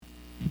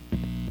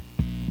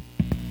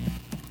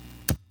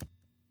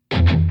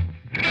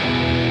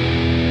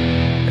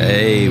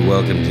Hey,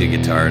 welcome to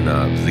Guitar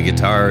Knobs, the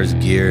guitars,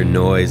 gear,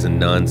 noise, and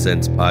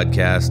nonsense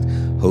podcast,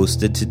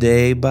 hosted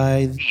today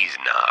by these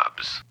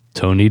knobs.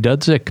 Tony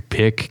Dudzik,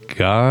 pick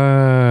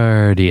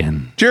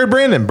Guardian. Jared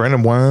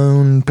Brandon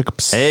One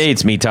Pickups. Hey,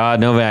 it's me, Todd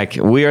Novak.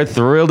 We are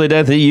thrilled to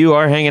death that you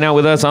are hanging out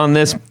with us on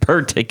this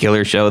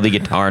particular show, the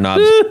Guitar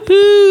Knobs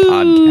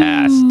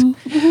podcast.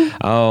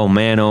 Oh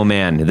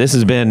man, this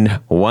has been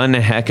one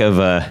heck of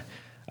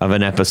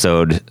an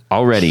episode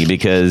already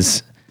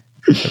because,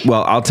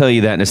 well, I'll tell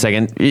you that in a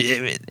second.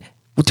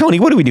 Tony,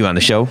 what do we do on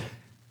the show?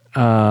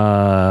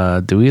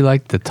 Do we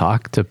like to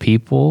talk to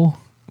people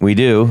We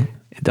do.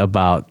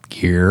 about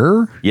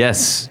gear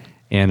Yes.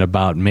 and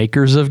about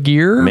makers of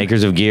gear?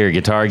 Makers of gear,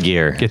 guitar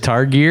gear.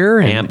 Guitar gear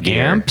and Amp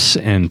gear. amps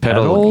and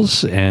Pedal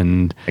pedals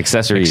and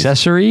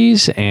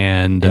Accessories.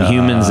 and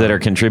Humans that are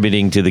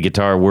contributing to the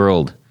guitar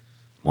world.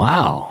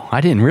 wow,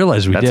 I didn't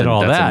realize we did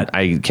all that.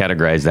 I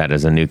categorize that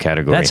as a new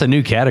category. That's a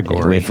new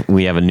category.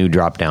 We have a new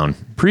drop down.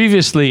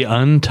 Previously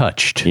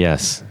untouched.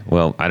 Yes.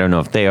 Well, I don't know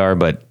if they are,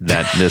 but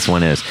this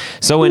one is.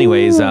 So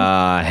anyways,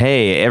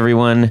 hey,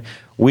 everyone.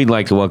 We'd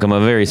like to welcome a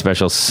very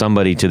special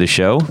somebody to the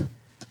show.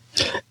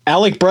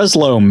 Alec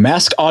Breslow,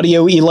 Mask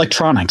Audio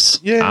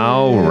Electronics. Yeah.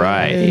 All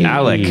right.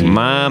 Alec,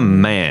 my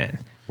man.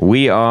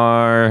 We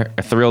are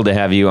thrilled to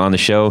have you on the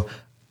show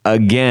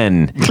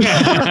again.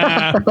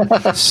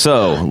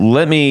 So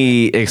let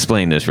me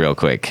explain this real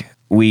quick.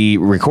 We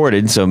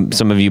recorded, so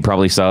some of you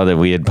probably saw that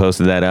we had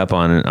posted that up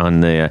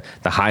on the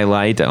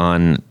highlight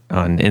on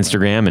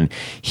Instagram, and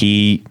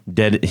he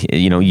did.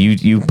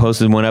 You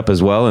posted one up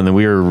as well, and then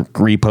we were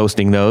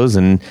reposting those,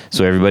 and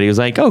so everybody was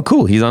like, "Oh,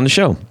 cool, he's on the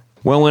show."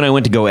 Well, when I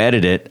went to go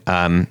edit it,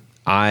 I'm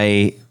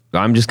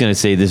just going to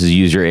say this is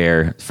Use Your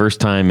Air. First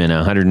time in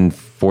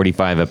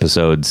 145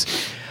 episodes,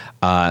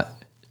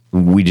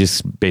 we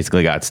just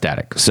basically got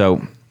static.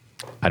 So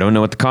I don't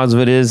know what the cause of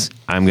it is.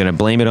 I'm going to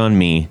blame it on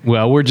me.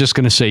 Well, we're just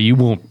going to say you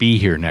won't be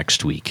here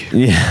next week.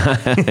 Yeah,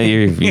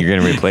 you're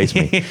going to replace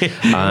me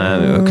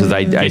because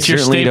I Get your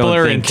certainly don't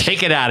stapler think. and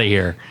take it out of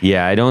here.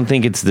 Yeah, I don't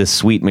think it's the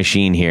sweet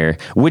machine here,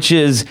 which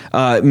is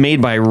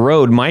made by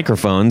Rode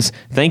Microphones.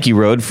 Thank you,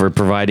 Rode, for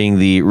providing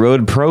the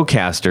Rode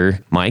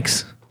Procaster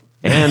mics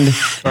and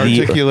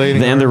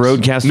Articulating the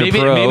words. Rodecaster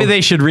Pro. Maybe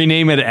they should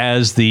rename it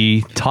as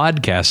the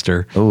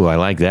Toddcaster. Oh, I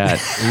like that.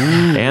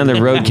 And the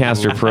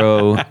Rodecaster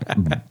Pro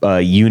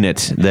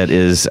unit that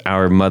is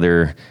our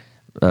mothership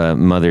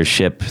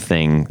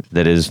thing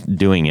that is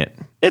doing it.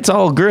 It's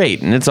all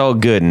great and it's all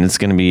good and it's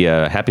going to be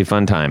a happy,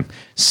 fun time.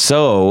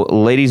 So,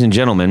 ladies and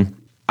gentlemen,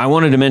 I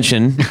wanted to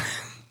mention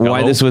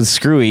why this was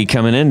screwy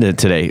coming into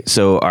today.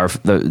 So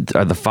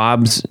the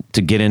fobs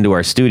to get into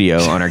our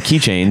studio on our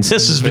keychains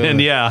This has been,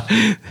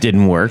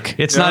 didn't work.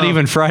 It's not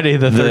even Friday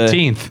the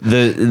 13th.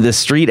 The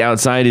street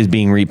outside is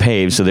being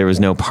repaved, so there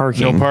was no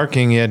parking. No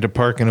parking. You had to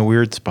park in a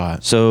weird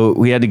spot. So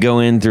we had to go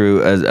in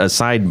through a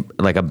side,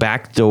 like a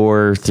back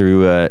door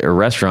through a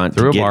restaurant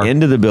Through to a get bar.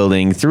 into the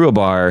building, through a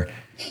bar,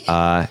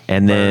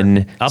 and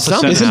then Up a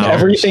somehow, set Isn't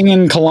everything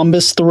in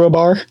Columbus through a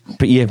bar?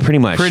 but yeah, pretty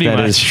much. Pretty That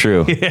much. is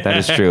true. That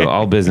is true.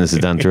 All business is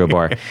done through a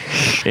bar.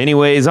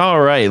 Anyways, all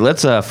right.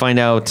 Let's find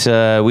out. We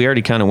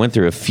already kind of went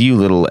through a few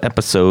little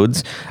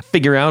episodes.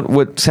 Figure out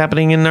what's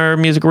happening in our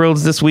music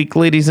worlds this week,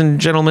 ladies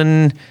and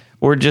gentlemen,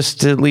 or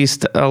just at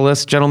least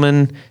less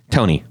gentlemen.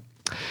 Tony.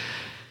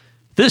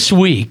 This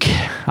week,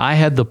 I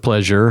had the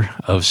pleasure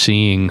of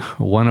seeing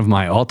one of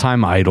my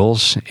all-time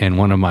idols and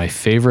one of my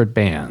favorite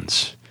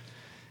bands,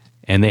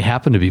 and they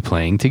happen to be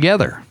playing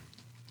together.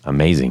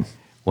 Amazing.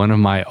 One of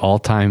my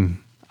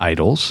all-time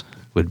idols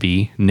would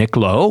be Nick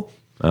Lowe,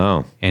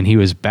 Oh, and he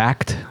was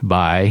backed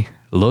by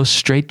Los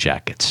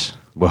Straitjackets.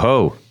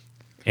 whoa.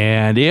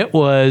 And it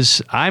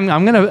was I'm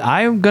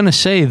gonna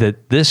say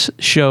that this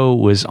show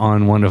was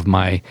on one of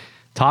my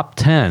top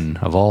 10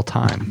 of all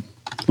time.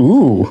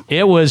 Ooh.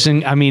 It was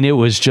it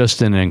was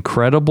just an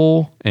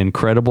incredible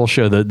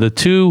show. The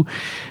two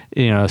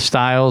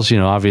styles,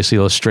 obviously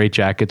those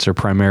Straitjackets are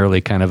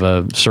primarily kind of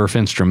a surf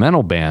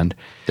instrumental band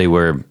They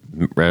were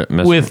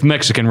with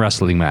Mexican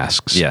wrestling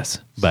masks. Yes.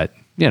 But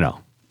that's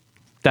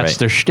Right.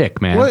 their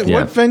shtick, man. What, Yeah.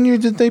 what venue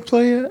did they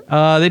play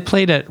at? They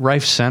played at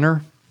Rife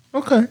Center.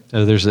 Okay.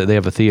 They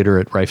have a theater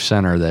at Rife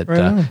Center that Right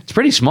on. it's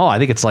pretty small. I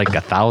think it's like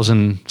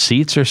 1,000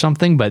 seats or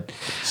something. But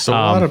It's a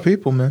lot of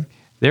people, man.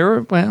 they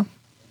were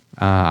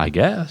I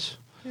guess.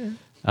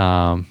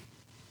 But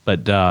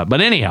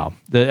anyhow,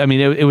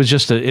 it was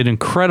just an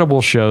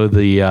incredible show.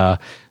 The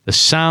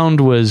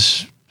sound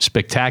was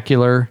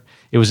spectacular.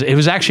 It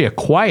was actually a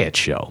quiet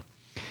show.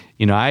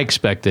 I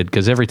expected,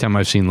 because every time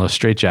I've seen Los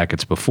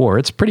Straitjackets before,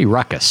 it's pretty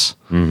ruckus.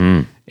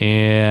 Mm-hmm.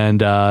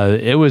 And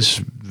it was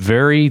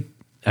very.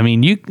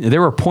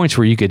 There were points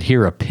where you could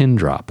hear a pin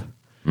drop,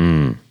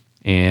 and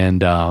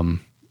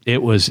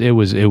it was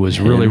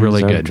really,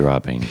 really Pins are good.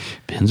 dropping.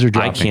 Pins are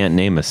dropping. I can't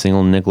name a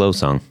single Nick Lowe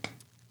song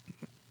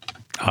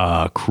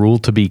Cruel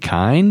to Be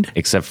Kind.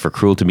 except for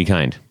 "Cruel to Be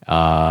Kind."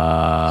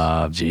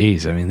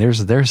 Geez, there's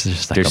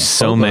just like There's a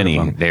so boatload many.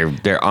 of them.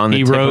 They're on the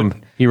He tip. wrote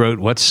He wrote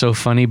 "What's So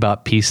Funny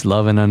About Peace,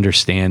 Love, and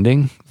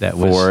Understanding." That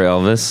was For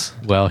Elvis.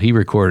 well, he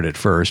recorded it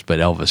first, but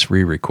Elvis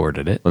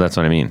re-recorded it. Well, that's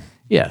what I mean.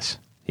 Yes.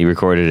 He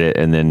recorded it,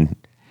 and then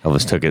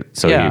Elvis took it,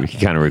 so Yeah. he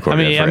kind of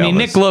recorded it for I mean, Elvis.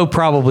 Nick Lowe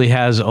probably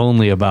has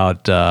only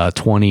about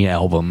 20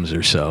 albums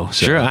or so.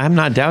 Sure, I'm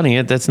not doubting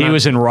it. That's not. He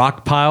was in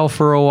Rockpile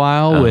for a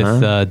while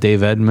with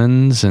Dave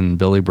Edmunds and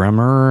Billy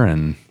Bremer,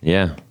 and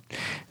Yeah.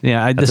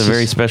 yeah, That's a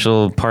very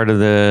special part of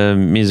the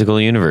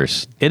musical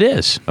universe. It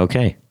is,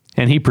 Okay.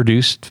 and he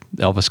produced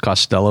Elvis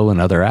Costello and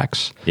other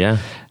acts. Yeah.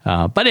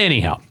 But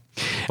anyhow.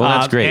 Well,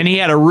 that's great. And he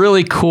had a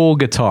really cool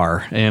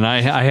guitar, and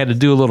I had to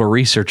do a little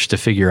research to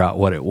figure out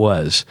what it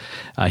was.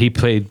 He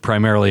played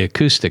primarily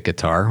acoustic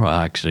guitar. Well,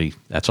 actually,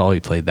 that's all he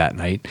played that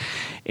night.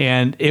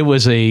 And it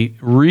was a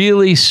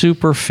really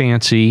super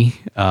fancy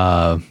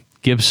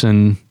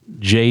Gibson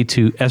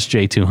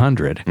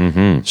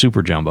SJ200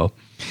 Super Jumbo.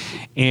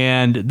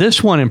 And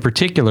this one in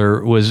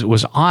particular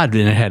was odd,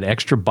 and it had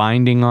extra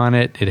binding on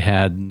it. It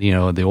had,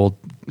 the old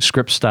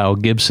script style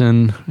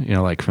Gibson,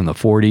 like from the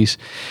 40s.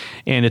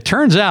 And it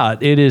turns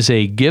out it is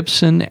a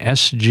Gibson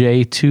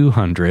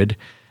SJ200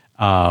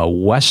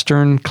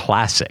 Western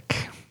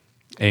Classic.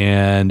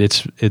 And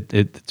it's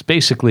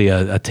basically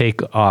a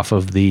take off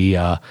of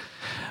the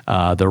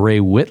Ray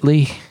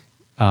Whitley.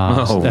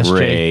 SJ.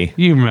 Ray.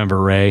 You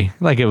remember Ray,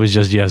 like it was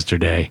just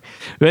yesterday.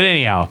 But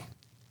anyhow,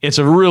 it's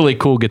a really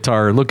cool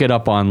guitar. Look it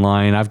up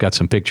online. I've got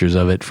some pictures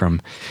of it from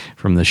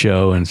the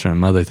show and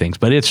some other things.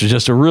 But it's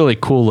just a really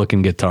cool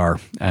looking guitar.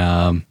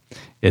 I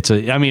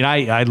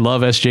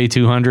love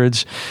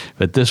SJ200s,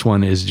 but this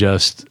one is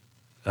just,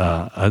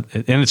 and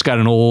it's got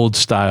an old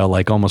style,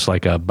 like almost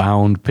like a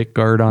bound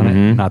pickguard on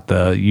it, not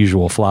the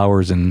usual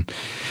flowers and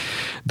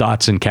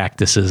dots and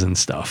cactuses and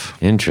stuff.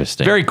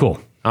 Interesting. Very cool.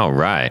 All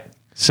right.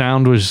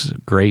 Sound was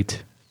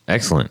great.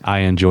 Excellent. I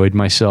enjoyed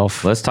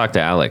myself. Let's talk to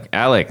Alec.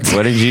 Alec,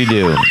 what did you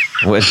do?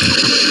 What's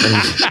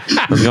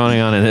going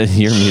on in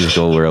your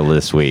musical world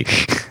this week?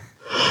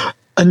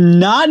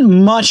 Not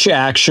much,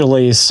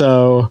 actually.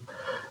 So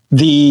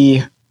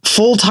the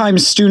full-time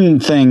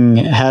student thing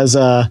has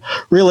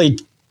really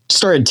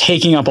started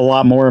taking up a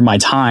lot more of my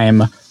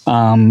time.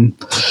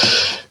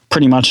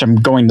 Pretty much I'm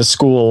going to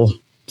school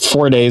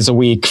 4 days a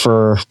week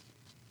for,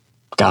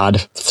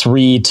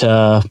 3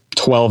 to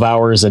 12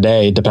 hours a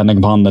day, depending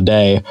upon the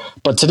day.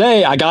 But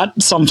today I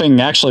got something,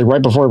 actually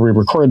right before we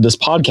recorded this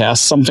podcast,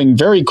 something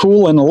very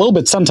cool and a little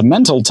bit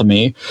sentimental to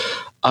me.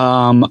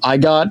 I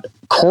got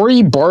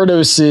Corey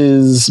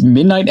Bardos's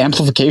Midnight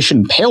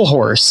Amplification Pale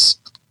Horse.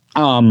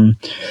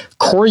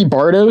 Corey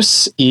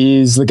Bardos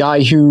is the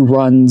guy who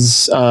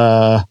runs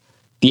the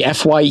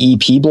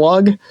FYEP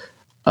blog.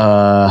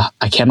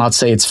 I cannot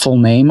say its full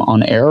name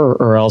on air,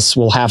 or else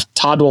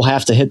Todd will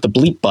have to hit the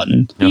bleep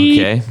button.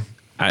 Okay.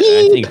 I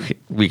think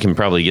we can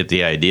probably get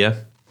the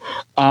idea.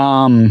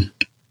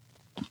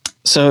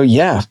 So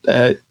yeah,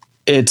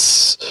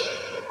 it's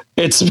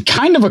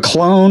kind of a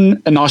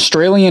clone, an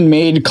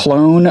Australian-made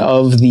clone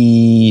of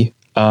the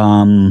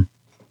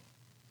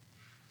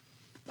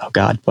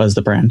what is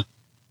the brand?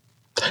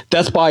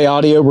 Death by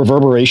Audio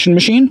reverberation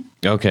machine.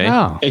 Okay.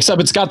 Oh. Except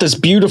it's got this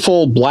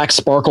beautiful black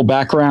sparkle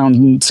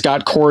background. It's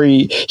got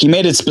Corey. He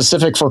made it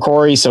specific for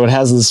Corey, so it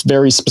has this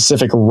very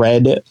specific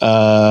red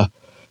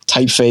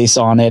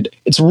typeface on it.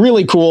 It's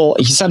really cool.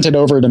 He sent it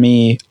over to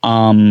me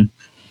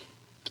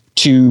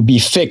to be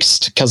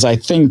fixed because I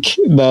think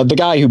the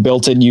guy who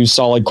built it used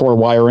solid core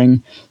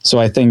wiring. So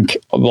I think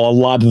a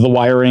lot of the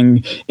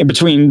wiring in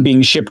between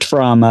being shipped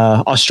from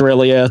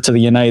Australia to the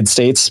United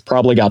States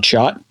probably got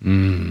shot.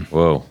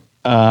 Whoa.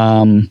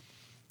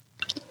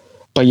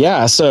 But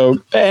yeah, so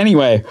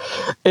anyway,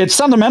 it's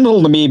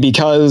sentimental to me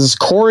because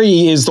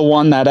Corey is the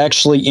one that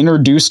actually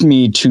introduced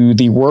me to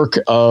the work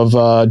of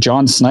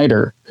John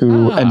Snyder,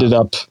 who ended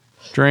up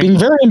being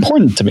very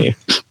important to me.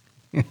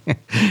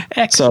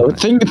 So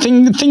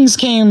things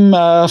came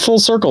full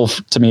circle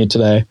to me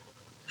today.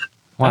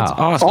 Wow. That's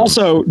awesome.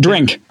 Also,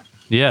 drink.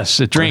 Yes,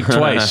 it drank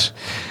twice.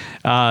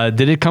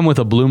 Did it come with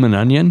a bloomin'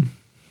 onion?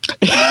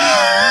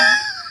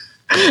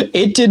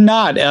 It did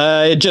not.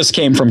 It just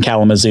came from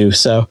Kalamazoo.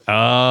 So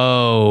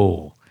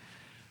Oh.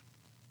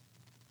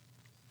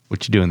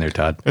 What you doing there,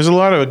 Todd? There's a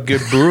lot of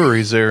good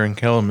breweries there in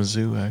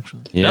Kalamazoo,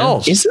 actually. Yeah.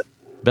 Bells. is it?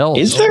 Bells.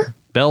 Is there?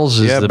 Bells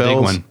is the big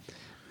Bells. one.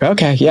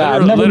 Okay. Yeah,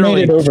 I've never made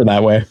it over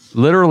that way.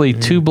 Literally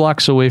 2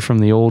 blocks away from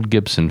the old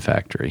Gibson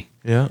factory.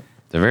 Yeah.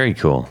 They're very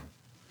cool.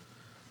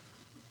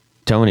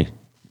 Tony,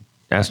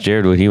 ask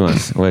Jared what he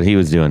was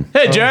doing.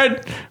 Hey,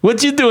 Jared,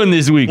 what you doing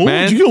this week,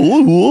 man?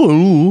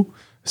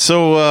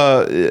 So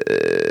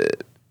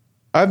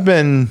I've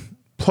been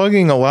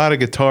plugging a lot of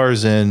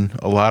guitars in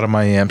a lot of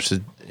my amps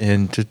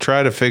in to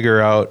try to figure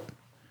out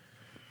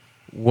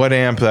what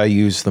amp I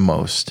use the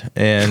most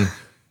and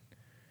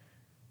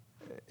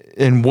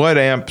what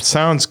amp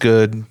sounds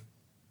good,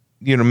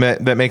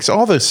 that makes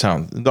all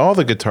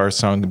the guitars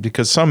sound good,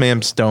 because some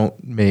amps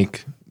don't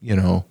make,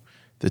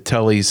 the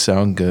Tellys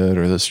sound good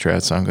or the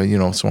Strats sound good,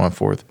 so on and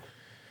forth.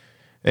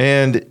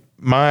 And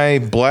my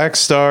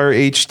Blackstar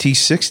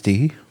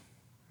HT60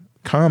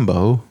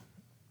 combo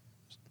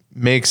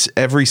makes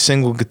every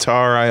single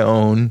guitar I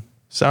own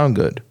sound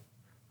good.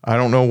 I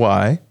don't know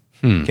why.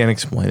 Can't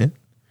explain it.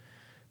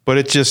 But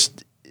it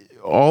just,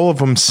 all of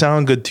them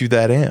sound good through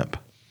that amp.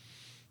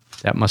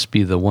 That must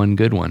be the one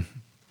good one.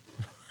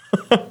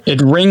 It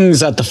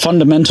rings at the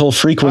fundamental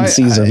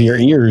frequencies of your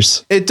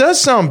ears. It does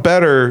sound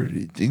better.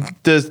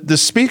 The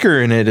speaker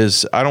in it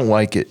is, I don't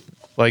like it.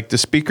 Like the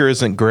speaker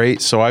isn't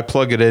great, so I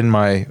plug it in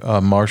my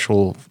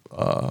Marshall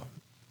a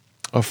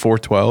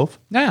 412.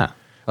 Yeah.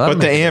 Well,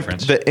 But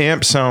the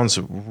amp sounds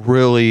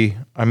really,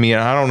 I mean,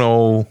 I don't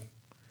know.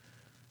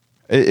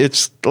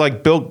 It's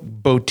like built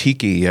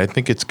boutique-y. I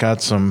think it's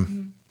got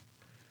some,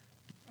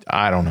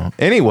 I don't know.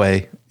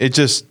 Anyway, it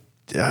just,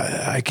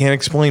 I can't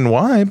explain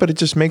why, but it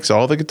just makes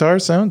all the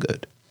guitars sound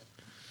good.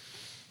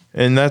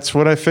 And that's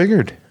what I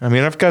figured. I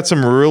mean, I've got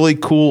some really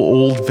cool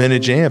old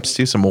vintage amps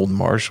too, some old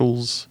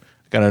Marshalls.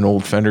 Got an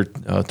old Fender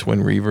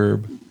Twin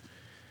Reverb.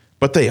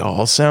 But they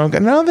all sound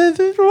good. Now, a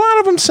lot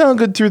of them sound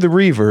good through the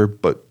reverb,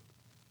 but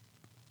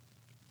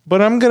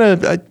I'm going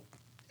to,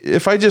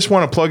 if I just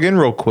want to plug in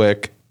real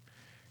quick,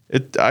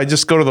 I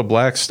just go to the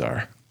Black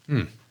Star.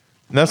 And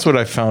that's what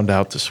I found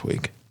out this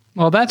week.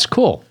 Well, that's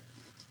cool.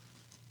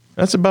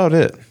 That's about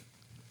it.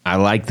 I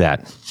like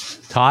that.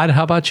 Todd,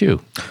 how about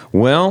you?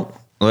 Well,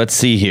 let's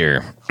see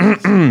here.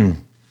 I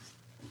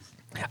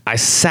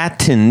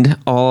satined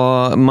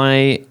all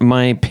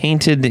my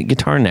painted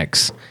guitar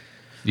necks.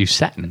 You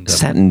satined them.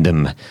 Satined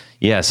them.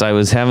 Yes, I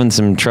was having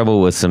some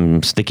trouble with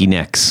some sticky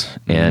necks,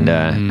 and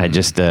I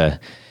just, I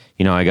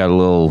got a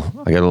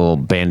little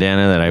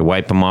bandana that I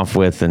wipe them off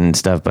with and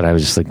stuff. But I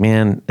was just like,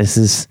 man,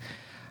 it's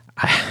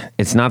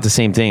not the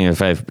same thing.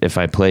 If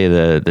I play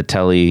the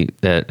Tele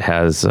that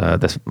has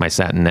my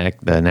satin neck,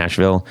 the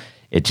Nashville,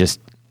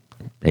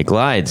 it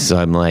glides. So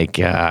I'm like,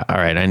 all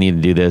right, I need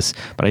to do this.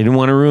 But I didn't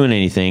want to ruin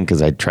anything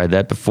because I tried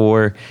that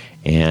before.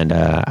 And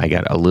I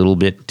got a little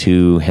bit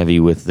too heavy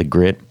with the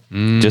grit,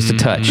 just a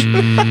touch.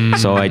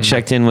 So I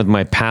checked in with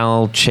my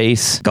pal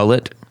Chase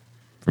Gullett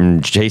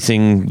from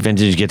Chasing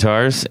Vintage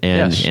Guitars.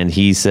 And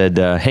he said,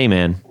 hey,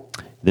 man,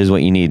 this is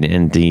what you need.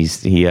 And he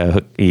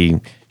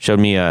showed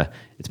me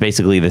it's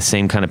basically the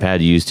same kind of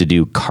pad you used to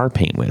do car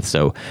paint with.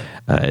 So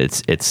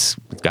it's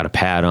got a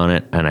pad on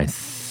it. And I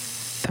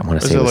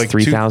want to say it was like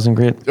 3,000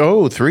 grit.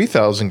 Oh,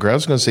 3,000 grit. I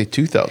was going to say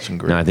 2,000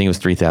 grit. No, I think it was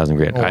 3,000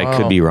 grit. Oh, I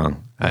could be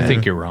wrong. I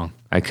think you're wrong.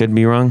 I could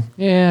be wrong.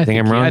 Yeah, I think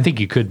I'm wrong. I think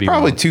you could be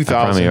Probably wrong.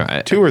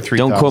 2,000. 2 or 3,000.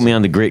 Don't quote me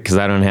on the grit because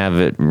I don't have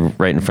it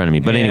right in front of me.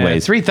 But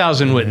anyways,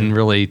 3,000 wouldn't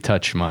really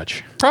touch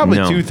much. Probably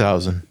No.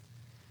 2,000.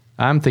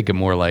 I'm thinking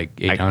more like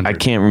 800. I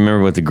can't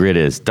remember what the grit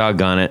is.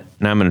 Doggone it.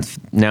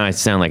 Now I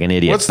sound like an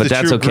idiot. What's but the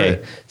that's true okay.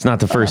 grit? It's not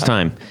the first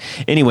time.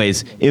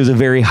 Anyways, it was a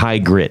very high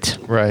grit.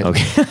 Right.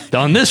 Okay.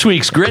 On this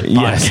week's Grit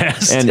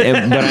podcast.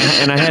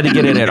 and I had to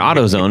get it at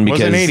AutoZone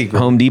Wasn't 80 because grit.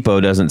 Home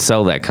Depot doesn't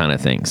sell that kind of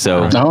thing.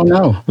 So Oh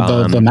no,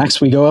 the max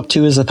we go up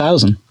to is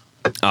 1,000.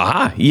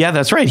 aha, yeah,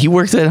 that's right. He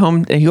works at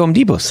Home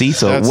Depot. See,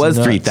 so That's it was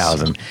nuts.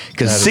 3,000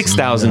 because That is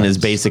 6,000 is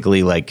nuts.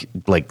 basically like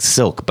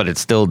silk, but it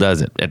still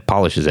does it. It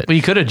polishes it. Well,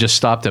 you could have just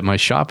stopped at my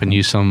shop and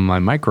used some of my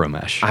micro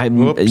mesh.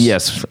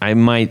 Yes, I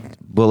might.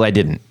 Well, I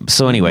didn't.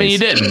 So, anyways, But you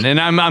didn't, and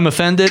I'm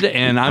offended,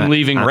 and I'm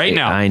leaving right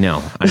now. I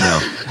know.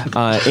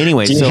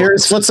 Anyway, Do you so hear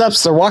his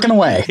footsteps? They're walking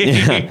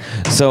away.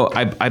 so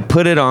I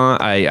put it on.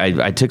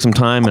 I took some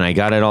time and I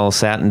got it all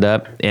satined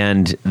up.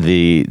 And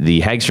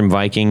the Hagstrom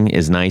Viking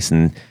is nice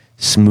and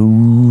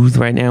smooth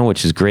right now,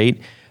 which is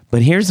great.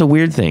 But here's the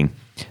weird thing: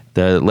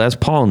 the Les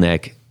Paul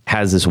neck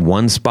has this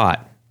one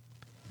spot,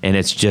 and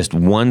it's just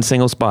one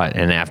single spot.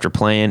 And after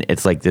playing,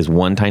 it's like this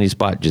one tiny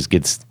spot just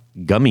gets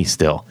gummy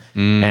still.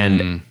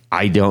 And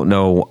I don't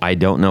know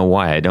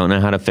why. I don't know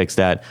how to fix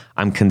that.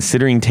 I'm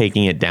considering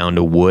taking it down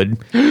to wood.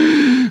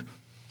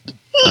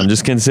 I'm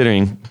just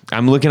considering.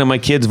 I'm looking at my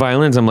kids'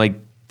 violins. I'm like,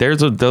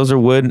 those are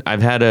wood.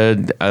 I've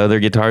had other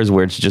guitars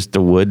where it's just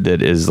the wood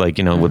that is like,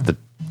 with the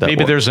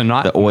Maybe there's a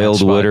knot the in that oiled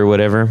spot. wood or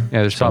whatever.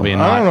 Yeah, there's probably a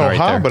knot I don't know right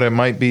how, there. but it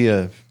might be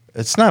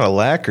it's not a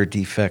lacquer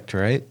defect,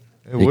 right?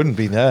 It wouldn't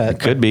be that.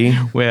 Could be.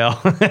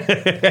 Well,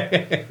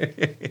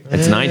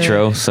 It's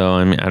nitro, so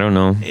I don't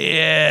know. Well,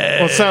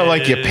 it's not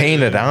like you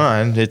paint it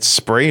on; it's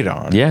sprayed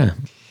on. Yeah,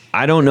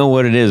 I don't know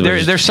what it is.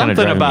 there's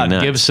something about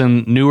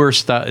Gibson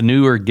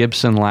newer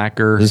Gibson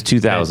lacquer. This is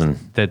 2000.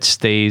 that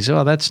stays.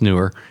 Oh, that's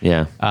newer.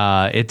 Yeah,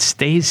 It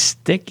stays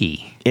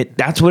sticky,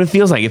 that's what it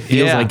feels like. It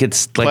feels Yeah. like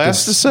it's like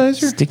it's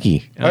Plasticizer?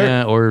 sticky,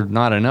 or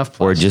not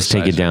enough. or just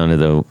take it plasticizer. down to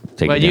the.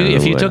 But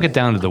if you took it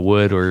down to the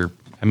wood, or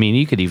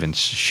you could even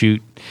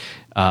shoot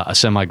a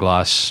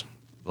semi-gloss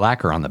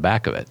lacquer on the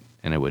back of it,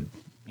 and it would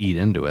eat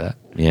into it.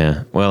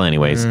 Yeah. Well,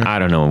 anyways, I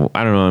don't know.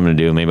 I don't know what I'm gonna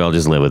do. Maybe I'll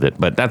just live with it.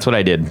 But that's what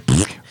I did.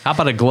 How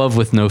about a glove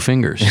with no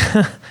fingers?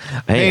 Hey,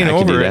 Paint I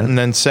could do over it that. and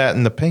then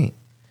satin the paint.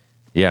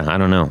 Yeah, I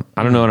don't know.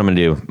 I don't know what I'm going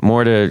to do.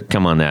 More to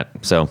come on that.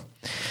 So,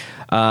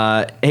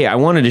 hey, I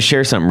wanted to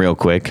share something real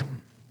quick.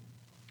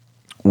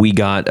 We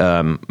got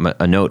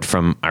a note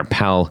from our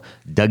pal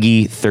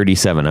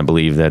Dougie37. I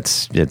believe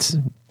it's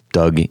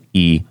Doug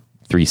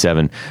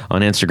E37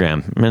 on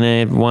Instagram, and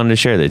I wanted to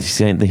share that.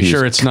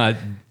 Sure, it's not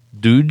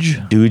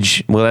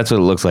Dooge. Well, that's what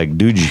it looks like.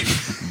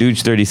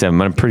 Dooge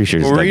 37. I'm pretty sure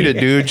it's Well, read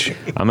Dougie. it,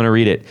 Dooge. I'm going to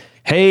read it.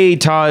 Hey,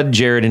 Todd,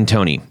 Jared, and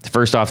Tony.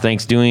 First off,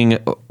 thanks doing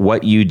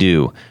what you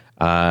do.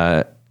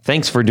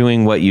 Thanks for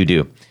doing what you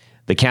do.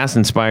 The cast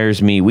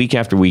inspires me week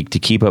after week to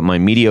keep up my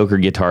mediocre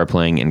guitar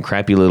playing and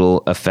crappy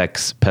little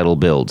effects pedal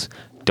builds.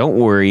 Don't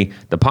worry,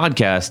 the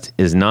podcast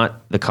is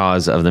not the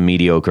cause of the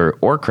mediocre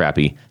or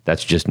crappy.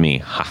 That's just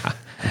me.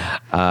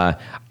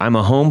 I'm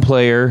a home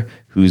player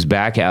who's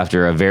back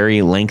after a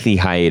very lengthy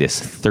hiatus,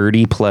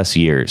 30 plus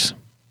years.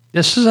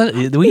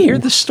 We hear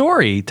the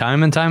story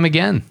time and time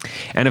again.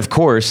 And of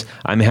course,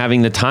 I'm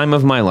having the time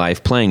of my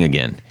life playing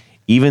again.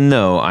 Even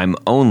though I'm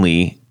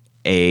only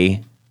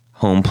a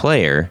home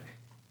player,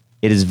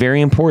 it is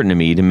very important to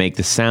me to make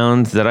the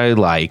sounds that I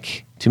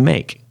like to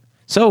make.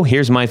 So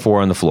here's my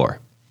 4 on the floor.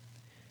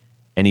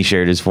 And he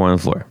shared his 4 on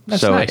the floor.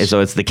 That's so, nice.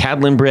 So it's the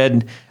Catalan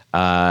Bred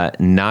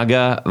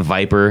Naga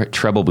Viper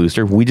treble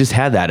booster. We just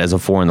had that as a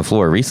 4 on the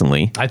floor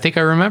recently. I think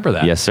I remember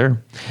that. Yes,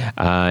 sir.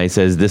 He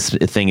says this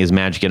thing is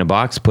magic in a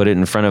box. Put it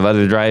in front of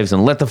other drives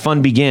and let the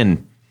fun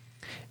begin.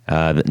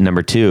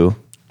 Number two,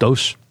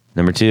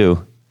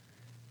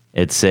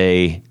 it's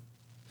a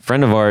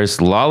friend of ours,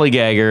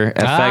 Lollygagger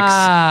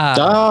FX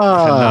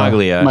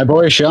Canaglia. My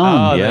boy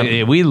Sean.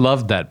 Yep. We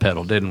loved that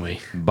pedal, didn't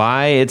we?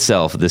 By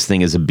itself, this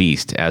thing is a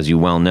beast, as you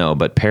well know,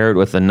 but pair it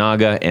with the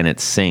Naga and it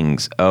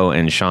sings. Oh,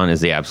 and Sean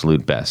is the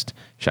absolute best.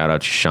 Shout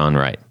out to Sean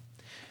Wright.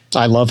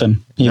 I love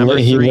him. He Number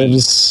 3.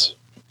 lives.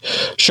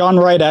 Sean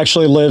Wright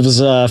actually lives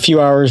a few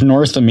hours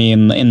north of me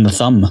in the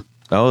Thumb.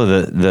 Oh,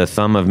 the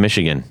Thumb of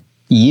Michigan.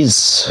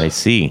 Yes. I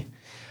see.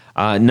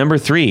 Number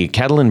 3,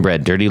 Catalan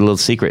Bred, Dirty Little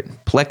Secret.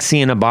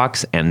 Plexi in a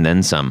box and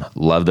then some.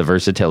 Love the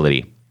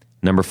versatility.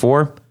 Number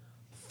 4,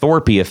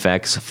 Thorpe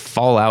Effects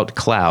Fallout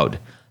Cloud.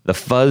 The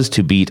fuzz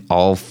to beat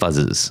all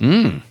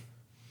fuzzes.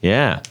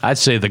 Yeah. I'd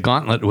say the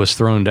gauntlet was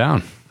thrown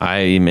down.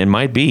 It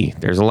might be.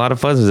 There's a lot of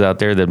fuzzes out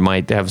there that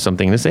might have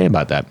something to say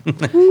about that.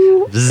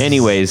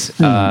 Anyways,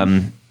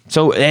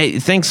 so hey,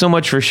 thanks so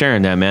much for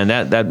sharing that, man.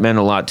 That meant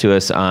a lot to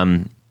us.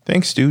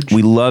 Thanks, dude.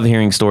 We love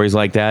hearing stories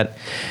like that,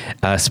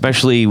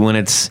 especially when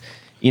it's,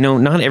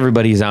 not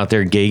everybody's out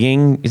there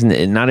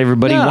gigging. Not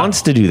everybody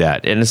wants to do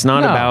that. And it's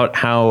not about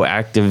how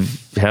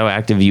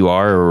active you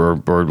are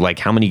or like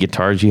how many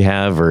guitars you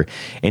have or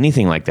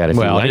anything like that. If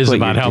you like it is what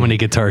about you're how many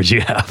guitars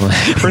you have.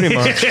 Pretty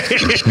much.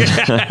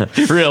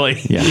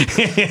 Really? Yeah.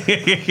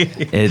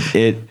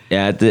 It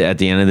at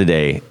the end of the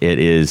day, it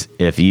is,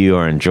 if you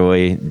are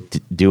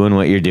doing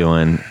what you're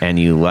doing and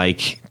you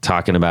like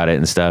talking about it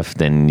and stuff,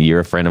 then you're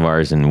a friend of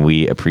ours and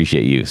we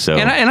appreciate you. So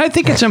And I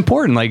think it's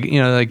important.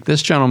 Like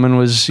this gentleman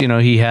was,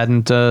 he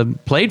hadn't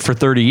played for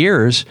 30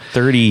 years.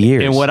 30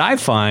 years. And what I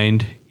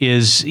find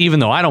is, even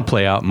though I don't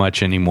play out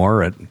much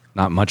anymore,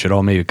 not much at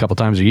all, maybe a couple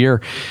times a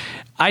year,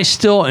 I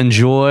still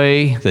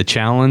enjoy the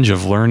challenge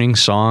of learning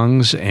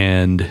songs,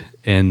 and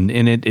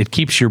it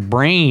keeps your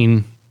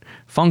brain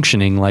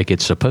functioning like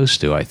it's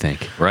supposed to, I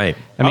think. Right.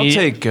 I'll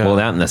take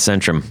that in the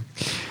Centrum.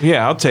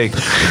 Yeah, I'll take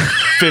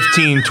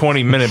 15,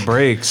 20-minute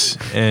breaks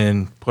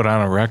and put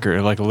on a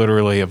record, like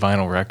literally a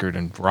vinyl record,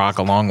 and rock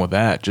along with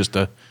that, just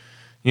to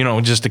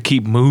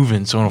keep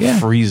moving so it'll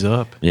freeze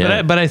up.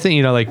 Yeah. But I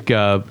think,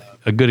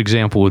 a good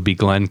example would be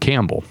Glenn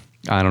Campbell.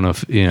 I don't know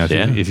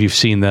if you've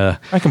seen the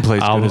I can play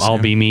as good as I'll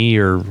him. Be Me,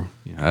 or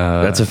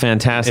That's a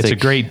fantastic. it's a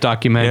great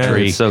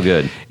documentary. Yeah, it's so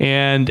good.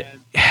 And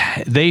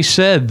they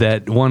said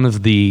that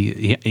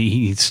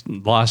he's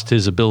lost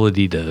his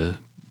ability to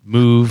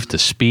move, to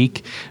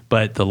speak,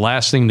 but the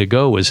last thing to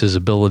go was his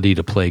ability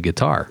to play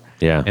guitar.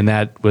 Yeah. And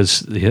it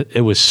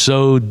was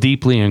so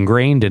deeply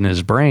ingrained in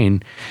his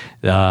brain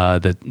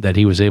that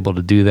he was able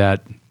to do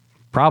that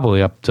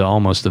probably up to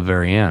almost the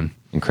very end.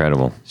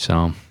 Incredible.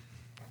 So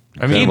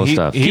I mean, Incredible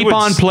stuff. he keep would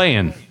on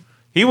playing.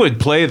 He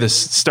would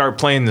start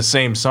playing the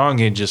same song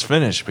he'd just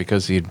finished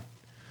because he'd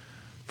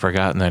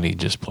forgotten that he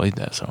just played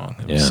that song.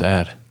 It was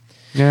sad.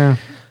 Yeah.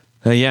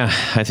 Yeah,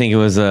 I think it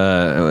was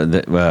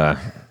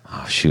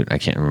oh shoot, I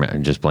can't remember. I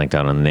just blanked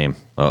out on the name.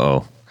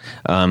 The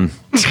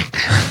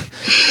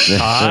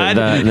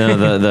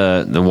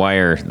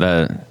Wire,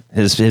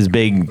 his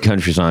big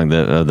country song,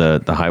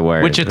 the High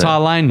Wire, Wichita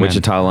Lineman.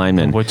 Wichita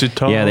Lineman.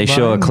 Wichita they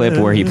show a clip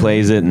where he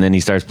plays it and then he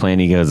starts playing.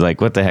 He goes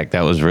like, "What the heck?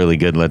 That was really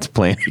good. Let's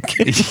play it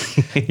again."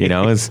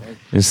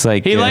 It's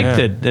like He liked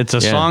it. It's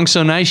a song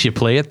so nice you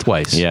play it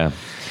twice. Yeah.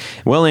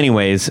 Well,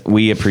 anyways,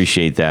 we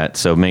appreciate that.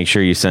 So make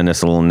sure you send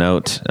us a little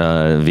note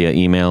via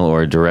email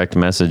or direct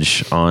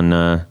message on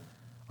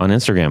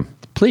Instagram.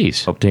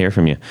 Please. Hope to hear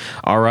from you.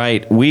 All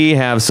right, we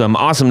have some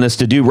awesomeness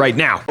to do right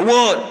now.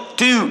 1,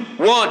 2,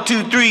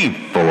 3,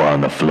 4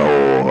 on the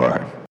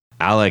floor.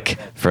 Alec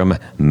from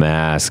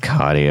Mask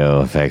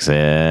Audio Effects.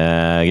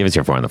 Give us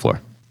your 4 on the floor.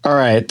 All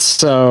right,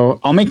 so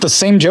I'll make the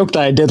same joke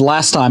that I did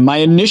last time. My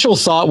initial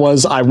thought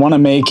was I want to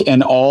make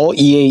an all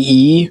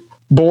EAE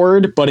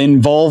board, but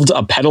involved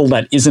a pedal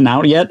that isn't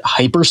out yet,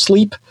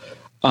 Hypersleep.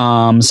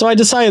 So I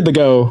decided to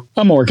go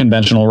a more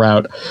conventional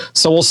route.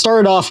 So we'll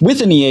start off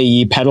with an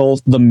EAE pedal,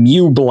 the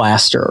Mew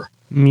Blaster.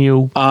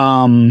 Mew.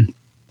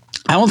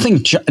 I don't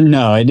think,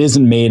 no, it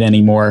isn't made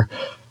anymore.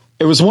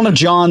 It was one of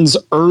John's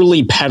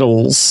early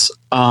pedals.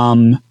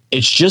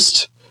 It's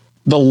just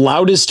the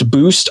loudest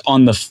boost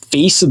on the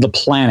face of the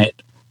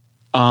planet.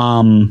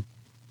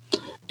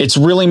 It's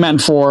really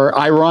meant for,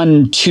 I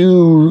run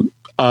 2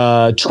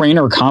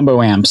 trainer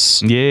combo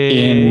amps.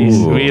 Yay.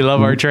 We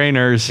love our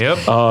trainers. Yep.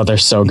 Oh, they're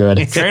so good.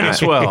 Train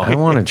us well. I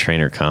want a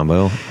trainer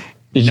combo.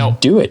 You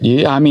do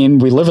it. I mean,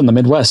 we live in the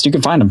Midwest. You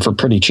can find them for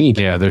pretty cheap.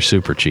 Yeah, they're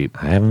super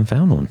cheap. I haven't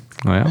found one.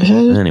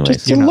 Well,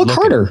 Anyways, Just look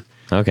harder.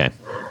 okay.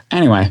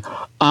 Anyway,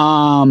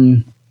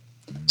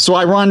 so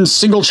I run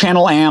single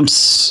channel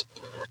amps,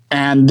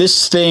 and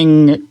this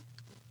thing,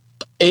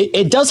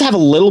 it does have a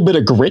little bit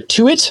of grit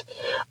to it,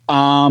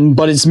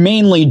 but it's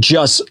mainly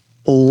just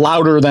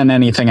louder than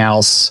anything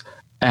else,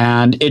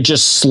 and it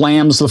just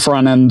slams the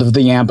front end of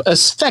the amp,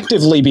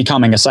 effectively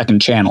becoming a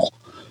second channel.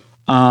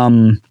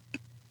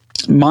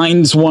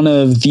 Mine's one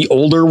of the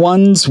older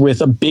ones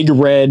with a big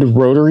red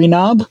rotary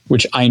knob,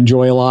 which I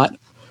enjoy a lot.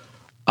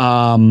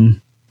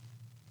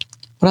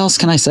 What else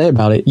can I say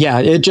about it? Yeah,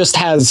 it just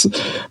has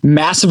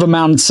massive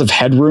amounts of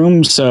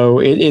headroom. So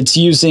it's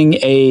using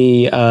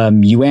a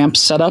UAmp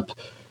setup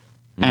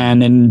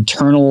and an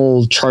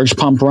internal charge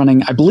pump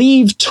running, I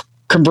believe,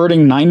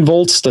 converting 9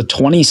 volts to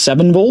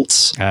 27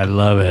 volts. I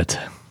love it.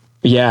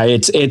 Yeah,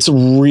 it's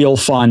real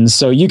fun.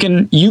 So you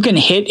can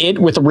hit it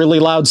with a really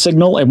loud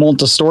signal. It won't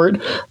distort,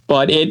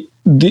 but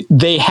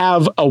they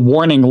have a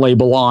warning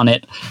label on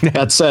it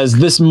that says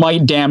this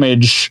might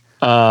damage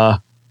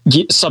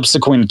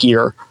subsequent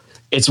gear.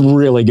 It's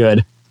really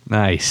good.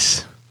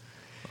 Nice.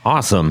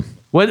 Awesome.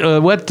 What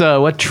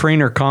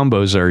trainer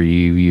combos are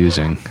you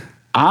using?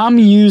 I'm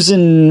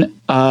using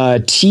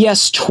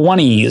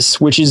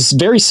TS20s, which is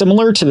very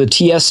similar to the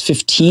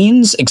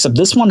TS15s, except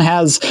this one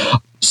has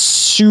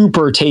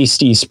super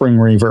tasty spring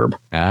reverb.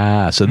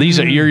 So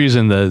you're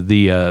using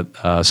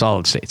the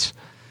solid states.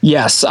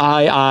 Yes,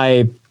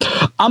 I'm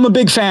a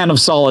big fan of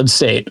solid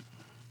state.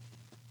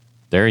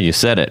 There, you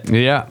said it.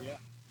 Yeah.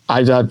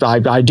 I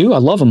do. I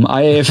love them.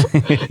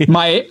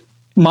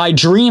 My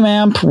dream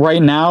amp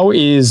right now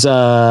is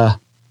a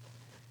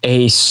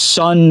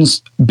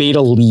Suns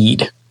Beta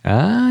Lead.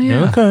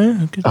 Yeah. Okay.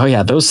 Oh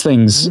yeah, those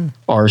things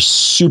are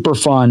super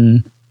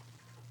fun,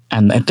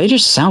 and they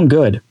just sound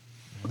good.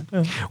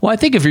 Well, I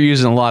think if you're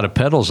using a lot of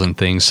pedals and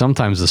things,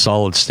 sometimes the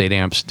solid state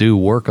amps do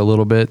work a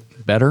little bit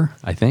better,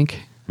 I think.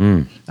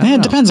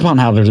 It depends upon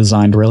how they're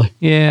designed, really.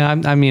 Yeah,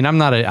 I'm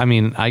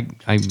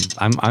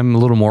a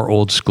little more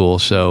old school,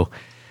 so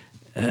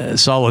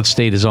solid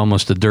state is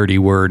almost a dirty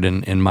word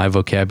in my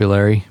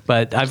vocabulary.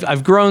 But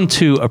I've grown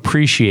to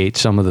appreciate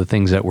some of the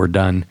things that were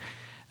done,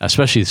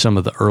 especially some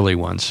of the early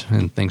ones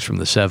and things from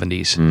the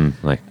 70s.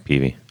 Like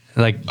PV.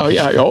 Like Oh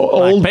yeah,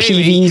 old Like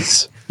Bailey.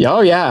 PVs.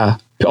 Oh yeah,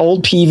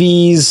 old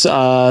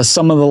PVs.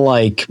 Some of the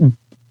like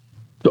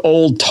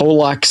old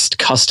Tolex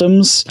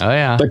customs. Oh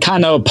yeah. The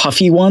kind of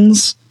puffy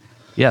ones.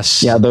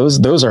 Yes. Yeah,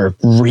 those are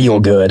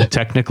real good.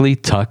 Technically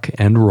tuck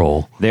and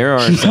roll. There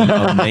are some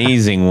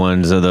amazing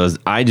ones of those.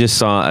 I just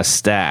saw a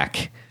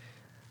stack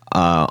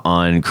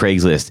on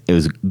Craigslist. It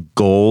was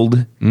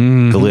gold,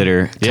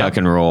 glitter, tuck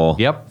and roll.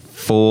 Yep.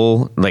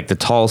 Full, like the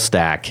tall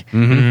stack.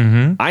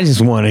 I just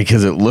wanted it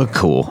because it looked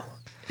cool.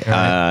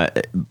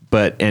 But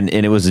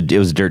it was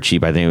dirt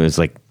cheap. I think it was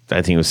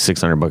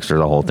 $600 for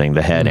the whole thing,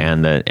 the head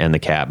and the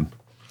cab.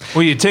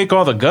 Well, you take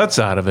all the guts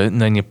out of it,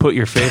 and then you put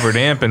your favorite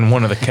amp in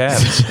one of the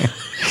cabs.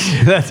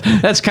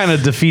 That's kind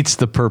of defeats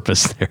the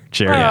purpose there,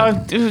 Jerry.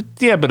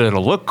 Yeah, but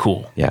it'll look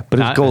cool. Yeah, but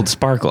it's gold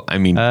sparkle. I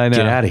mean, I know.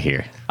 get out of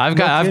here. I've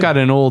got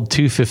an old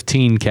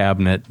 215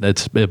 cabinet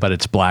but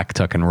it's black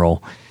tuck and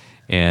roll,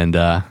 and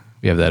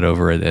we have that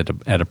over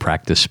at a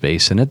practice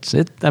space, and it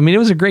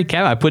was a great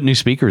cabinet. I put new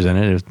speakers in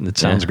it. It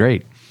sounds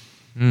great.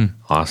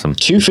 Awesome.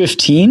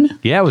 215.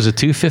 Yeah, it was a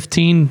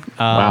 215.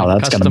 Wow,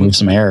 that's gonna move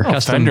some air.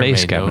 Custom Fender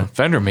bass made cabinet.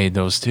 Fender made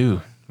those too,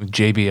 with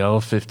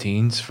JBL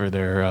 15s for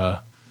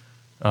their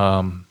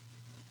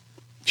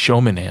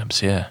Showman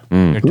amps. Yeah,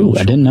 They're Ooh,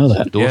 I didn't know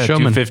that. Dual yeah,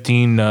 Showman.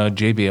 215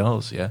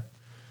 JBLs. Yeah,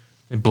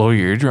 they blow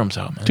your eardrums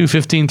out, man.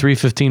 215,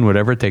 315,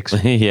 whatever it takes.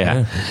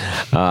 Yeah.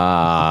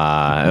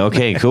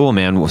 Okay, cool,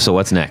 man. So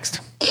what's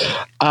next?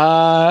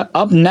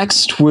 Up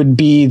next would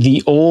be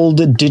the old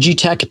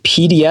Digitech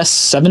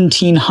PDS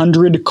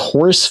 1700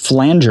 Chorus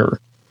Flanger.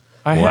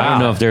 I I don't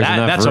know if there's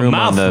That's enough a room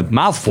on the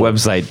mouthful.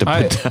 website to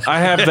put. I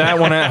have that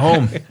one at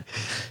home.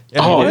 Yeah,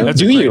 Oh, that's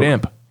do a great you?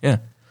 amp. Yeah,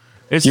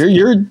 it's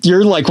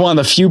You're like one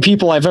of the few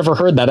people I've ever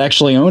heard that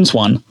actually owns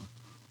one.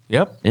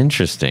 yep.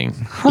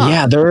 Interesting.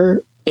 Yeah,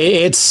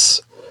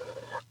 it's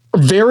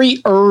very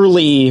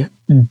early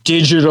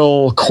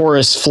digital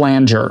chorus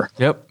flanger.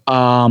 Yep.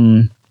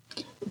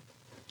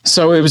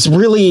 So it was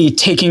really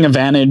taking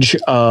advantage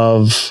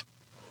of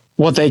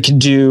what they could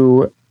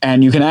do.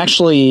 And you can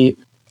actually,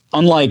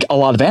 unlike a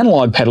lot of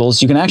analog pedals,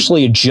 you can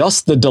actually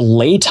adjust the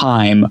delay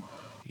time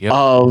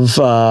of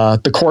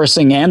the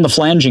chorusing and the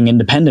flanging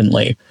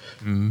independently.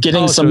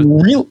 Getting some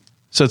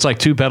So it's like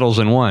two pedals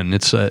in one.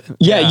 It's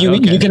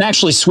you can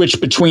actually switch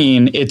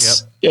between.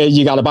 It's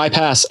you got a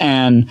bypass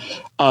and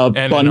a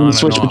button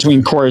switch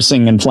between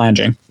chorusing and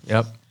flanging.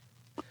 Yep.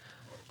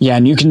 Yeah,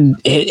 and you can.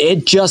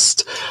 It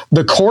just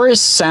the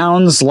chorus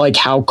sounds like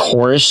how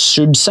chorus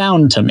should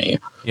sound to me.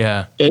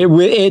 Yeah.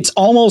 It's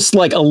almost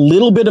like a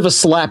little bit of a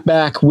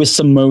slapback with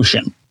some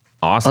motion.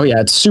 Awesome. Oh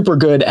yeah, it's super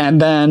good. And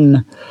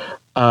then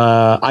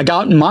I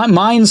got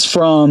mine's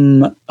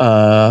from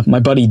my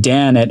buddy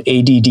Dan at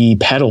ADD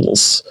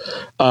Pedals.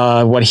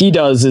 What he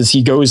does is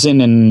he goes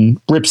in and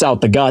rips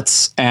out the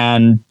guts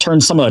and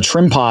turns some of the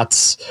trim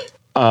pots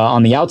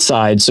on the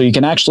outside, so you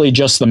can actually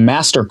adjust the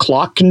master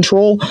clock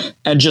control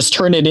and just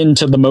turn it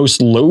into the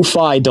most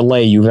lo-fi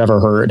delay you've ever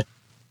heard.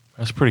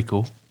 That's pretty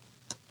cool.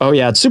 Oh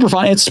yeah, it's super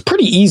fun. It's a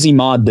pretty easy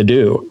mod to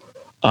do.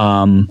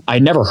 I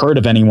never heard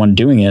of anyone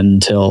doing it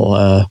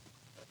until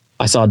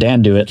I saw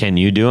Dan do it. Can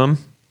you do them?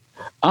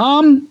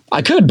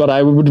 I could, but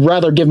I would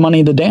rather give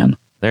money to Dan.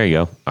 There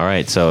you go. All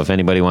right. So if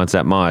anybody wants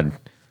that mod,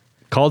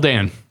 call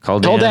Dan. Call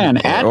Dan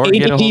at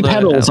ADD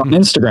Pedals on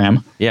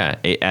Instagram. Yeah.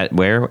 At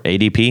where?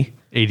 ADP?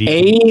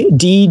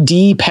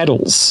 ADD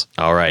Pedals.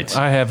 All right.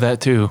 I have that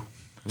too.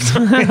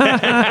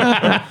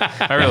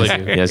 I really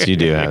do. Yes, you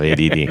do have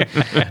ADD.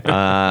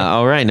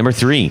 All right. Number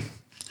 3.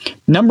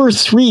 Number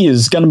 3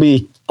 is going to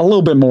be a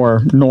little bit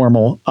more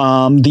normal.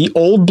 The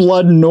Old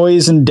Blood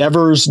Noise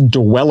Endeavors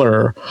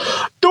Dweller.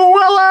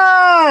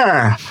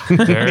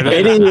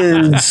 It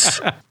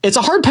is. It's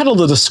a hard pedal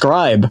to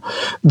describe.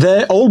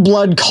 The Old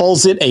Blood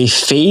calls it a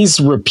phase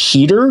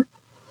repeater.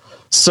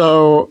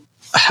 So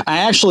I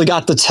actually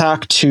got to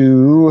talk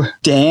to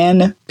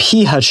Dan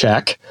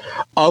Pihacek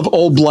of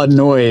Old Blood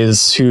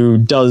Noise, who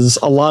does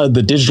a lot of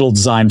the digital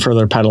design for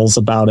their pedals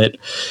about it.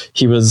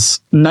 He was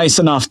nice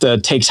enough to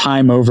take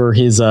time over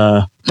his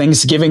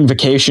Thanksgiving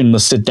vacation to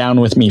sit down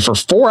with me for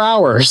 4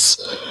 hours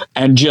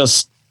and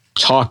just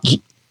talk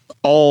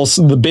all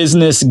the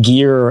business,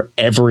 gear,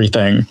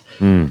 everything.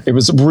 It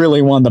was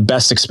really one of the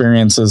best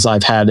experiences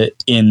I've had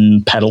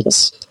in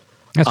pedals.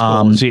 That's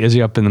cool. Is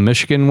he up in the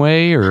Michigan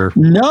way or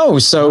no?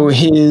 So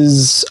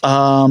his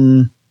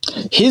family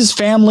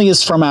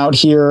is from out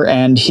here,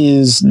 and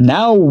his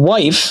now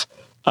wife,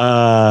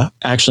 now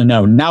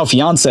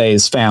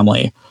fiance's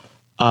family.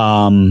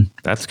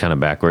 That's kind of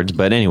backwards,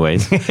 but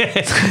anyways,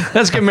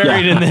 let's get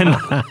married and then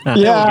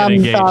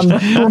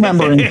I'm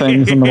remembering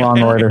things in the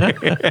wrong order.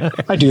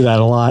 I do that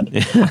a lot.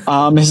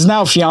 His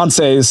now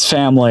fiance's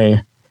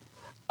family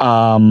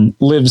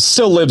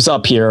still lives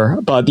up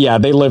here, but yeah,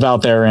 they live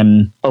out there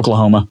in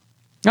Oklahoma.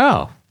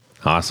 Oh,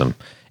 awesome.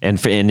 And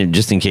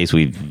just in case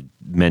we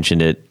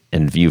mentioned it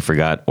and you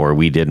forgot, or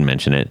we didn't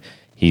mention it,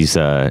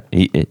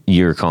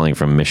 you're calling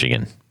from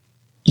Michigan.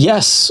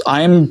 Yes,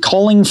 I'm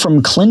calling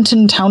from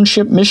Clinton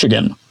Township,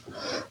 Michigan,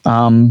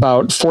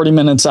 about 40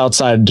 minutes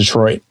outside of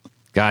Detroit.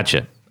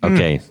 Gotcha.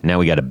 Okay, now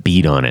we got a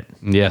beat on it.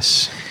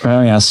 Yes.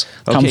 Oh, yes.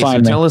 Come okay,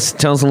 find so me.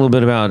 tell us a little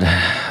bit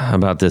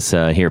about this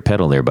here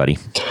pedal there, buddy.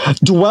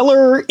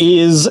 Dweller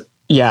is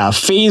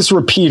phase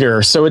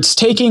repeater. So it's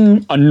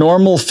taking a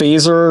normal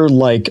phaser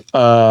like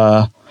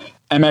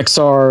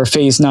MXR,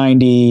 Phase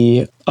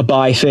 90, a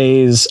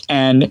biphase,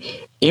 and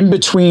in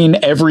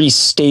between every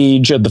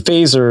stage of the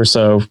phaser,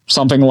 so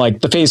something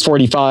like the Phase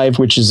 45,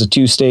 which is a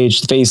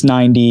 2-stage, the Phase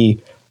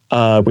 90,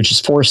 which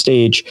is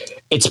 4-stage,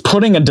 it's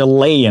putting a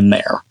delay in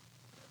there.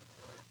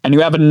 And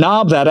you have a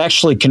knob that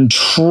actually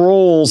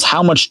controls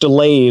how much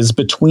delay is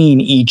between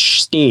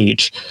each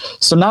stage.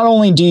 So not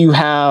only do you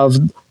have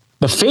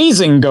the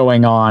phasing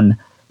going on,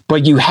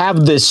 but you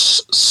have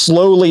this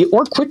slowly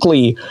or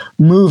quickly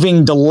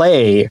moving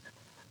delay.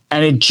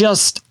 And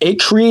it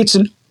creates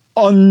an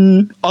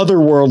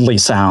otherworldly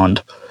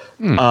sound.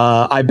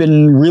 I've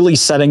been really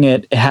setting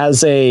it. It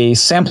has a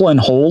sample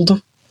and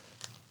hold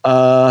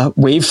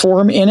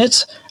waveform in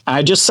it.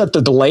 I just set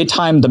the delay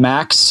time to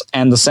max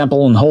and the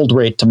sample and hold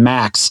rate to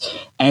max.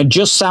 And it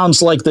just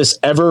sounds like this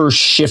ever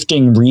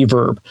shifting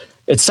reverb.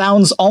 It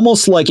sounds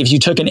almost like if you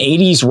took an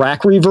 80s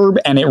rack reverb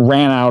and it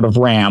ran out of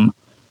RAM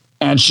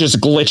and it's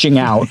just glitching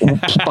out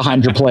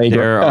behind your play.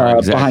 There are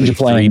exactly your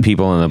 3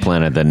 people on the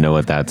planet that know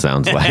what that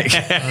sounds like.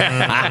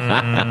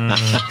 Oh,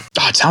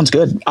 it sounds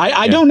good.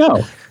 I don't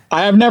know.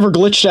 I have never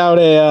glitched out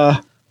a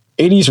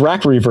 80s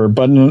rack reverb,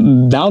 but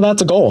now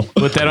that's a goal.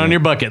 Put that on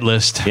your bucket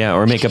list. Yeah,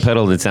 or make a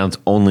pedal that sounds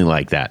only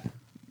like that.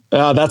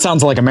 That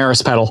sounds like a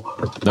Maris pedal.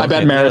 I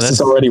bet Maris is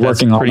already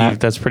working on that.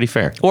 That's pretty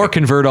fair. Or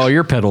convert all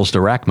your pedals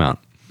to rack mount.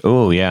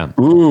 Oh, yeah.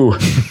 Ooh.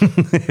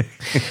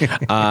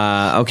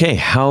 Okay,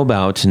 how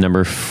about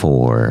number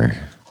 4?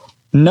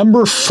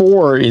 Number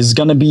 4 is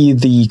going to be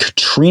the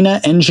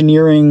Katrina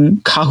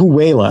Engineering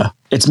Cahuela.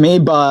 It's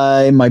made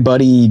by my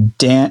buddy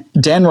Dan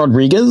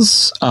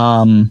Rodriguez.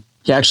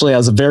 He actually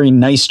has a very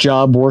nice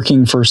job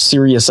working for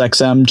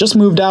SiriusXM. Just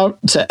moved out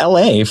to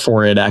LA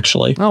for it,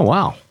 actually. Oh,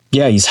 wow.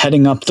 Yeah, he's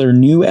heading up their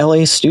new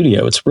LA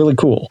studio. It's really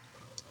cool.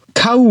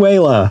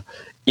 Cahuela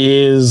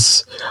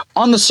is,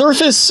 on the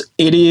surface,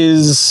 it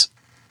is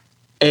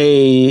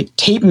a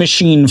tape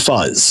machine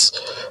fuzz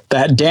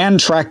that Dan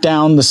tracked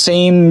down the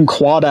same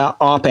quad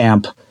op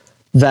amp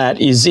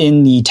that is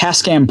in the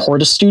Tascam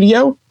Porta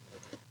Studio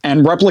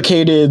and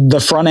replicated the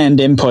front end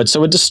input.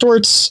 So it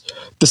distorts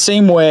the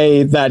same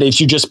way that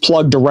if you just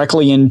plug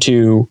directly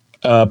into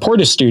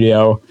Porta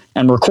Studio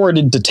and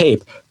recorded to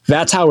tape,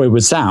 that's how it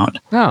would sound.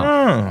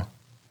 Oh.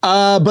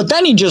 But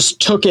then he just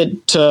took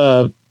it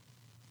to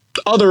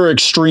other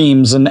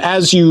extremes. And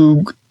as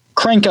you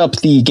crank up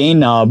the gain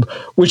knob,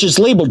 which is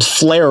labeled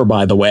flare,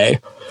 by the way,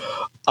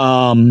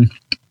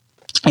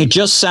 it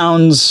just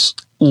sounds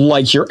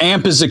like your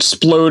amp is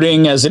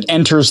exploding as it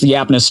enters the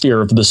atmosphere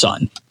of the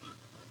sun.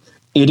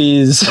 It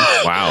is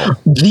Wow.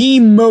 the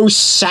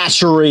most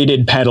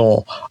saturated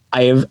pedal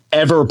I have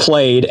ever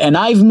played, and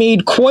I've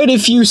made quite a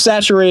few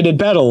saturated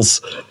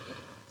pedals.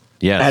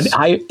 Yes.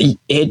 And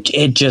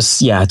it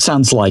just, it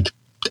sounds like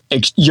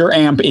your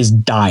amp is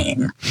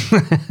dying.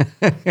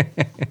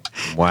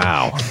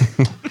 Wow.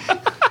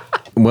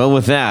 Well,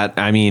 with that,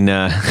 I mean,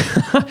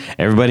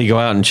 everybody go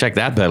out and check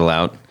that pedal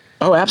out.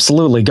 Oh,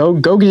 absolutely.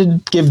 Go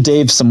give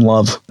Dave some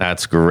love.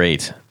 That's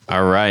great.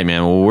 All right,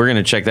 man. Well, we're going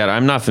to check that.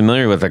 I'm not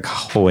familiar with the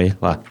Cahoe.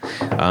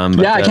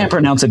 I can't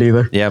pronounce it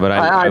either. Yeah, but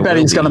I bet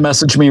will he's going to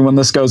message me when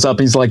this goes up.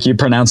 He's like, you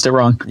pronounced it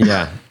wrong.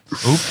 Yeah.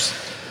 Oops.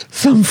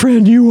 Some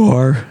friend you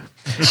are.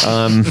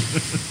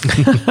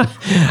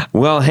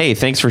 Well, hey,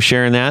 thanks for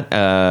sharing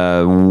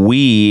that.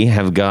 We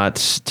have got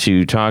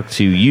to talk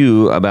to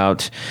you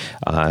about,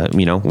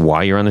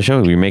 why you're on the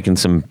show. You're making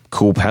some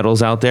cool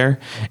pedals out there,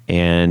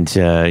 and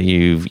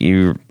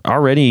you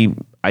already,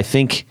 I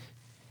think,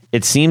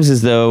 it seems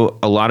as though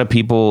a lot of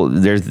people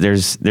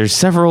there's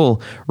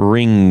several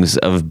rings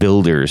of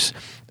builders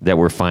that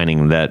we're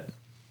finding that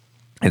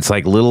it's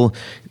like little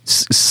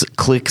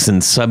clicks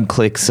and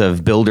sub-clicks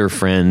of builder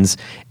friends,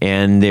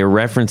 and they're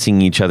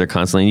referencing each other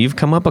constantly. You've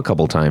come up a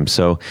couple times,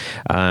 so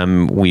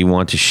we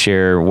want to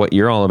share what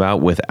you're all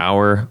about with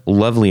our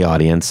lovely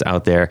audience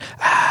out there.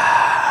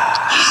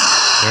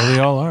 There they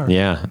all are.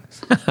 Yeah.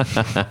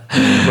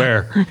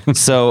 Where?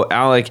 So,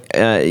 Alec,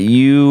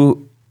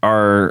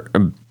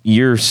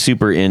 you're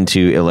super into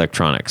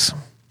electronics.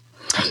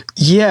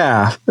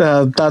 Yeah,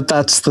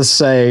 that's the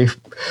say.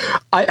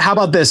 How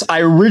about this? I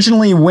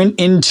originally went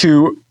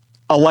into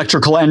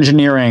electrical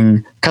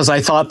engineering because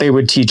I thought they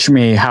would teach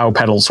me how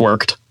pedals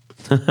worked.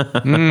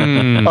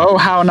 Oh,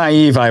 how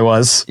naive I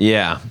was.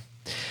 Yeah.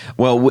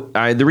 Well,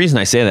 the reason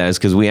I say that is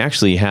because we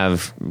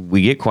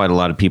get quite a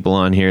lot of people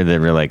on here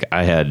that are like,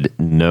 I had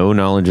no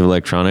knowledge of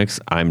electronics.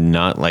 I'm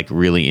not like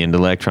really into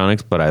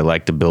electronics, but I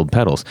like to build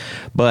pedals.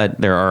 But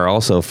there are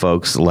also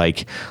folks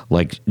like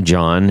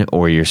John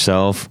or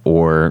yourself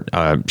or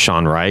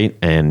Sean Wright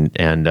and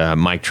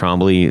Mike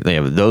Trombley. They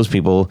have those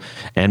people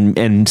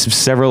and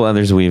several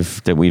others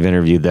that we've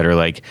interviewed that are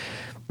like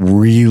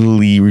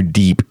really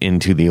deep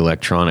into the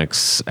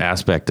electronics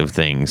aspect of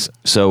things.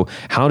 So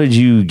how did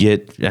you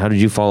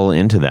fall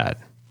into that?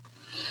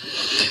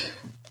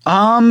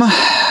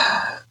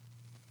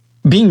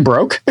 Being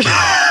broke.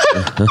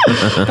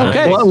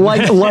 Okay. Well,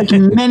 like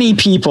many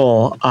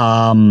people,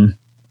 I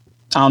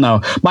don't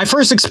know. My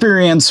first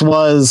experience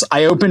was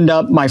I opened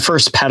up my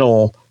first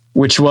pedal,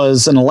 which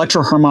was an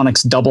Electro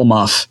Harmonix double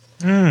muff.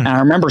 And I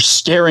remember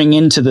staring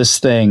into this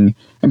thing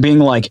and being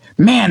like,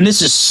 man,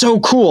 this is so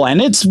cool. And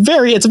it's a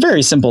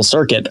very simple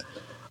circuit.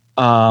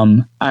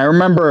 I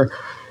remember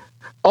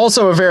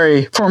also a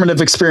very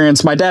formative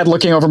experience. My dad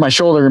looking over my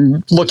shoulder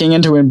and looking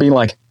into it and being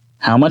like,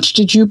 how much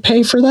did you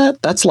pay for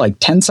that? That's like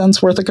 10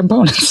 cents worth of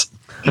components.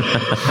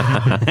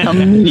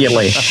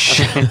 Immediately.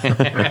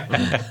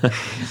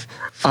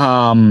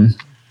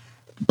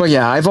 But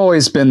yeah, I've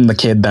always been the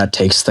kid that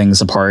takes things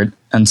apart.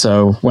 And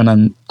so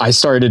when I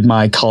started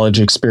my college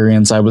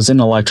experience, I was in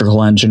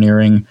electrical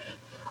engineering.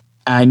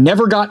 I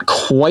never got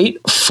quite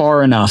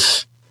far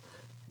enough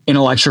in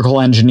electrical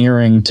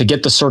engineering to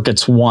get the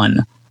circuits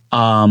won.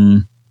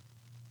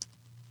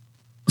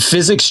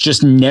 Physics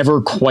just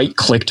never quite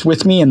clicked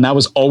with me, and that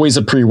was always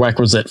a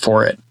prerequisite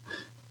for it.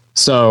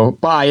 So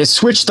I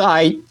switched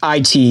to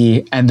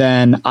IT, and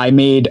then I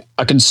made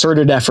a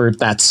concerted effort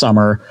that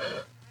summer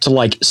to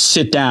like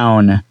sit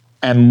down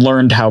and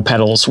learned how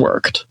pedals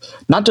worked.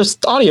 Not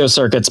just audio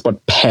circuits,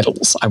 but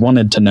pedals. I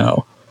wanted to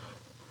know.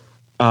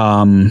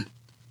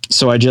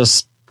 So I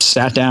just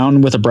sat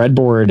down with a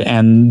breadboard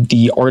and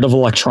the art of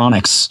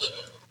electronics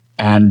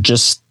and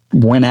just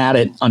went at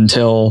it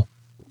until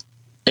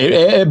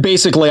it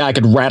basically I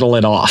could rattle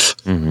it off.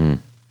 Mm-hmm.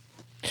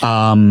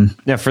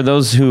 Now, for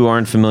those who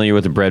aren't familiar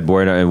with the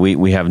breadboard,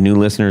 we have new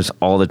listeners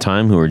all the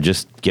time who are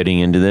just getting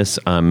into this.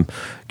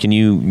 Can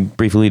you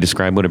briefly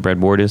describe what a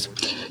breadboard is?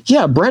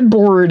 Yeah,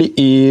 breadboard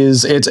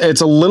is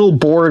it's a little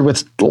board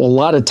with a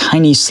lot of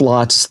tiny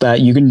slots that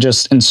you can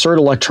just insert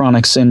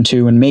electronics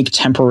into and make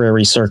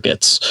temporary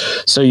circuits.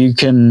 So you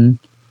can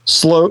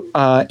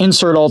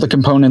insert all the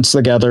components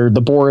together.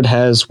 The board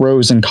has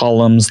rows and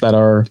columns that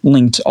are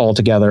linked all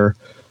together.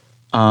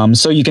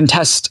 So you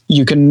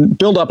can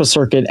build up a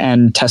circuit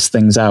and test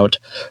things out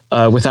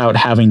without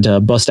having to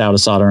bust out a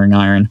soldering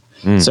iron.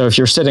 So if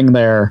you're sitting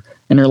there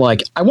and you're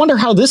like, I wonder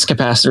how this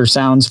capacitor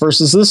sounds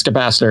versus this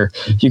capacitor.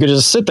 You could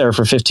just sit there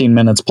for 15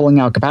 minutes pulling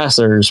out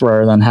capacitors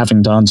rather than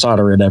having to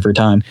unsolder it every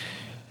time.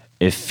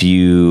 If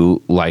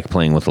you like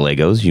playing with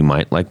Legos, you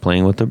might like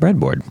playing with the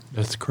breadboard.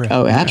 That's correct.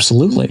 Oh,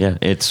 absolutely. Yeah,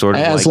 it's sort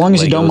of as like long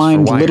as you don't Legos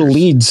mind for little wires.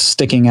 leads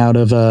sticking out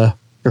of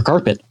your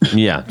carpet.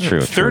 Yeah, true.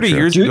 30 true.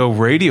 years ago,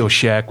 Radio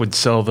Shack would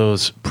sell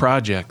those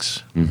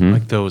projects,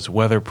 like those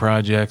weather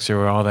projects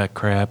or all that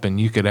crap, and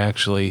you could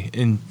actually,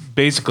 and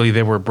basically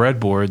they were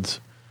breadboards,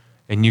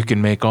 and you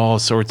can make all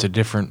sorts of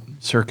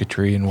different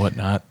circuitry and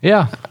whatnot.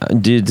 Yeah.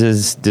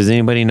 Does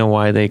anybody know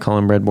why they call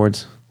them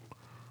breadboards?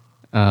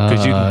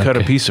 Because you can cut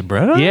a piece of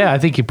bread on it? Yeah, I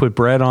think you put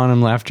bread on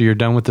them after you're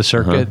done with the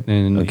circuit,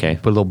 and Okay. you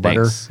put a little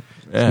butter, Thanks.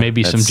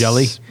 maybe some That's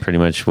jelly. Pretty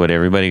much what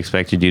everybody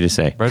expected you to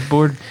say.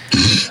 Breadboard?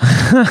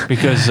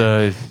 Because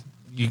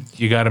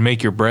you got to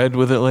make your bread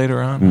with it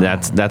later on?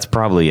 That's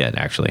probably it,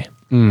 actually.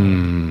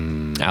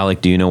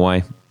 Alec, do you know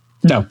why?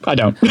 No, I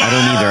don't. I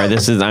don't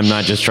either. I'm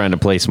not just trying to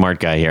play smart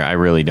guy here. I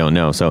really don't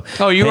know. So,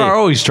 Oh, you hey, are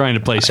always trying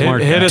to play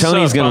smart. hit guy. us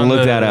Tony's up going on to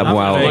look the that up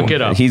while thing. Look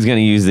it up. he's going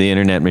to use the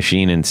internet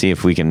machine and see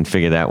if we can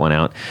figure that one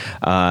out,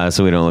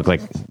 so we don't look like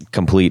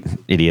complete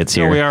idiots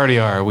here. No, we already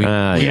are. We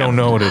Yeah. don't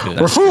know what it is.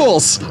 We're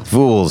fools.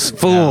 Fools.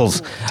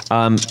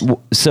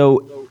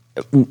 So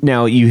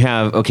now you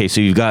have,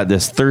 so you've got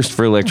this thirst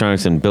for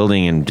electronics and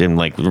building and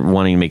like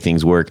wanting to make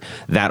things work.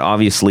 That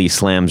obviously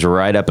slams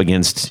right up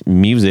against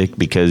music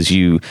because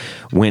you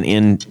went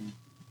in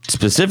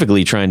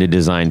specifically trying to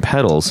design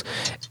pedals.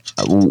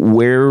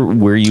 Where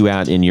were you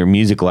at in your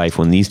music life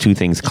when these two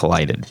things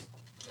collided?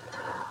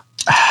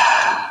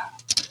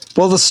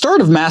 Well, the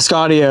start of Mask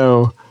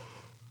Audio.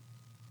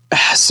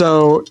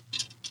 So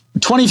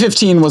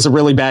 2015 was a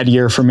really bad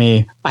year for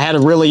me. I had a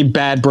really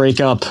bad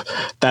breakup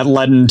that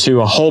led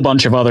into a whole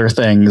bunch of other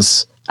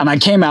things. And I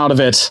came out of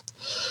it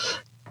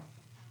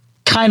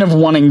kind of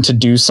wanting to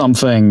do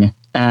something.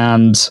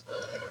 And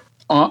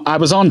I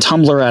was on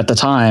Tumblr at the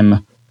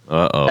time.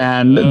 Uh-oh.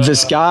 And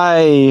this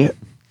guy,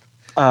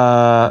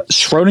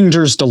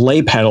 Schrodinger's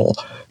delay pedal,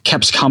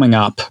 kept coming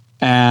up.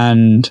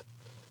 And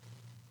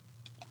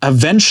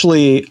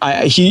eventually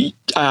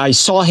I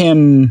saw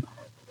him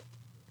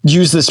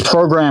use this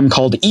program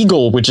called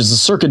Eagle, which is a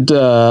circuit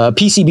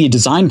PCB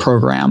design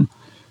program.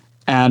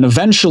 And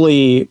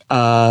eventually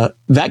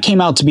that came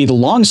out to be the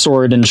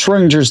longsword, and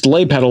Schrodinger's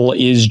delay pedal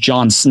is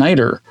John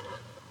Snyder.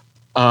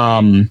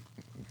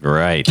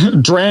 Right.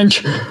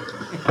 Drank.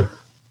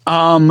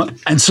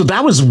 And so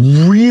that was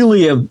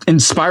really an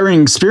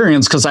inspiring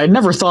experience because I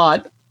never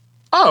thought,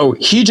 oh,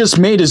 he just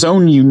made his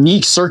own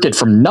unique circuit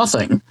from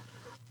nothing.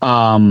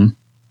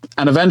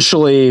 And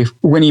eventually,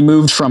 when he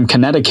moved from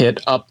Connecticut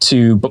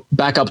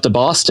back up to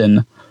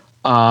Boston,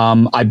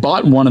 I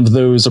bought one of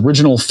those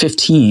original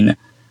 15,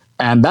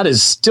 and that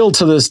is still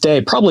to this day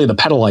probably the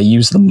pedal I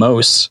use the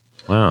most.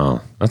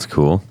 Wow, that's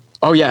cool.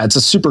 Oh yeah, it's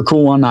a super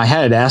cool one. I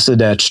had it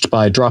acid etched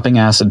by dropping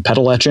acid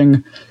pedal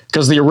etching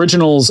because the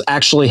originals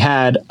actually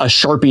had a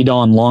Sharpied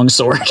on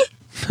longsword.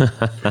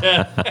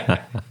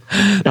 That's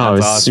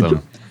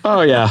awesome.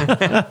 Oh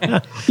yeah,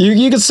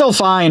 you can still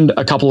find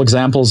a couple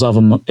examples of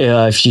them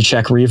if you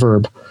check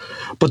Reverb.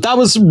 But that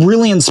was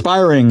really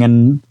inspiring.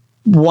 And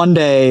one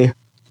day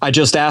I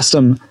just asked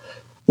him,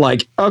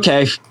 like,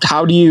 okay,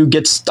 how do you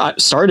get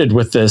started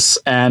with this?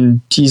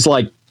 And he's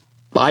like,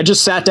 I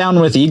just sat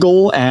down with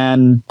Eagle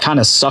and kind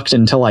of sucked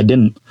until I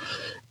didn't.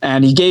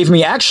 And he gave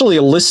me actually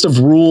a list of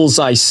rules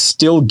I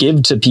still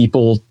give to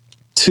people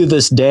to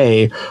this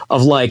day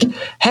of like,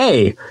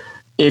 hey,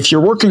 if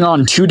you're working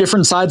on two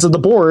different sides of the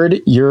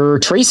board, your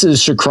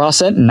traces should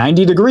cross at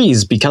 90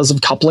 degrees because of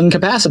coupling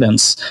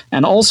capacitance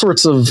and all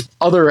sorts of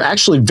other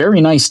actually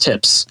very nice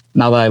tips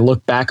now that I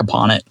look back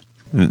upon it.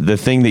 The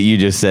thing that you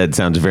just said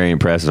sounds very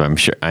impressive.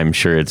 I'm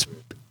sure it's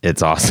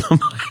awesome.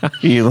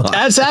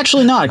 It's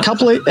actually not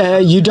coupling.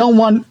 You don't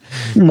want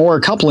more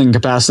coupling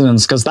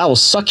capacitance because that will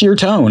suck your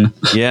tone.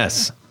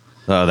 Yes.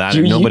 Oh,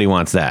 nobody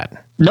wants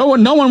that. No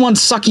one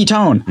wants sucky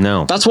tone.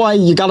 No. That's why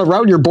you got to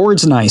route your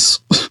boards nice.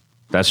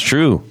 That's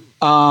true.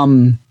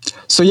 So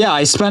yeah,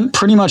 I spent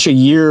pretty much a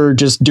year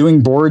just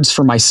doing boards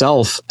for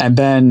myself. And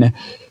then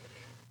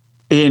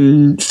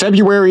in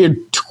February of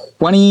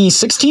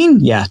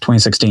 2016,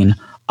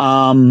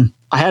 I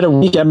had a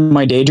week at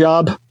my day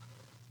job.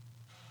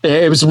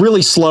 It was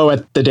really slow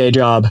at the day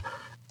job.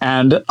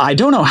 And I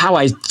don't know how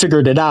I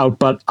figured it out,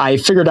 but I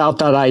figured out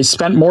that I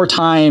spent more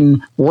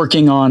time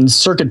working on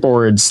circuit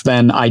boards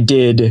than I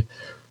did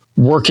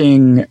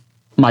working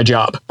my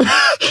job.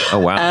 Oh,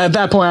 wow. And at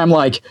that point, I'm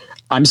like,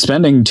 I'm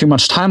spending too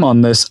much time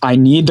on this. I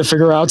need to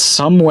figure out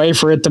some way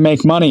for it to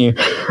make money,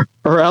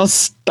 or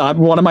else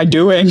what am I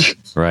doing?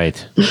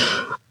 Right.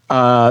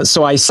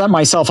 So I set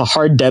myself a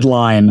hard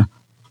deadline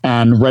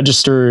and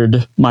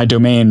registered my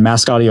domain,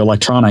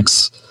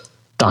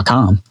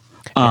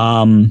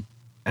 maskaudioelectronics.com.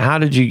 How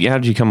did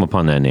you come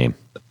upon that name?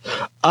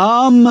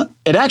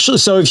 It actually,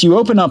 so if you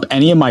open up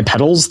any of my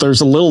pedals, there's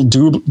a little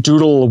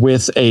doodle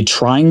with a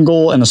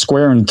triangle and a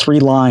square and 3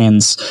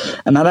 lines.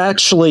 And that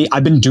actually,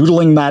 I've been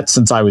doodling that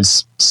since I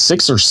was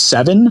 6 or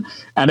 7.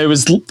 And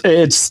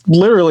it's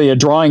literally a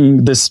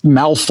drawing, this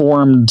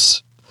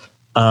malformed,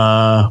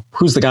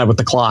 who's the guy with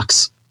the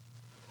clocks?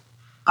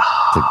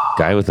 The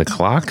guy with the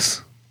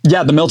clocks?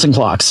 Yeah, the Milton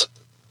clocks.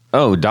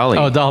 Oh, Dolly.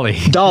 Oh, Dolly.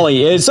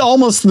 Dolly. It's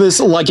almost this,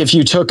 like if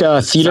you took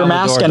a theater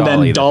mask and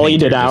then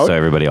dollied it out. So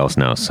everybody else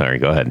knows. Sorry,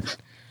 go ahead.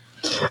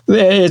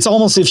 It's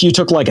almost if you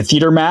took like a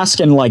theater mask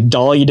and like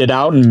dollied it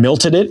out and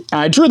melted it.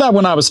 I drew that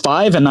when I was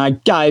 5 and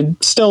I'm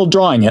still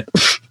drawing it.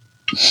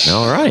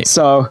 All right.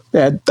 So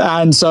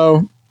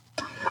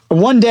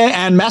one day,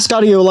 and Mask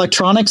Audio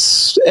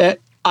Electronics,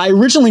 I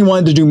originally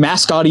wanted to do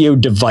Mask Audio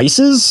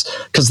Devices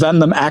because then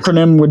the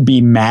acronym would be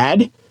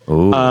MAD.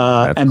 Ooh,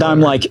 and clever.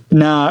 I'm like,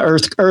 nah,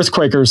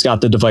 Earthquaker's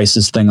got the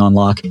devices thing on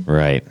lock.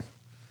 Right.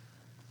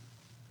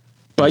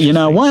 But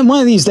one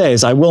of these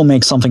days I will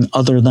make something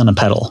other than a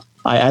pedal.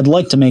 I'd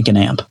like to make an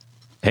amp.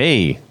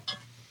 Hey,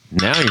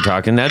 now you're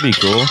talking. That'd be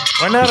cool.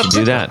 Why not We should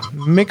do that?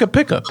 Make a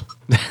pickup.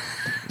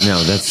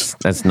 No,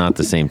 that's not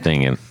the same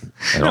thing at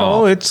No,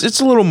 all. it's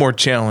a little more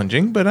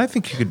challenging, but I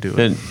think you could do it.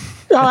 But-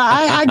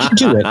 I could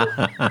do it.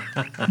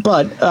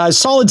 But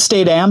solid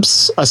state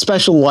amps,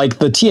 especially like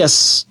the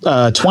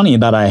TS20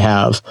 that I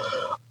have,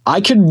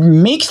 I could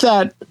make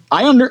that.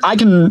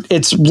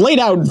 It's laid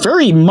out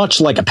very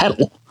much like a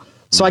pedal.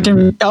 So I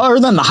can,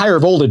 other than the higher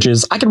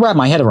voltages, I can wrap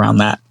my head around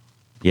that.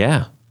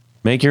 yeah,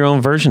 make your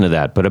own version of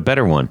that, but a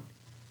better one.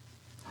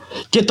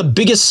 Get the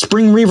biggest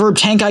spring reverb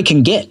tank I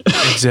can get.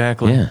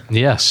 Exactly. Yeah.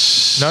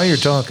 Yes. Now you're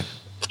talking.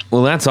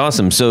 Well, that's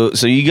awesome. So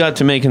you got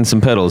to making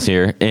some pedals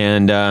here,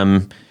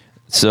 and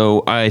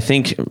so I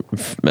think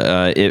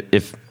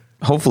if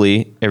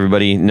hopefully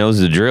everybody knows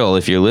the drill.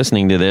 If you're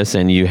listening to this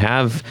and you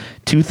have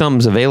 2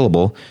 thumbs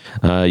available,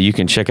 you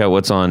can check out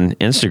what's on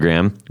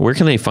Instagram. Where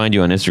can they find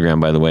you on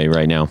Instagram, by the way,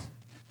 right now?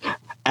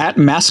 At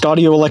Mask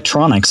Audio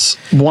Electronics,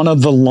 one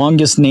of the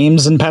longest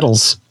names in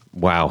pedals.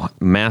 Wow,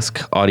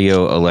 Mask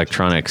Audio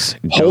Electronics.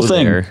 Whole Go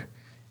thing. there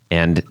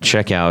and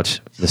check out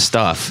the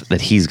stuff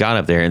that he's got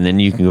up there, and then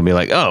you can go be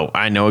like, oh,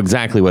 I know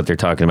exactly what they're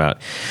talking about.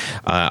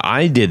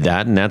 I did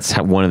that, and that's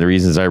one of the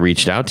reasons I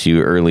reached out to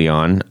you early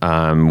on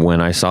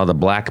when I saw the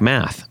Black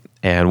Math.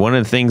 And one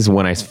of the things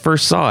when I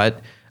first saw it,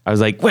 I was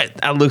like, what?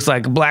 That looks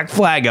like a Black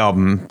Flag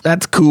album.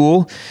 That's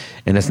cool.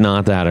 And it's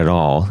not that at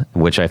all,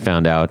 which I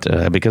found out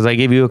because I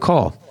gave you a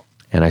call.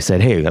 And I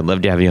said, hey, I'd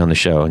love to have you on the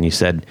show. And you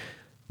said,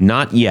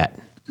 not yet.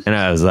 And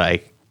I was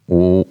like,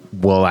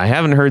 well, I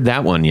haven't heard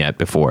that one yet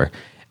before.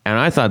 And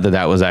I thought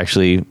that was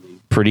actually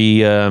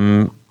pretty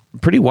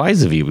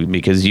wise of you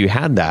because you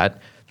had that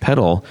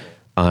pedal,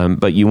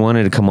 but you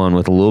wanted to come on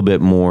with a little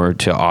bit more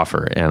to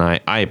offer. And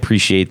I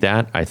appreciate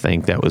that. I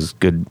think that was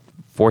good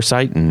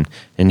foresight.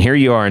 And here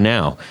you are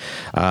now.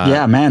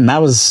 Yeah, man,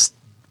 that was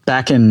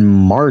back in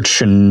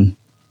March. And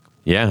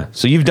yeah.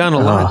 So you've done a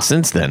lot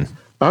since then.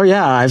 oh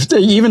yeah, I've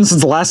even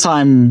since the last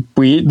time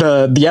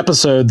the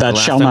episode that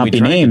Last shall time not we be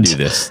tried to named do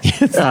this.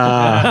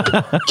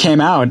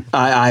 came out.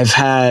 I've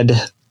had,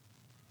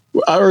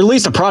 or at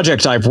least a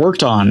project I've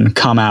worked on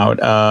come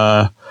out.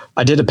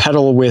 I did a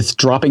pedal with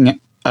dropping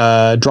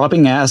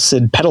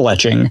acid pedal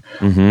etching.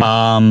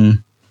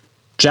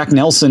 Jack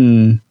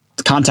Nelson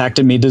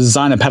contacted me to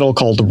design a pedal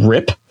called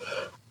RIP,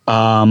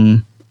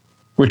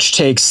 which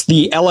takes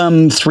the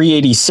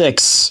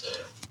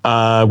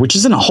LM386, which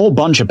is in a whole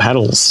bunch of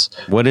pedals.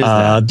 What is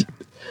that?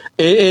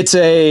 It's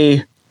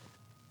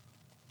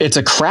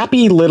a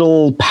crappy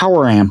little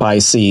power amp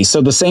IC.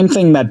 So the same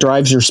thing that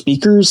drives your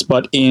speakers,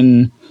 but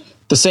in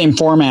the same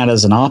format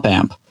as an op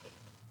amp.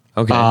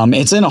 Okay.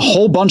 It's in a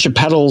whole bunch of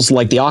pedals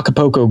like the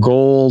Acapulco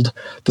Gold,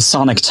 the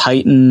Sonic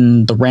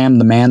Titan, the Ram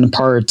the Man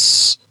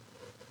parts.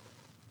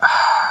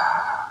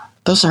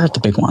 Those aren't the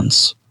big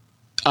ones.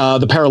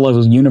 The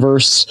Parallel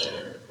Universe.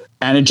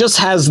 And it just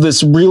has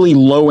this really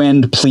low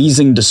end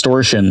pleasing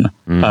distortion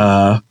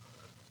about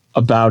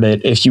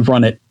it if you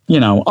run it,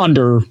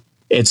 under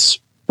its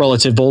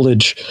relative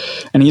voltage.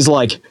 And he's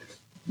like,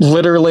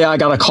 literally, I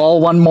got a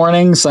call one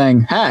morning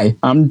saying, hey,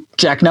 I'm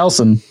Jack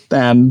Nelson.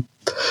 And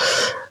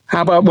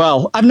how about,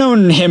 well, I've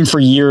known him for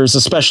years,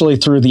 especially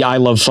through the I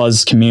Love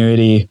Fuzz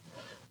community.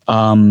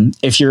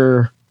 If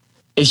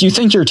you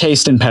think your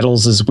taste in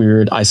pedals is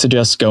weird, I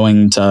suggest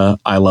going to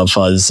I Love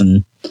Fuzz,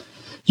 and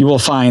you will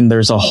find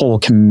there's a whole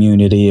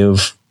community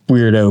of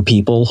weirdo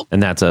people.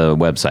 And that's a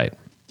website.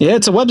 Yeah,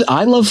 it's a web,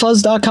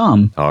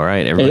 ilovefuzz.com. All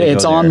right. Everybody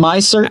It's go on there. my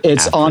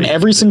it's on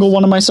every single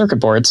one of my circuit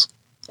boards,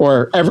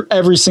 or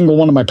every single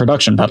one of my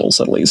production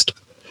pedals, at least.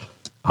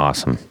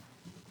 Awesome.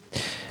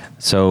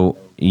 So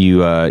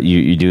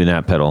you doing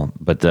that pedal,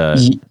 but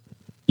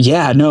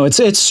Yeah, no,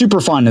 it's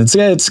super fun.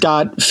 It's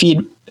got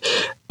feed.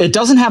 It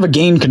doesn't have a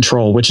gain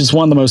control, which is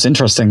one of the most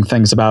interesting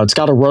things about it. It's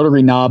got a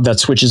rotary knob that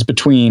switches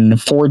between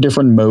 4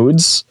 different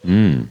modes,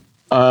 and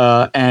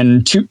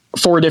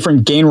 4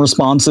 different gain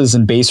responses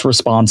and bass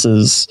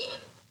responses.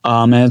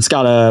 And it's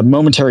got a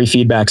momentary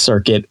feedback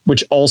circuit,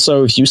 which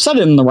also, if you set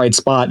it in the right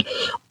spot,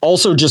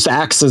 also just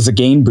acts as a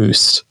gain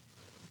boost.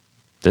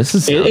 This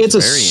is very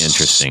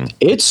interesting.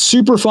 It's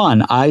super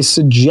fun. I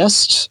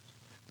suggest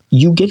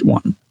you get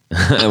one.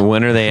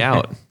 When are they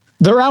out?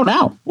 They're out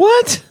now.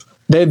 What?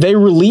 They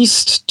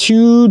released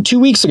two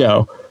weeks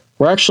ago.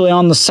 We're actually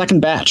on the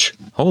second batch.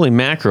 Holy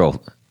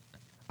mackerel.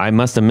 I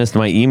must have missed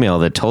my email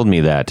that told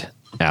me that,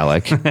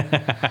 Alec.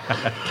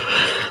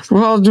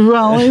 Well,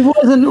 it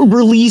wasn't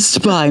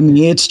released by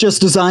me. It's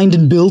just designed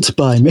and built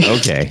by me.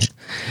 Okay.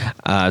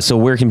 So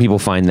where can people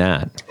find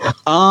that?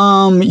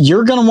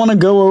 You're going to want to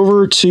go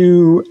over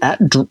to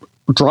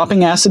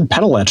Dropping Acid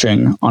Pedal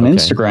Etching on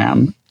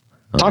Instagram.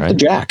 Talk to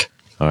Jack.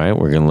 All right,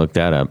 we're gonna look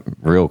that up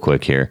real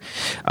quick here.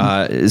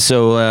 Let's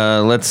go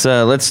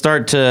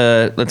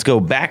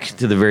back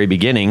to the very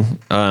beginning.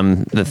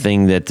 The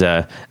thing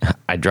that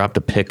I dropped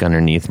a pick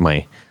underneath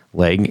my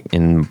leg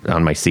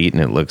on my seat,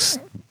 and it looks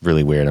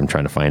really weird. I'm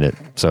trying to find it,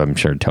 so I'm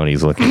sure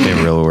Tony's looking at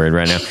it real weird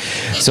right now.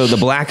 So the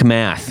Black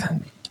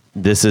Math.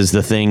 This is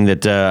the thing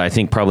that I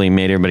think probably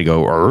made everybody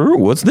go,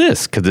 what's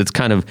this? Because it's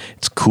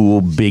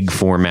cool, big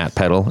format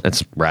pedal.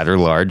 It's rather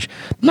large,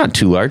 not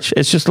too large.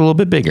 It's just a little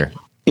bit bigger.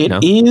 It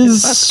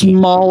is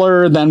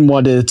smaller than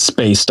what it's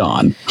based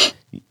on.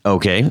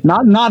 Okay.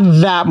 Not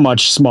that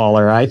much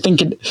smaller. I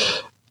think it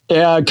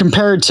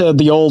compared to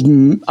the old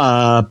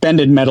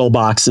bended metal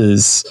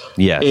boxes.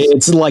 Yes.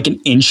 It's like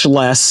an inch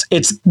less.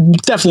 It's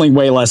definitely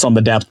way less on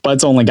the depth, but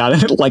it's only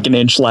got like an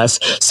inch less.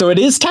 So it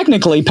is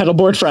technically pedal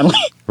board friendly.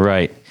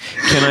 Right.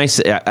 Can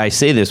I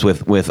say this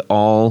with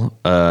all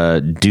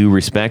due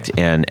respect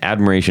and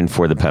admiration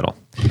for the pedal?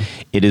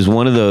 It is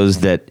one of those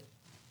that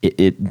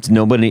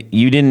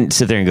you didn't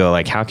sit there and go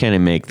like, how can I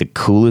make the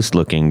coolest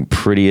looking,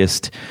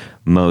 prettiest,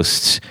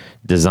 most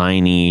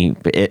designy?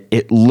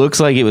 It looks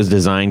like it was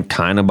designed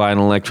kind of by an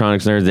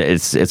electronics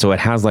nerd. So it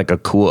has like a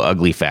cool,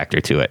 ugly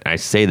factor to it. I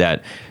say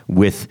that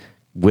with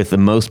the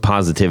most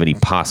positivity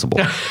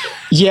possible.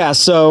 Yeah.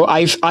 So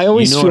I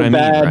always feel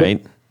bad. Mean,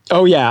 right?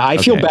 Oh yeah. I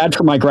feel bad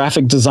for my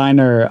graphic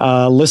designer,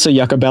 Lissa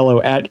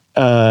Iacobello at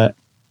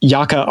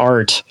Yaka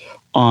Art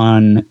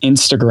on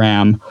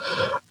Instagram.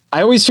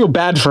 I always feel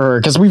bad for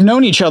her because we've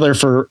known each other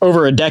for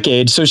over a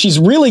decade. So she's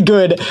really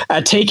good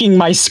at taking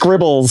my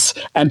scribbles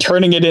and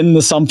turning it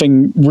into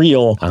something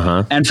real.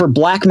 Uh-huh. And for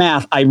Black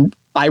Math,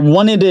 I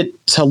wanted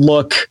it to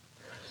look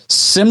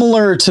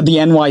similar to the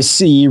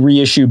NYC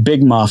reissue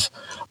Big Muff,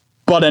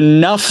 but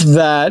enough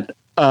that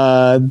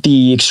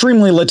the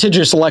extremely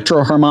litigious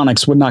Electro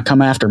Harmonics would not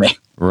come after me.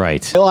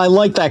 Right. So I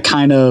like that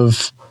kind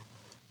of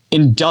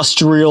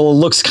industrial,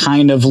 looks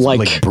kind of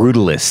like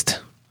brutalist.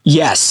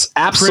 Yes,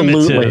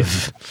 absolutely.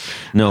 Primitive.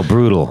 No,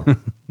 brutal.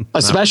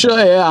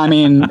 Especially, I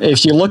mean,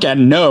 if you look at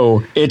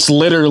No, it's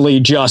literally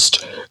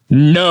just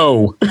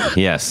no.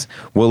 Yes.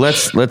 Well,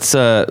 let's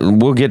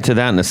we'll get to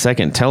that in a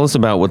second. Tell us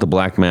about what the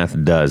Black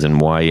Math does and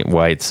why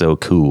it's so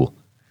cool.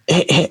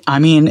 I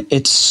mean,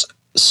 it's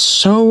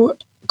so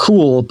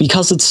cool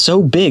because it's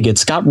so big.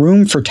 It's got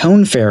room for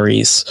tone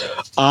fairies.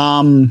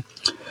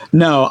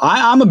 No,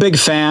 I'm a big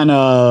fan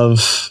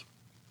of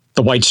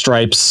the White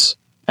Stripes,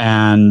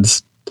 and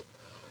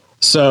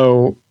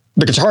so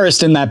the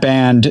guitarist in that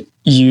band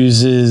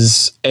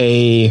uses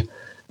the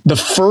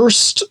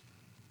first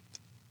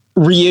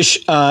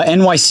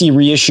NYC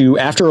reissue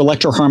after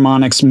Electro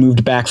Harmonics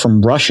moved back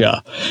from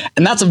Russia.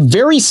 And that's a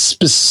very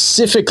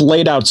specific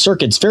laid out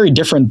circuit. It's very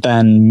different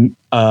than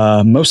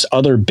most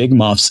other Big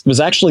Muffs. It was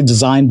actually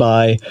designed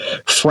by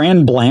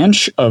Fran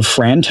Blanche of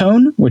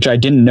Frantone, which I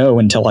didn't know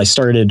until I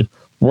started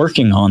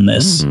working on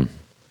this.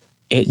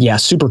 Mm-hmm.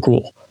 Super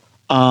cool.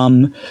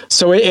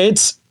 So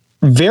it's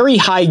very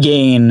high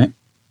gain,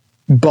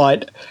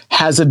 but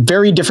has a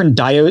very different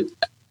diode.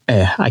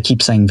 I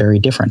keep saying very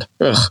different.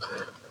 Ugh.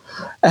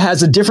 It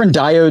has a different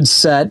diode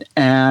set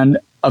and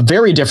a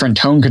very different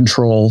tone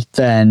control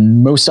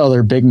than most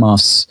other Big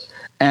Muffs.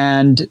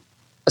 And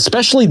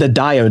especially the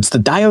diodes. The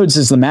diodes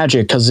is the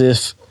magic, because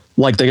if,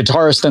 like the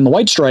guitarist and the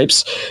White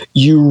Stripes,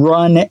 you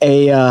run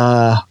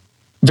a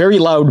very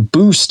loud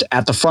boost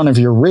at the front of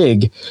your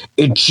rig,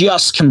 it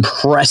just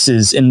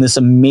compresses in this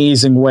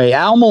amazing way.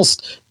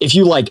 If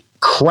you like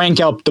crank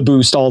up the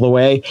boost all the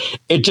way,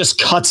 it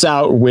just cuts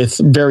out with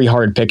very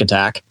hard pick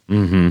attack.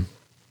 Mm-hmm.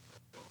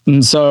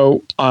 And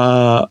so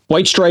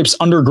White Stripes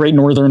Under Great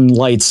Northern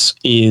Lights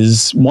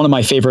is one of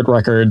my favorite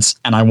records,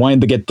 and I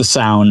wanted to get the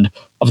sound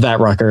of that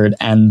record,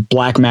 and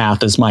Black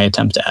Math is my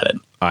attempt at it.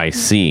 I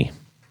see.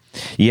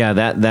 Yeah,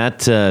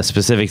 that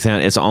specific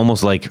sound, it's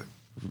almost like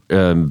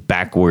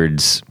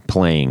backwards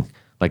playing.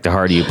 Like the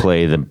harder you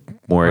play, the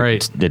more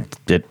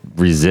it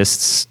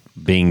resists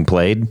being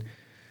played.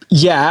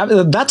 Yeah,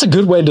 that's a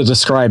good way to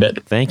describe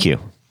it. Thank you.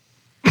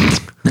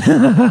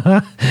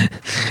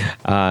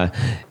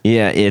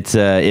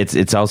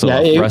 It's also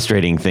a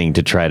frustrating thing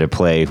to try to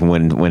play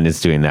when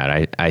it's doing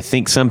that. I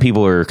think some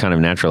people are kind of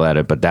natural at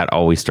it, but that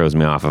always throws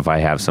me off if I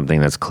have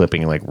something that's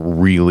clipping like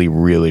really,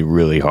 really,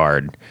 really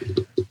hard.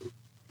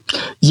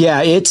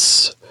 Yeah,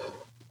 it's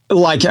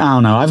like, I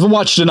don't know. I've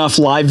watched enough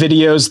live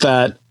videos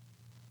that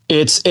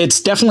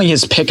It's definitely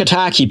his pick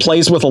attack. He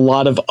plays with a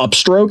lot of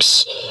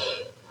upstrokes.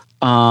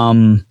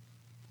 And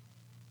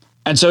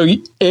so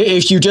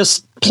if you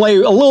just play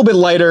a little bit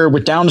lighter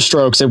with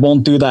downstrokes, it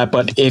won't do that.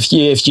 But if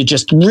you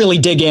just really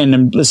dig in,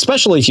 and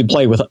especially if you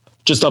play with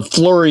just a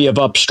flurry of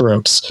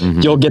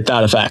upstrokes, you'll get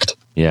that effect.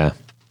 Yeah.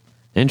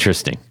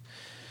 Interesting.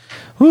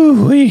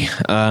 Woo-wee.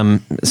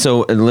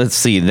 So let's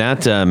see,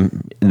 that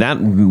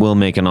will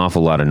make an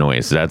awful lot of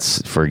noise. That's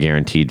for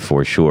guaranteed,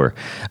 for sure.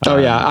 Oh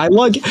yeah, I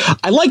like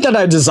that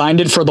I designed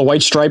it for the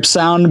white stripe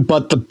sound,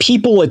 but the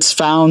people it's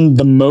found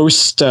the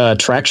most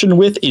traction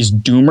with is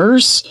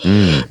doomers,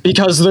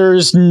 because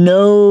there's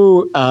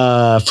no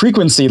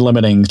frequency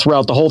limiting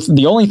throughout the whole.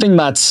 The only thing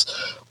that's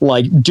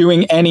like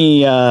doing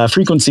any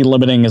frequency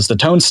limiting is the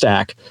tone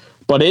stack.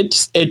 But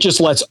it just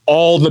lets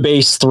all the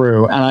bass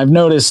through. And I've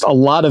noticed a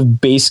lot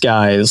of bass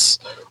guys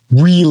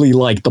really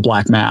like the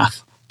Black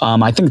Math.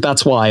 I think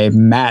that's why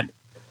Matt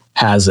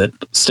has it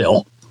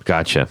still.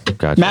 Gotcha.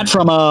 Matt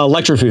from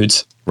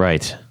Electrofoods.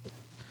 Right.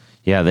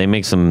 Yeah, they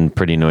make some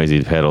pretty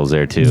noisy pedals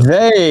there, too.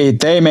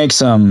 They make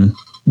some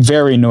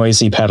very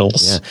noisy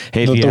pedals. Yeah.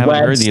 Hey, if you haven't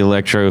heard the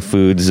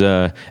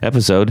Electrofoods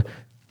episode,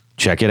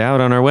 check it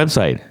out on our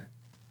website,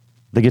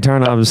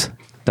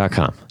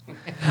 theguitarknobs.com.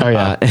 Oh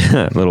yeah,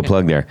 little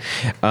plug there.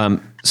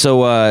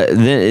 So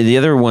the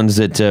other ones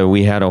that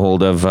we had a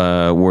hold of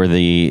were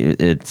the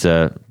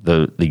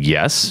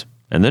yes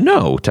and the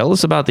no. Tell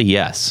us about the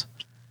yes.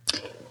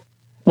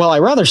 Well, I'd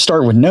rather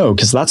start with no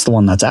because that's the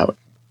one that's out.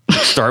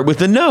 Start with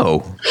the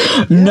no.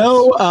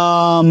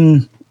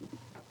 No.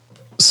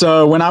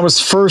 So when I was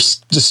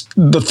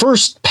the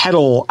first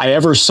pedal I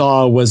ever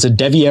saw was a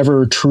Devi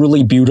Ever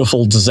Truly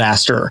Beautiful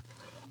Disaster,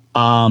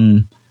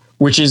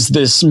 which is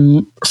this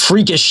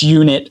freakish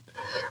unit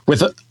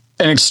with an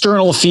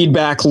external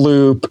feedback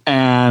loop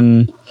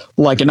and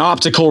like an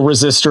optical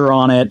resistor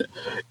on it.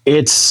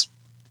 It's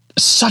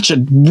such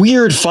a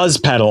weird fuzz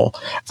pedal,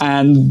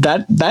 and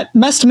that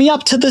messed me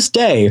up to this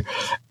day.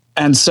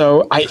 And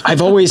so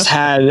I've always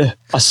had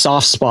a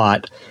soft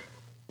spot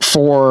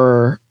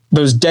for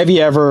those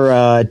Devi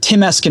Ever,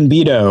 Tim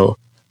Esconbedo,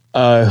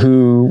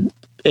 who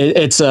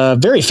it's a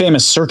very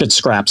famous Circuit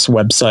Scraps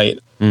website.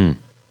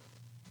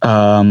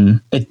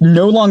 It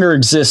no longer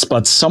exists,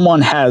 but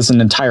someone has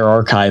an entire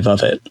archive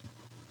of it.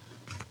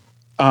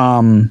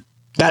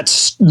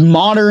 That's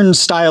modern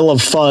style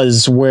of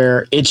fuzz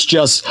where it's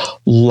just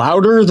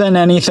louder than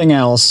anything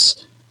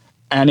else,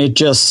 and it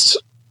just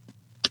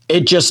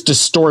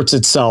distorts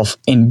itself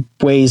in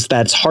ways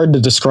that's hard to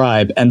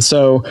describe. And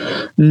so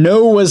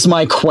no was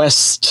my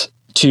quest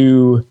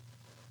to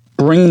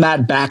bring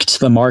that back to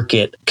the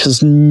market,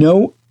 because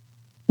no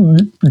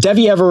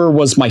Devi Ever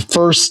was my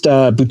first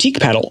boutique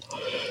pedal.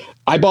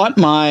 I bought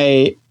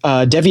my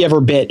Devi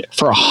Ever Bit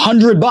for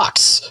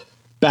 $100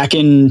 back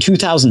in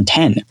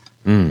 2010.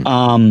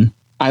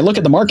 I look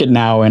at the market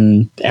now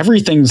and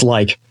everything's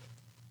like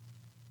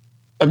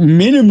a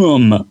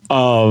minimum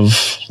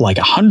of like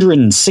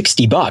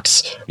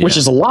 $160, which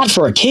is a lot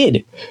for a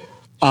kid.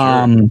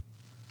 And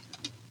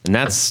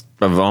that's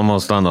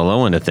almost on the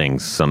low end of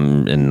things.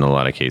 In a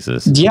lot of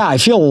cases. Yeah, I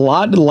feel a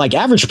lot like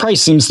average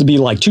price seems to be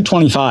like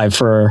 $225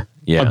 for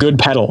a good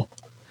pedal.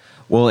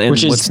 Well, and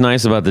what's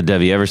nice about the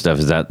Devi Ever stuff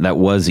is that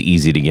was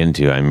easy to get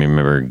into. I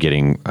remember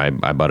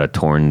I bought a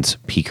Torns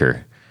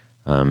Peaker.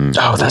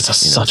 That's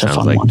such a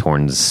fun like one.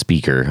 Torns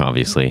speaker,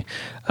 obviously.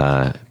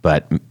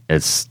 But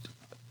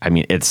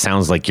it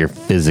sounds like you're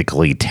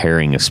physically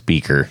tearing a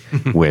speaker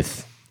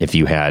if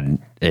you had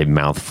a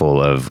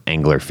mouthful of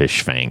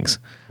anglerfish fangs.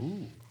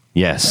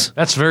 Yes.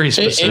 That's very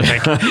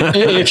specific.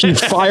 If you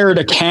fired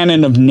a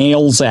cannon of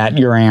nails at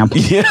your amp.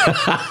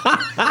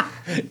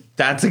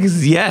 That's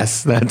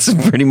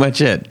pretty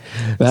much it.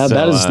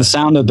 That is the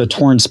sound of the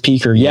Torrance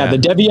Peaker. Yeah, the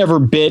Devi Ever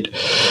Bit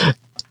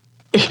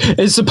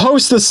is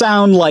supposed to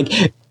sound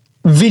like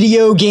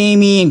video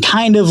gamey and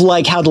kind of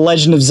like how The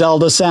Legend of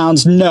Zelda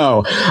sounds.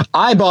 No,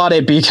 I bought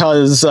it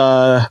because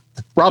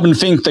Robin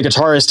Fink, the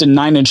guitarist in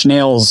Nine Inch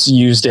Nails,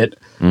 used it.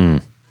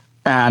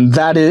 And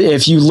that is,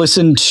 if you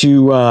listen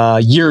to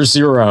Year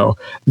Zero,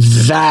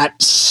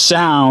 that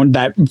sound,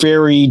 that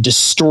very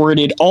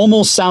distorted,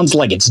 almost sounds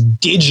like it's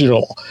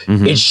digital.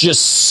 It's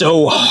just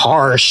so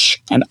harsh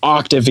and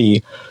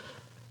octavey.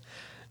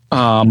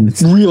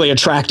 Really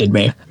attracted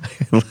me.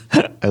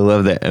 I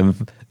love the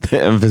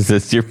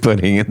emphasis you're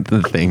putting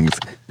into things.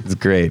 It's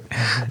great.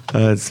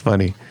 It's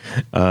funny.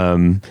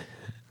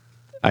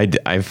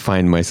 I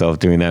find myself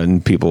doing that,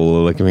 and people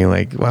will look at me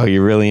like, wow,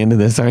 you're really into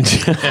this, aren't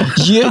you?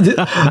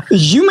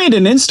 You made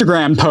an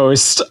Instagram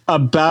post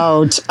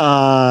about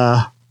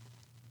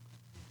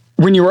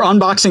when you were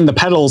unboxing the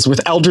pedals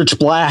with Eldritch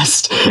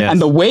Blast, and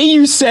the way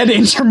you said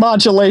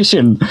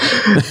intermodulation,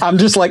 I'm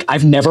just like,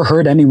 I've never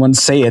heard anyone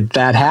say it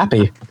that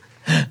happy.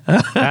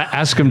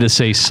 Ask him to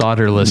say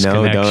solderless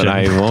connection. No, don't.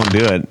 I won't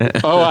do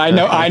it. Oh,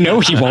 I know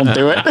he won't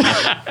do it.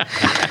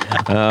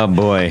 Oh,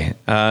 boy.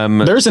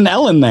 There's an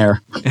L in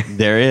there.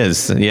 There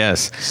is,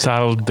 yes.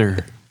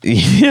 Solder.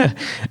 Yeah.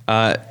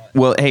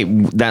 Well, hey,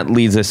 that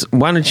leads us.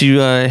 Why don't you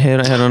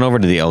head on over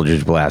to the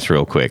Eldritch Blast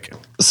real quick?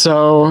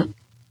 So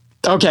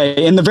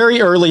Okay, in the very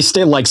early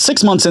state, like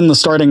 6 months in the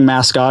starting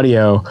Mask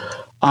Audio,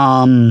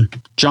 John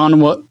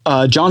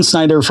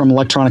Snyder from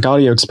Electronic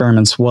Audio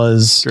Experiments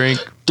was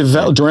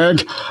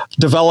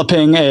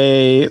developing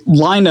a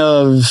line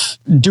of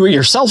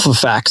do-it-yourself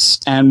effects,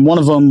 and one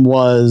of them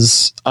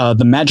was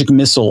the Magic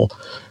Missile,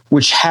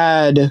 which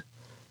had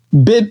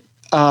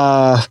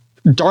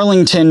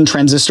Darlington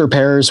transistor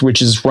pairs,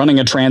 which is running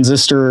a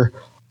transistor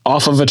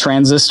off of a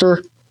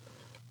transistor,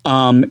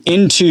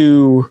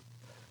 into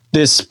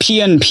this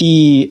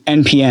PNP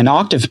NPN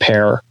octave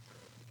pair.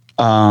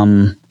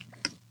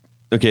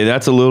 Okay,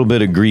 that's a little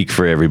bit of Greek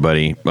for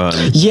everybody.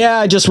 Yeah,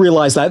 I just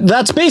realized that.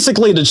 That's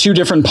basically the two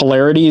different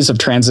polarities of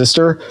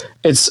transistor.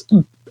 It's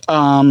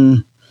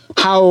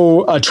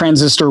how a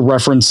transistor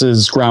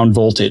references ground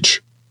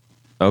voltage.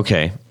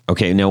 Okay.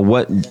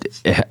 Now,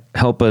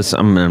 help us.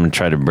 I'm going to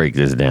try to break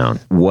this down.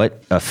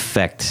 What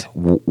effect,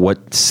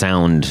 what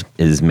sound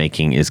is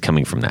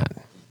coming from that?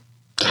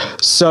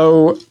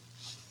 So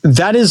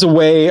that is a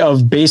way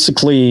of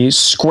basically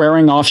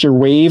squaring off your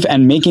wave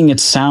and making it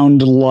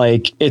sound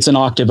like it's an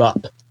octave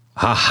up.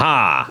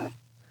 Ha!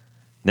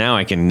 Now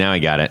I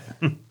got it.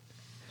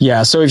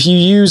 Yeah, so if you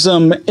use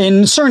them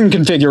in certain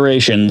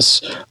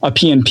configurations, a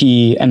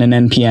PNP and an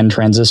NPN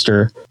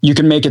transistor, you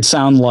can make it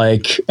sound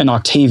like an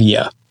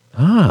Octavia.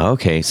 Ah,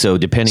 okay. So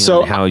depending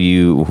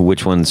on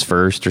which one's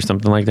first or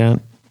something like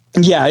that?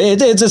 Yeah,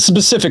 it's a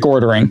specific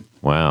ordering.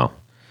 Wow.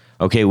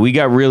 Okay, we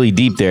got really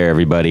deep there,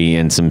 everybody,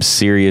 and some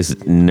serious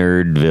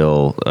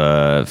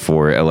nerdville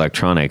for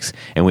electronics,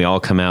 and we all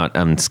come out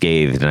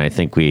unscathed, and I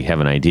think we have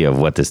an idea of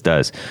what this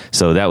does.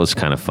 So that was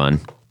kind of fun.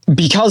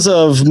 Because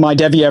of my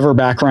Devi Ever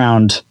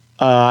background,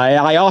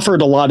 I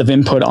offered a lot of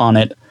input on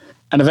it,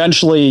 and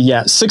eventually,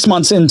 6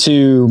 months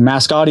into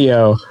Mask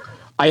Audio,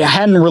 I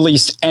hadn't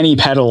released any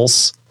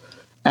pedals,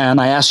 and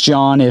I asked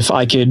John if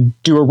I could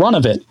do a run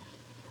of it.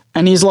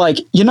 And he's like,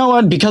 you know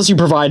what, because you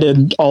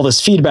provided all this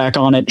feedback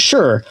on it,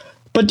 sure,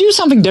 but do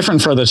something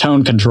different for the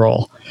tone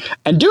control.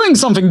 And doing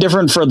something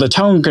different for the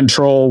tone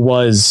control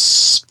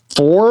was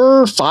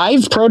 4 or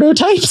 5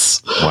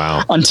 prototypes.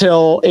 Wow.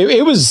 Until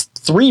it was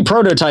 3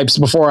 prototypes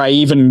before I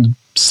even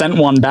sent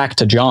one back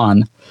to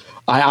John.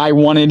 I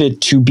wanted it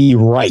to be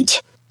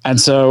right.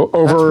 And so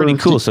That's pretty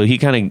cool. So he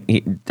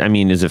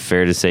is it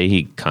fair to say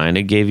he kind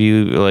of gave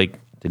you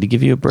did he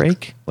give you a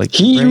break?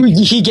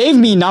 He gave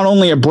me not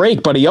only a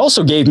break, but he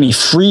also gave me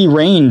free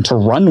reign to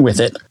run with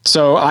it.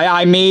 So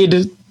I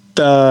made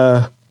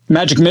the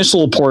Magic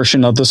Missile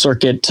portion of the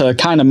circuit to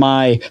kind of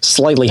my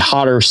slightly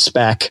hotter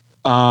spec.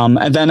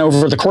 And then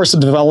over the course of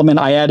development,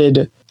 I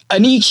added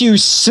an EQ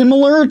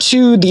similar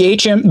to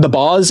the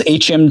Boz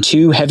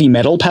HM2 heavy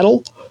metal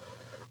pedal,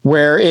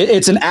 where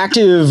it's an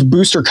active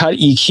booster cut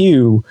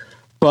EQ,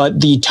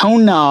 but the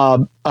tone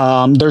knob,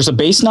 there's a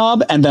bass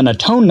knob and then a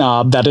tone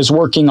knob that is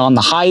working on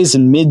the highs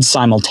and mids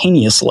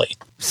simultaneously.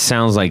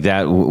 Sounds like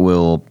that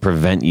will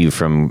prevent you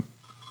from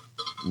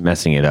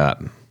messing it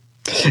up.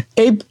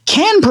 It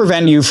can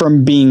prevent you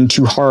from being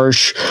too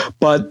harsh,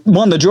 but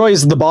one of the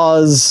joys of the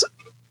Boz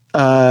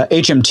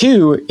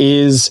HM2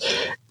 is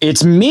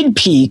its mid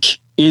peak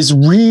is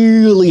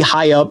really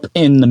high up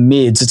in the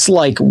mids. It's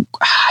like,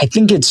 I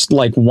think it's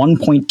like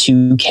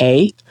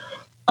 1.2K.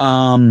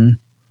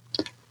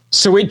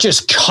 So it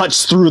just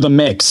cuts through the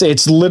mix.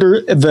 It's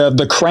literally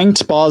the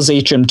cranked Boz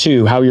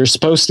HM2, how you're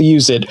supposed to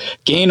use it.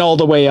 Gain all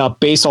the way up,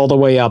 bass all the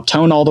way up,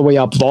 tone all the way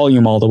up,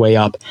 volume all the way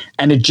up.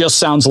 And it just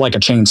sounds like a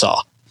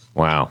chainsaw.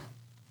 Wow.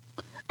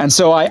 And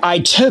so I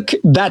took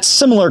that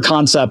similar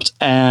concept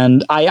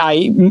and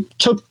I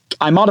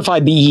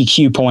modified the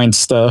EQ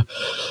points to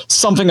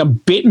something a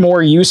bit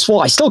more useful.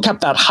 I still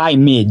kept that high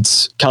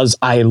mids because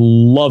I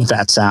love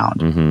that sound.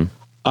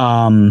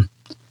 Mm-hmm.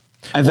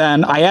 And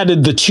then I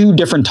added the 2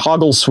 different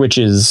toggle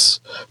switches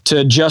to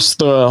adjust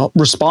the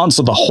response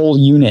of the whole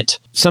unit.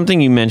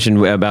 Something you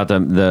mentioned about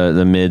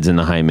the mids and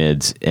the high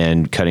mids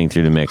and cutting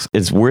through the mix.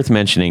 It's worth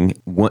mentioning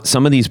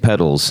some of these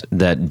pedals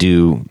that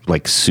do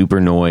like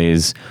super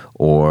noise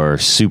or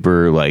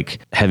super like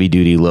heavy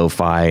duty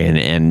lo-fi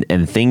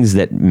and things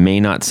that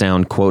may not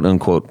sound quote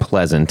unquote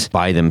pleasant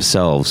by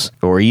themselves,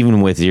 or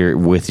even with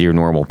your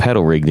normal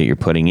pedal rig that you're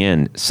putting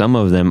in. Some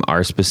of them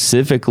are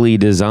specifically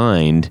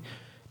designed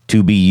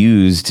to be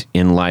used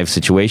in live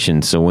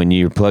situations. So when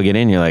you plug it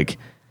in, you're like,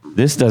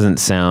 this doesn't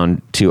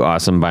sound too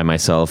awesome by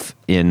myself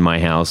in my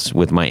house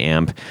with my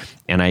amp,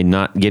 and I'm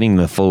not getting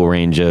the full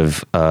range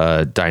of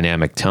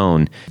dynamic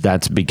tone.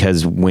 That's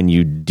because when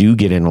you do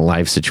get in a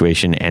live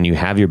situation and you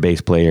have your bass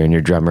player and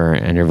your drummer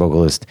and your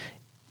vocalist,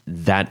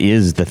 that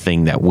is the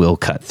thing that will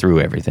cut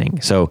through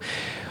everything. So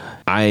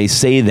I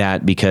say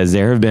that because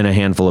there have been a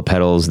handful of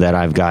pedals that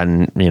I've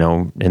gotten,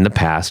 in the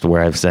past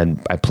where I've said,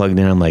 I plugged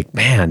in, I'm like,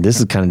 man, this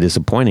is kind of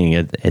disappointing.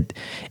 It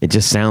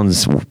just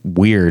sounds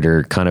weird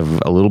or kind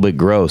of a little bit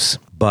gross.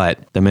 But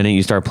the minute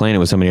you start playing it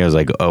with somebody, I was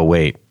like, oh,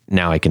 wait,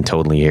 now I can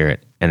totally hear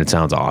it. And it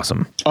sounds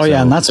awesome. Oh,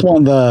 yeah. And that's one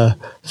of the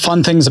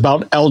fun things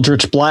about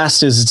Eldritch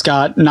Blast is it's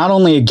got not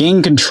only a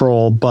gain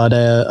control, but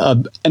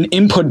an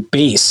input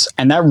bass.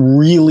 And that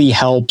really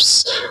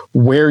helps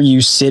where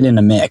you sit in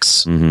a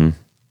mix. Mm-hmm.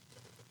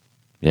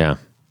 Yeah.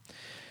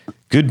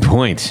 Good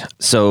point.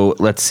 So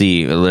let's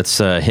see. Let's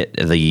hit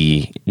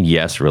the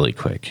Yes really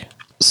quick.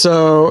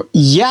 So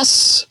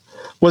Yes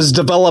was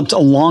developed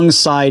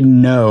alongside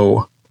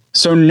No.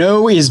 So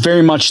No is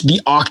very much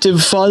the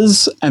octave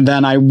fuzz, and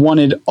then I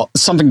wanted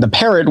something to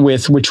pair it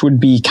with, which would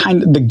be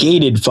kind of the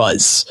gated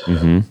fuzz.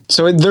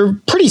 So they're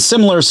pretty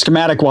similar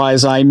schematic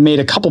wise. I made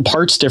a couple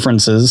parts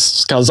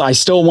differences because I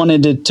still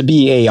wanted it to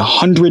be a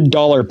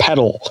 $100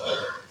 pedal,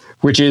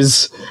 which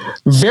is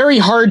very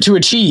hard to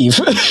achieve.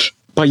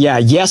 But yeah,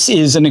 Yes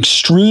is an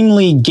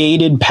extremely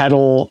gated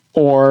pedal,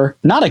 or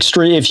not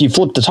extreme. If you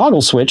flip the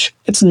toggle switch,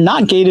 it's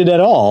not gated at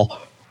all.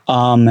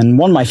 And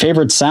one of my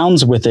favorite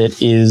sounds with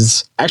it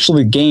is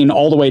actually the gain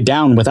all the way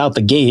down without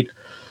the gate,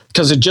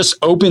 because it just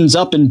opens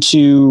up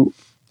into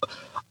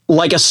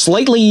like a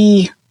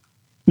slightly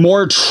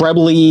more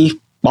trebly,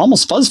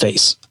 almost fuzz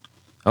face.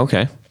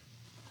 Okay.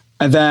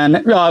 And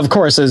then, of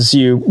course,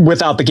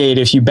 without the gate,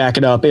 if you back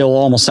it up, it'll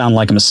almost sound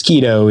like a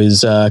mosquito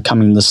is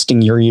coming to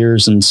sting your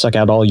ears and suck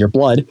out all your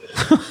blood.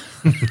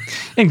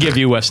 And give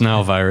you West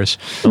Nile virus.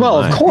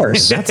 Well, of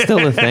course. That's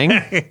still a thing?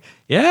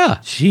 Yeah.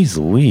 Jeez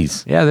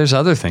Louise. Yeah, there's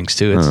other things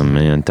too. Oh,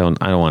 man. I don't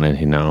want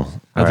to know.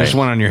 There's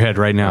one on your head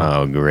right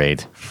now. Oh,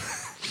 great.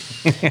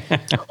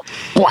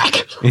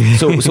 Whack.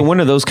 So when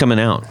are those coming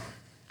out?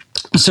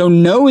 So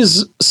No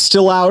is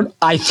still out.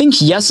 I think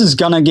Yes is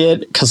going to get,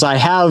 because I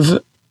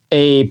have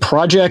a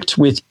project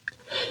with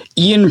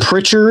Ian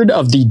Pritchard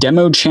of the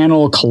demo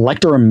channel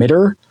Collector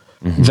Emitter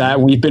that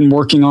we've been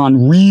working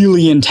on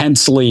really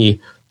intensely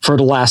for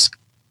the last,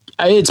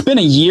 it's been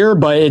a year,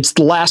 but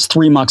the last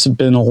 3 months have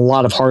been a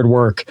lot of hard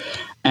work.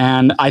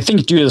 And I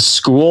think due to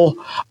school,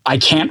 I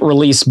can't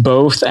release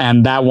both.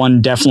 And that one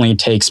definitely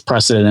takes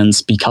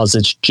precedence because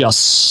it's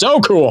just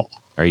so cool.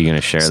 Are you going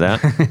to share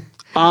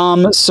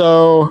that?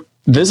 So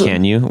this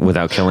Can you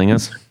without killing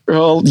us?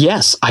 Well,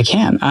 yes, I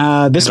can.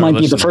 This might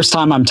be the first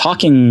time I'm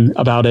talking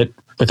about it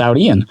without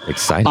Ian.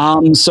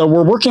 Exciting. So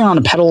we're working on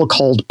a pedal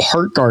called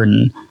Part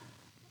Garden.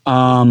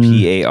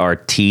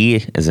 PART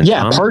as in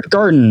Tom? Part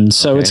Garden.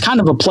 So it's kind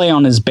of a play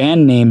on his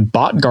band name,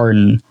 Bot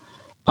Garden.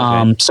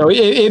 So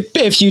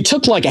if you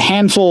took like a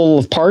handful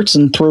of parts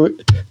and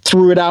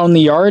threw it out in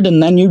the yard,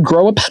 and then you'd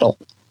grow a pedal.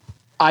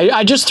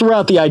 I just threw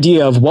out the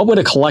idea of what would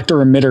a collector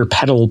emitter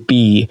pedal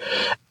be,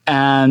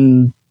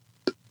 and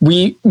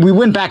we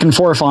went back and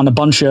forth on a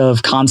bunch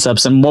of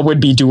concepts and what would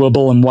be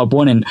doable and what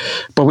wouldn't.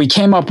 But we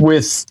came up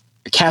with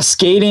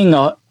cascading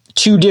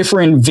 2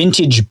 different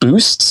vintage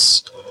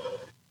boosts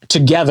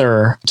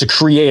together to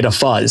create a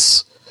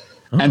fuzz.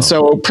 And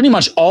so pretty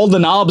much all the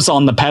knobs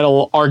on the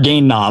pedal are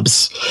gain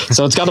knobs.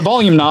 So it's got a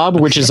volume knob,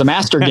 which is a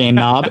master gain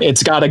knob.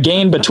 It's got a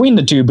gain between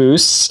the 2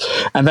 boosts,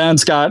 and then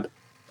it's got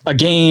a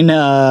gain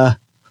at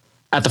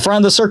the front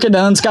of the circuit, and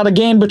then it's got a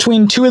gain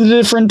between 2 of the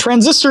different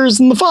transistors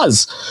in the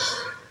fuzz.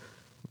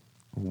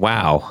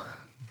 Wow.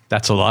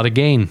 That's a lot of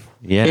gain.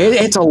 Yeah.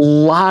 It's a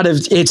lot of,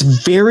 it's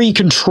very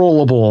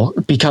controllable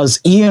because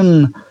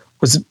Ian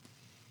was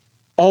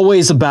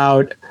always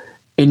about,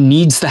 it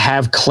needs to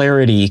have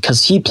clarity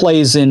because he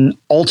plays in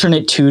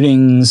alternate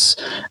tunings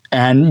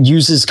and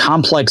uses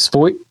complex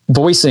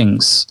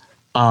voicings.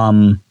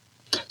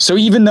 So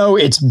even though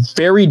it's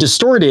very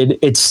distorted,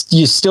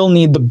 you still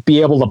need to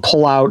be able to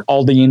pull out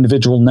all the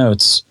individual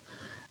notes.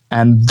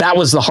 And that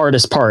was the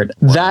hardest part.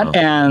 Wow. That,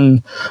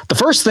 and the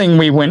first thing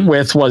we went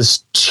with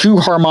was 2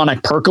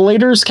 harmonic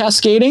percolators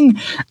cascading,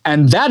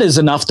 and that is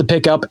enough to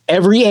pick up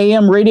every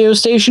AM radio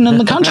station in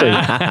the country.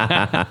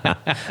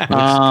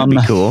 That'd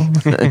be cool.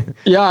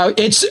 Yeah,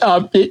 it's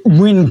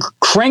when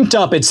cranked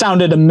up, it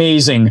sounded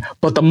amazing,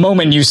 but the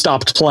moment you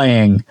stopped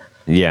playing,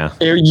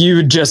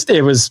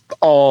 it was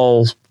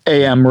all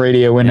AM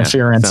radio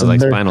interference. Sounds like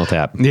Spinal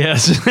Tap.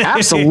 Yes,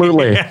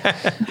 absolutely.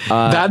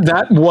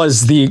 That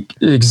was the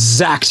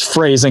exact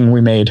phrasing we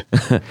made.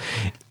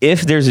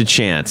 If there's a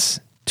chance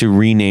to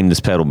rename this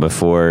pedal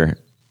before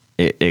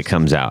it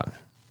comes out,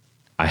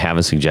 I have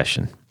a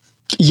suggestion.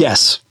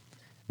 Yes.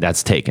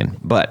 That's taken.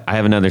 But I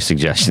have another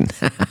suggestion.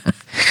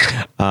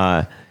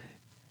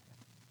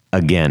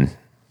 Again.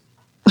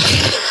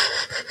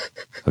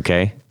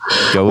 Okay?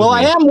 Go with me.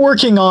 I am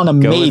working on a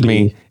Go maybe. with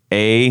me.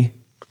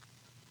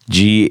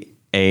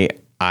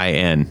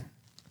 AGAIN.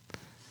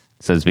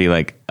 So it's be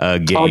like a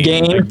game.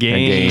 A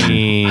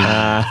Gain.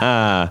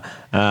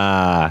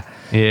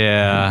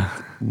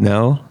 Yeah.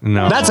 No?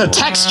 That's a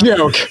text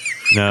joke.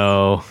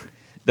 No.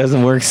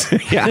 Doesn't work.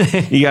 Yeah.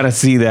 You got to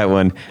see that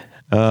one.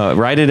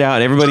 Write it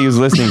out. Everybody who's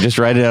listening, just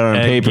write it out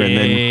on paper and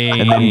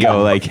then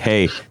go like,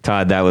 "Hey,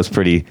 Todd, that was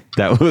pretty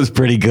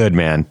good,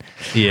 man."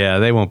 Yeah,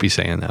 they won't be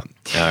saying that.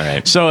 All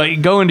right. So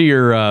go into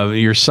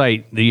your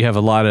site. You have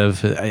a lot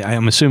of.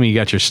 I'm assuming you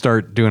got your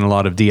start doing a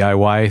lot of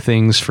DIY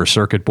things for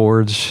circuit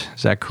boards.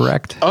 Is that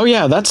correct? Oh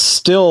yeah, that's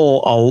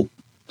still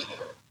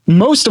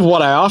most of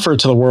what I offer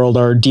to the world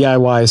are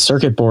DIY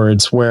circuit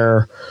boards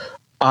where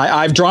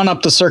I've drawn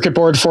up the circuit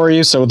board for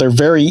you, so they're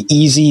very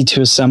easy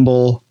to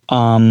assemble.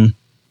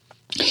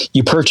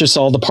 You purchase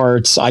all the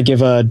parts. I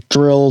give a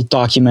drill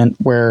document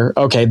where,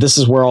 okay, this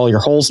is where all your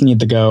holes need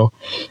to go.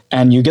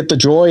 And you get the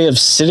joy of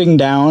sitting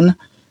down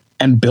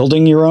and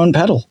building your own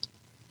pedal.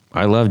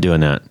 I love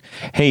doing that.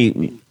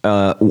 Hey,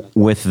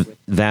 with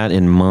that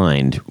in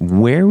mind,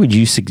 where would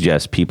you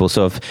suggest people?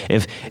 So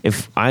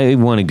if I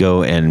want to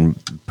go and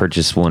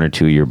purchase one or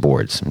two of your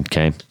boards,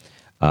 okay,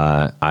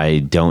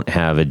 I don't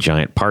have a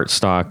giant part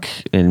stock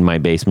in my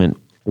basement.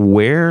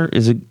 Where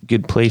is a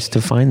good place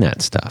to find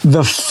that stuff?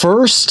 The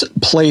first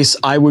place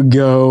I would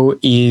go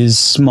is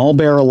Small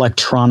Bear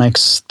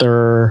Electronics.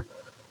 They're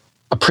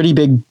a pretty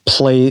big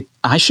play.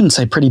 I shouldn't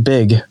say pretty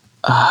big.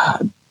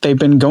 They've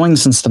been going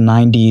since the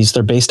 90s.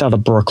 They're based out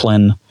of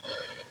Brooklyn.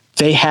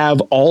 They have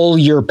all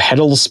your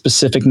pedal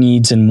specific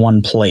needs in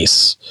one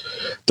place.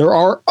 There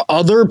are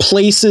other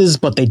places,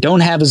 but they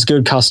don't have as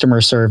good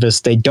customer service.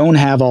 They don't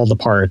have all the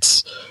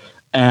parts.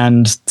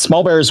 And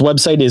Small Bear's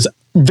website is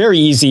very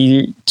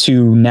easy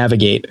to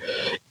navigate.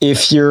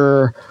 If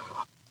you're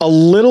a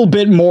little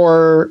bit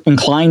more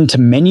inclined to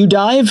menu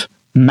dive,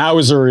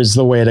 Mauser is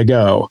the way to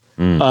go.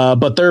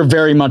 But they're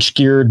very much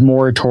geared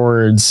more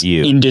towards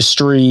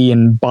industry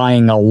and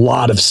buying a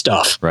lot of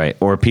stuff. Right.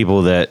 Or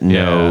people that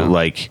know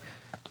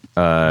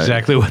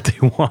exactly what they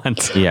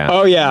want. Yeah.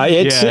 Oh yeah.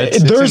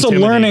 There's a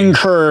learning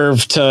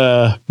curve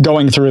to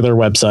going through their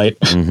website.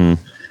 Mm-hmm.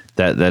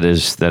 That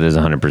is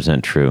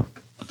 100% true.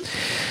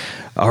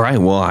 All right.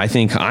 Well, I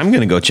think I'm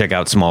going to go check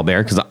out Small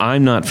Bear because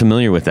I'm not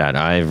familiar with that.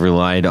 I've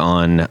relied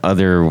on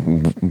other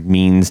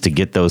means to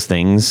get those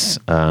things,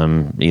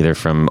 either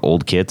from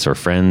old kits or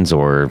friends,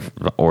 or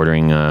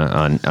ordering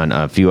on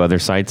a few other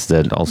sites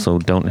that also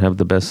don't have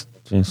the best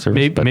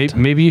service.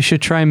 Maybe you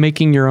should try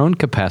making your own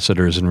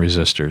capacitors and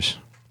resistors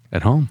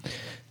at home.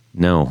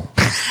 No,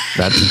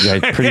 I'm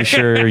pretty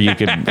sure you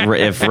could.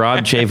 If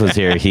Rob Chafe was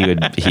here, he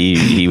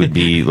would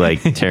be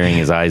like tearing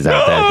his eyes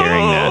out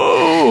hearing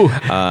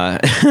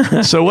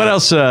that. So what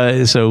else?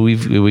 So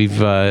we've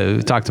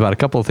talked about a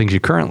couple of things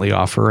you currently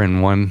offer,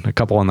 and a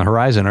couple on the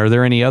horizon. Are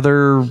there any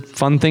other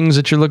fun things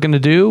that you're looking to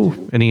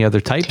do? Any other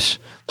types?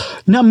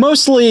 No,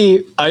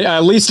 mostly,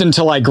 at least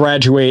until I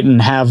graduate and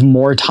have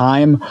more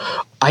time.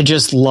 I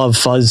just love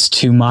fuzz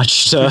too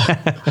much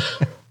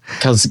to.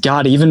 Because,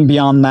 God, even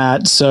beyond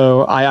that,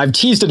 so I've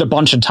teased it a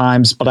bunch of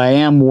times, but I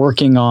am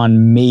working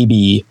on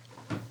Maybe,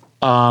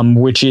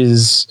 which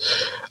is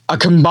a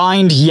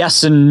combined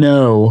yes and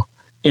no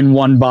in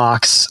one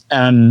box.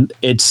 And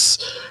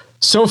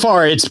so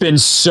far it's been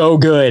so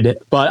good,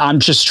 but I'm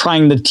just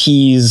trying to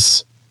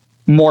tease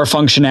more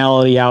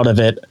functionality out of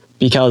it.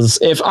 Because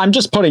if I'm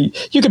just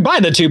you could buy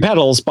the two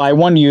pedals, but I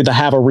want you to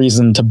have a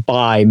reason to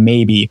buy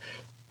Maybe.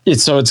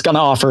 So it's going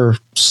to offer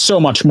so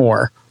much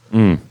more.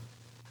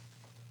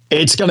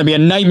 It's going to be a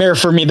nightmare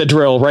for me to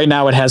drill. Right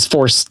now it has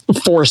four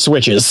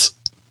switches.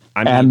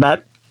 And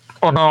that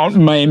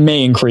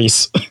may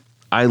increase.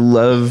 I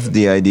love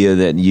the idea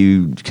that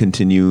you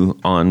continue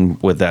on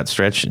with that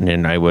stretch,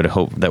 and I would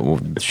hope that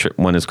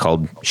one is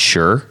called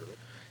Sure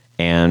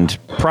and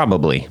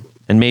Probably,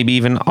 and maybe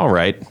even All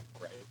Right.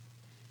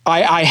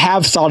 I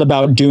have thought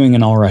about doing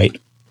an All Right.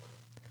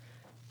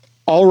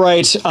 All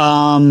Right,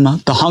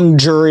 the hung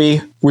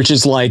jury, which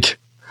is like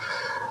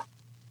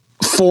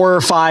 4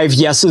 or 5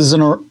 yeses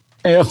in 4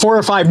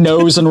 or 5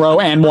 no's in a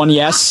row and 1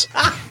 yes.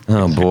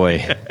 Oh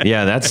boy.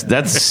 Yeah,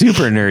 that's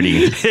super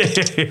nerdy.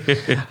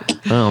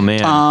 Oh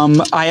man.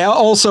 I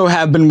also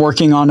have been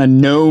working on a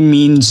No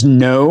Means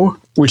No,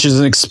 which is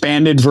an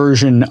expanded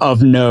version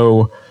of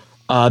No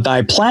that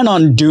I plan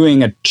on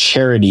doing a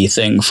charity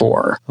thing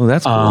for. Oh,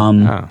 that's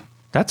cool.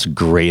 That's a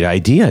great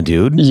idea,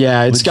 dude.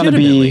 Yeah, it's going to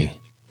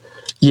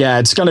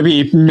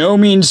be No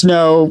Means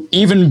No,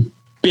 even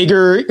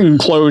bigger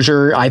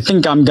enclosure. I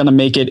think I'm going to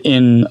make it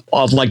in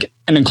like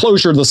an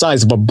enclosure the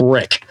size of a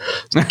brick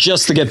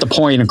just to get the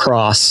point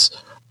across.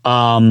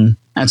 And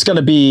it's going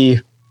to be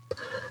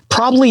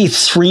probably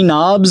 3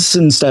 knobs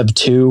instead of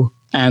 2.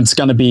 And it's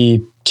going to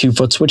be 2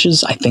 foot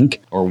switches, I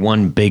think. Or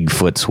 1 big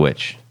foot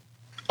switch.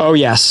 Oh,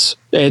 yes.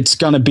 It's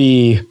going to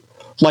be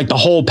like the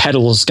whole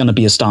pedal is going to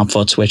be a stomp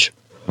foot switch.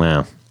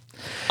 Wow.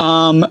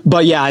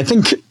 But yeah, I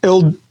think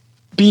it'll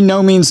be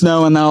No Means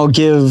No, and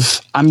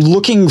I'm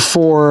looking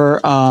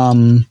for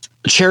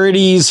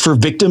charities for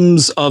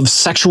victims of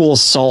sexual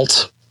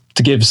assault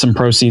to give some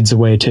proceeds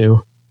away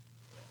to.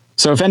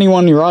 So if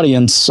anyone in your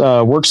audience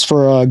works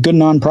for a good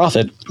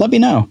nonprofit, let me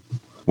know.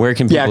 Where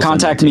can people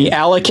contact me,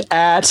 Alec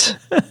at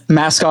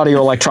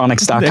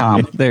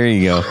maskaudioelectronics.com. There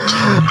you go.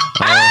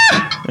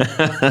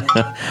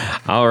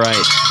 All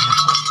right.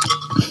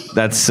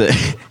 That's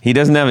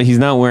he's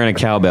not wearing a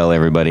cowbell,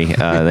 everybody.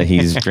 That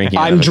he's drinking.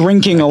 I'm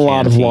drinking a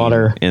lot of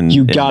water.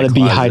 You got to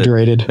be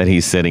hydrated. That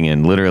he's sitting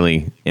in,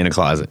 literally in a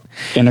closet.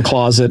 In a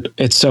closet.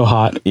 It's so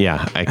hot.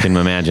 Yeah, I can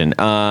imagine.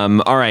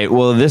 All right.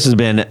 Well, this has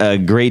been a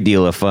great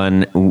deal of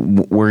fun.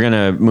 We're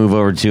gonna move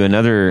over to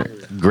another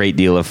great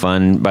deal of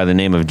fun by the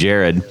name of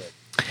Jared,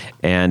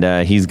 and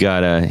he's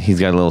got a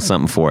little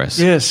something for us.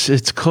 Yes,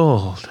 it's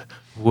called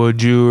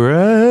Would You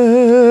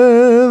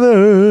Rather?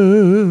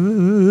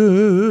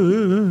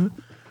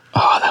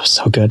 Oh, that was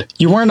so good.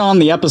 You weren't on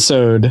the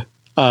episode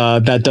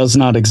that does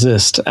not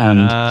exist,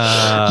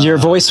 and your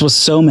voice was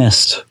so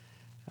missed.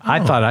 I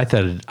thought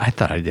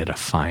I did a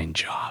fine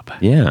job.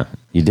 Yeah,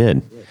 you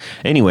did.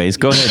 Anyways,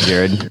 go ahead,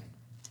 Jared.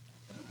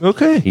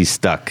 Okay. He's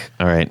stuck.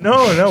 All right. No,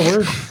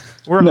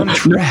 we're on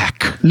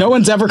track. No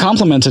one's ever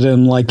complimented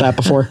him like that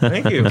before.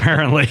 Thank you.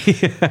 Apparently,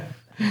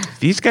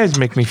 These guys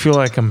make me feel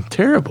like I'm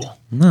terrible.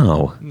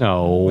 No.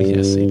 no.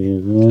 Yes, they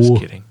do. Just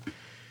kidding.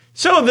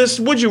 So this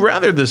Would You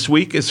Rather this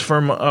week is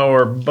from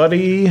our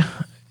buddy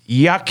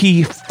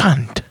Yaki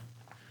Fund.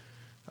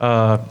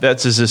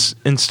 That's his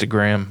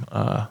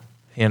Instagram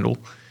handle.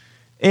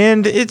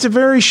 And it's a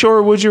very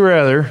short Would You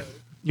Rather.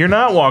 You're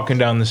not walking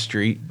down the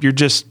street. You're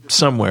just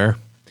somewhere.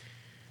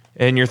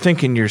 And you're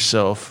thinking to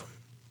yourself,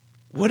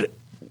 would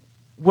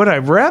I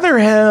rather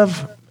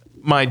have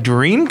my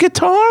dream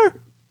guitar?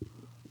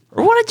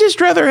 Or would I just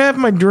rather have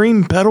my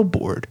dream pedal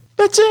board?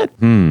 That's it.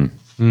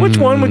 Which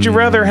one would you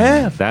rather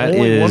have? That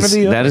Only one or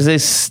the other? is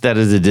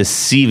a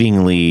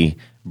deceivingly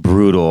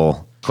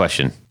brutal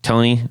question.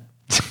 Tony,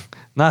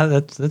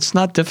 That's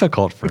not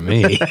difficult for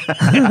me.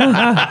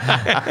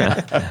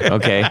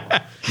 okay.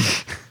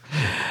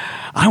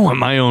 I want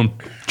my own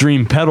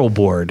dream pedal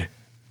board.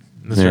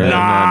 I'm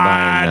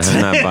not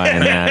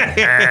buying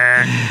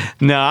that.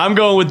 No, I'm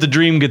going with the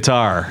dream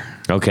guitar.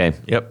 Okay.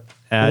 Yep.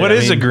 What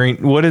is a green?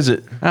 What is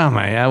it? Oh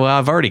my! Well,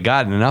 I've already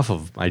gotten enough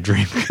of my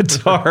dream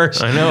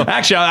guitars. I know.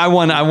 Actually, I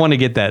want to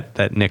get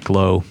that Nick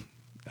Lowe,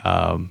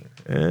 the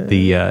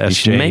SJ.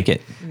 should make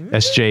it.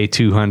 SJ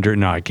 200.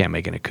 No, I can't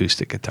make an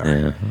acoustic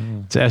guitar.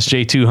 It's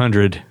SJ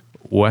 200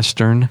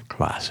 Western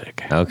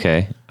Classic.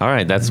 Okay. All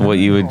right. That's what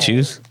you would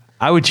choose?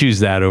 I would choose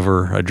that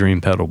over a dream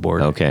pedal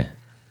board. Okay.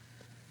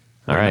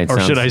 All right. Or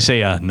should I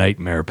say a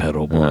nightmare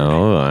pedal board?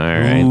 Oh, all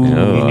right.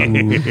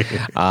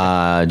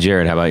 Oh.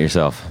 Jared, how about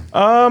yourself?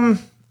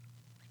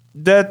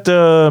 That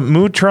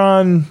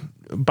Mutron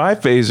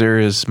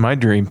biphaser is my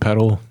dream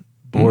pedal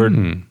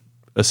board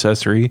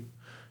accessory.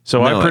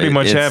 So I pretty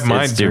much have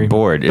my it's your dream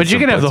board. But It's you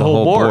can have it's the a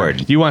whole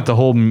board. You want the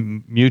whole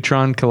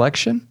Mutron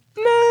collection?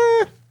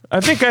 Nah, I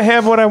think I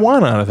have what I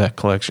want out of that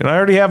collection. I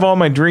already have all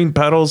my dream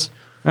pedals.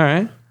 All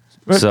right.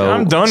 But So-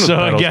 I'm done with So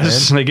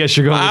pedals, I guess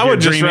you're going with I your would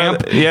just dream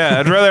amp. rather,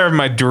 I'd rather have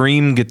my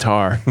dream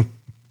guitar.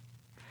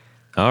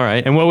 All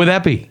right. And what would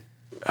that be?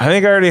 I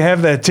think I already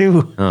have that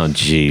too. Oh,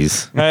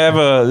 jeez. I have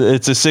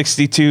it's a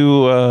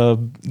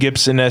 62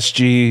 Gibson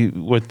SG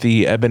with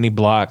the ebony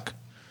block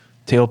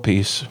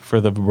tailpiece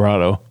for the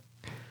vibrato.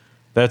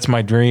 That's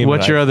my dream.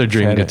 What's your other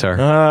dream guitar?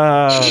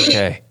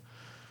 Okay.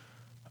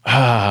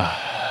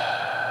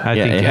 I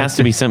Yeah, think it has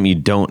to be something you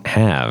don't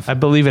have. I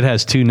believe it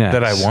has two necks.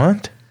 That I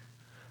want?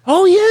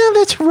 Oh, yeah,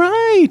 that's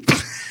right.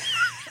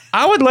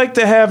 I would like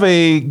to have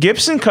a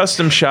Gibson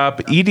Custom Shop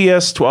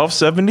EDS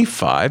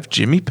 1275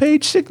 Jimmy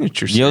Page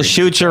signature series. You'll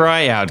shoot your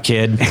eye out,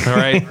 kid. All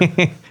right.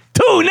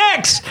 Two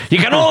necks. You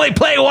can only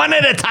play one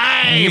at a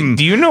time.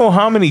 Do you know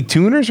how many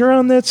tuners are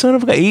on that son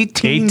of a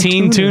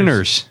 18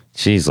 tuners.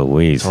 Jeez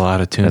Louise. a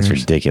lot of tuners.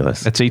 That's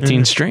ridiculous. That's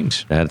 18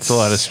 strings. That's a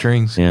lot of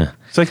strings. Yeah,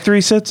 It's like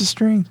 3 sets of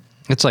strings.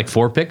 It's like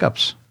 4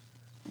 pickups.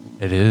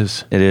 It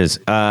is. it is.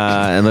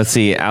 And let's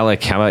see,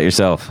 Alec, how about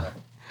yourself?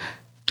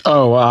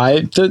 Oh,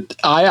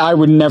 I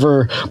would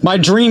never. My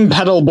dream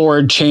pedal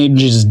board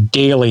changes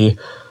daily.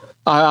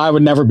 I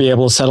would never be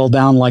able to settle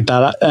down like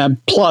that.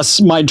 Plus,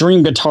 my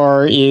dream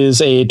guitar is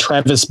a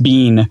Travis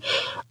Bean,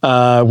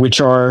 which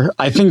are,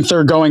 I think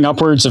they're going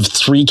upwards of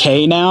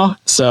 $3,000 now.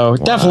 So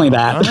definitely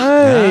that.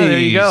 There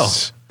you go.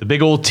 The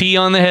big old T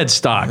on the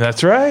headstock.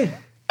 That's right.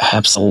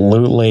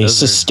 Absolutely.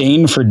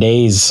 Sustained for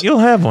days. You'll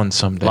have one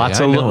someday. Lots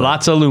I of know it.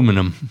 lots of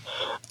aluminum.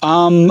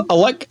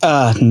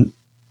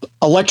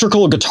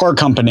 Electrical Guitar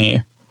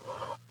Company,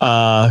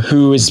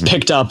 who has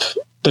picked up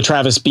the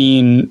Travis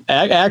Bean,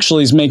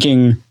 actually is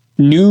making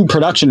new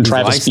production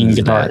Travis Bean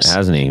Licensed guitars. that,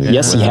 hasn't he?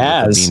 Yes, he With the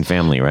has. Bean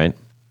family, right?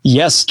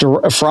 Yes,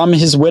 from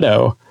his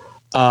widow.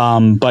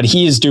 But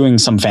he is doing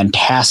some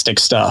fantastic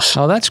stuff.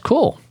 Oh, that's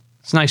cool.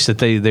 It's nice that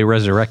they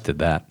resurrected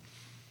that.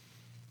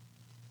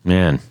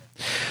 Man.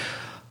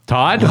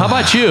 Todd, how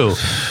about you?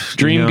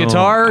 Dream You know,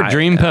 guitar,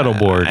 dream pedal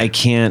board. I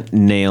can't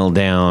nail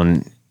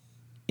down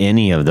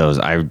any of those.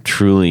 I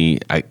truly,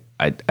 I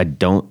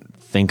don't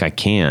think I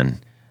can.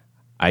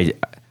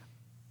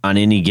 On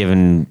any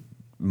given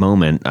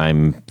moment,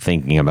 I'm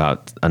thinking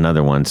about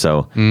another one.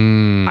 So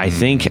I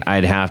think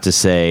I'd have to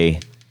say.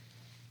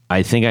 how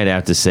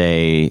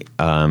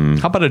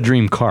about a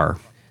dream car?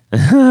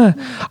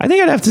 I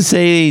think I'd have to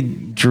say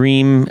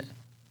dream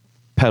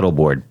pedal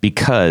board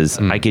because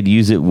I could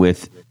use it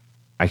with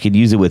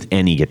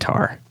any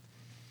guitar.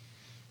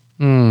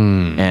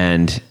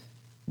 And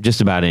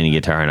just about any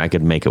guitar, and I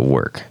could make it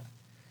work.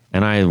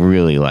 And I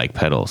really like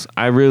pedals.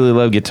 I really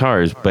love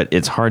guitars, but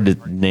it's hard to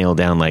nail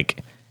down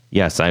like,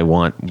 yes, I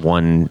want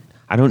one.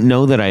 I don't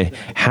know that I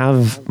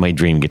have my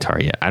dream guitar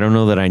yet. I don't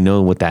know that I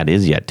know what that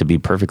is yet, to be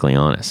perfectly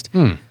honest.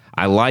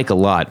 I like a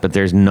lot, but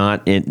I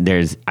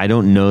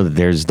don't know that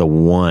there's the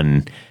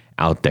one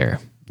out there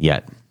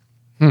yet.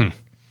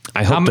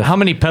 I hope How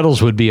many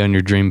pedals would be on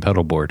your dream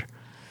pedal board?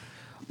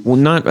 well,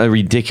 not a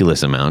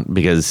ridiculous amount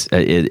because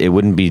it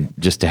wouldn't be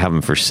just to have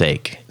them for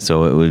sake.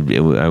 So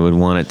I would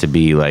want it to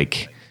be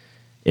like,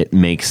 it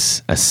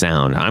makes a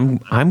sound.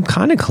 I'm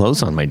kind of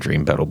close on my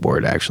dream pedal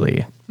board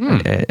actually,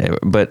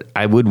 but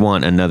I would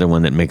want another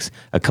one that makes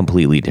a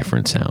completely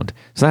different sound.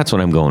 So that's what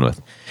I'm going with,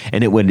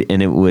 and it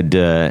would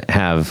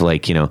have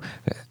like a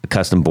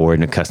custom board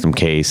and a custom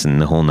case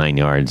and the whole 9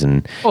 yards,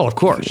 and of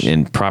course,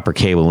 and proper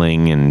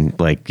cabling and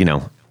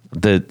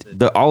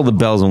the all the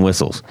bells and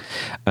whistles.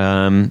 So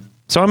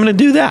I'm going to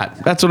do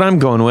that. That's what I'm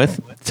going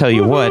with. Tell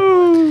you what,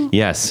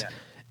 yes,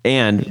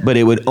 but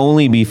it would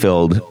only be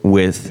filled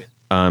with.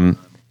 So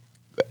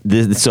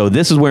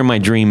this is where my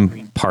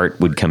dream part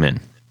would come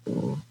in.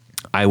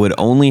 I would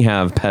only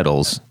have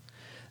pedals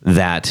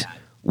that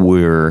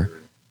were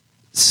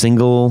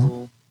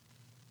single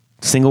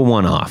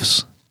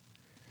one-offs,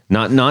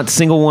 not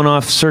single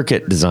one-off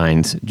circuit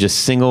designs,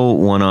 just single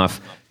one-off,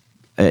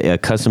 a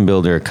custom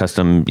build or a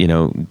custom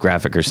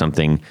graphic or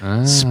something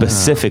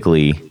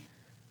specifically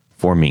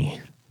for me.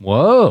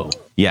 Whoa.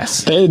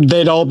 Yes.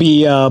 They'd all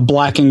be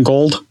black and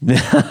gold.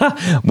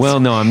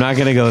 Well, no, I'm not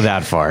going to go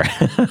that far.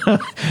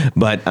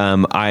 But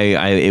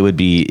it would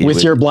be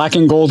with your black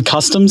and gold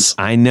customs.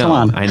 I know, Come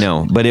on. I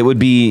know, but it would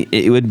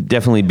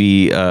definitely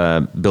be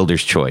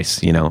builder's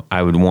choice.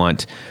 I would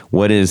want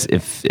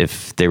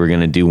if they were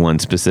going to do one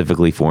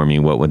specifically for me,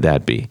 what would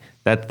that be?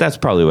 That's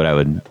probably what I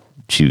would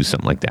choose,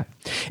 something like that.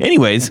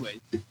 Anyways.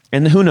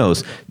 And who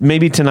knows?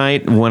 Maybe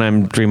tonight when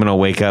I'm dreaming, I'll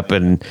wake up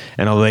and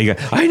I'll be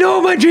like, I know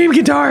what my dream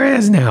guitar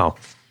is now.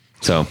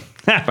 So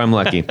if I'm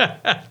lucky,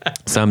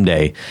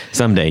 someday,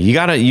 you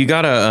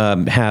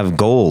gotta have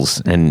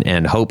goals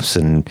and hopes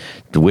and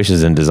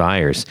wishes and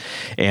desires.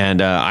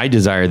 And I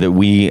desire that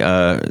we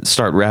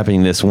start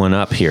wrapping this one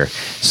up here.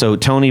 So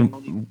Tony,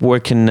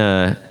 what can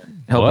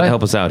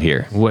help us out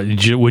here?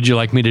 Would you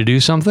like me to do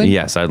something?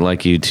 Yes, I'd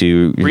like you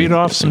to Read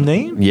off some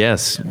names.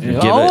 Yes.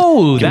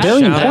 That's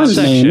Very important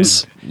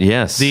names.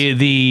 Yes.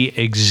 The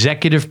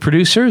executive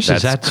producers.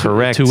 That's is that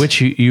correct. To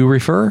which you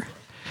refer?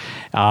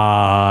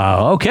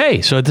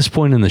 Okay, so at this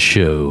point in the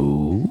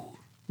show,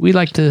 we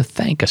like to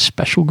thank a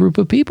special group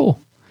of people.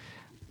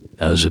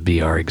 Those would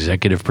be our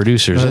executive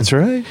producers. That's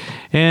right.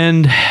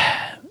 And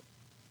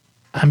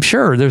I'm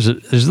sure there's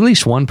at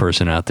least one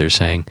person out there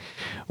saying,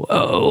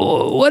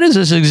 what is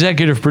this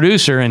executive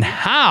producer and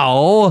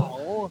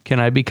how can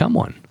I become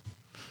one?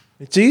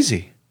 It's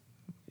easy.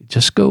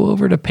 Just go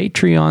over to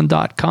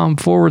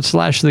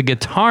patreon.com/the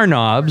Guitar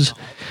Knobs.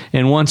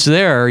 And once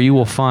there, you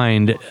will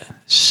find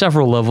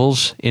several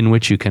levels in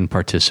which you can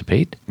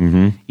participate.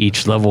 Mm-hmm.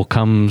 Each level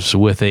comes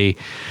with a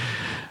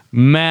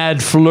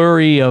mad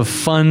flurry of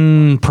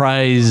fun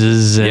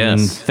prizes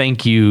and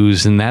thank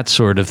yous and that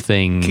sort of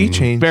thing.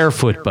 Keychains.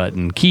 Barefoot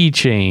button,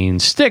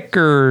 keychains,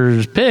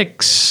 stickers,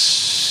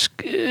 picks,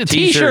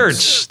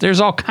 T-shirts. There's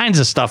all kinds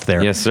of stuff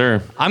there. Yes,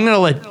 sir. I'm going to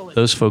let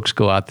those folks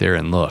go out there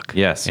and look.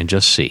 Yes. And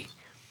just see.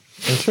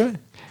 That's right.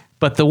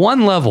 But the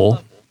one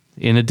level,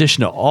 in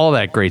addition to all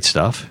that great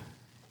stuff,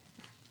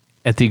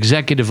 at the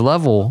executive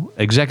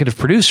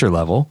producer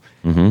level,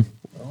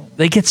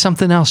 they get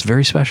something else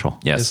very special.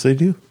 Yes, they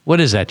do. What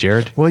is that,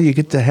 Jared? Well, you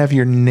get to have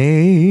your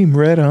name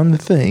read on the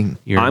thing.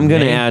 I'm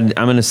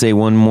going to say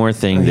one more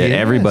thing that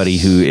everybody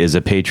who is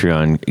a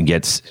Patreon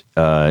gets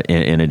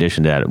in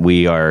addition to that.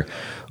 We are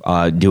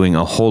doing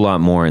a whole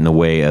lot more in the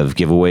way of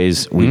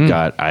giveaways.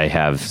 I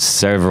have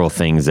several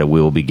things that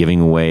we will be giving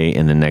away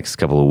in the next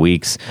couple of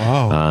weeks.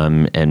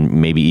 Wow. And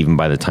maybe even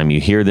by the time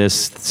you hear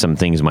this, some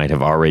things might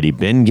have already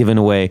been given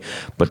away,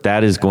 but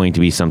that is going to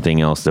be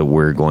something else that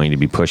we're going to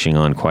be pushing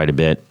on quite a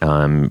bit.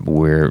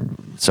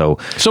 So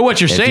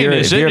what you're saying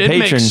is it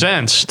makes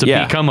sense to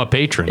become a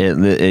patron.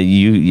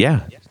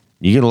 You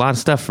get a lot of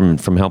stuff from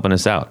helping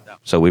us out.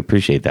 So we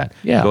appreciate that.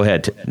 Yeah. Go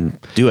ahead.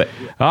 Do it.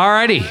 All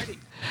righty.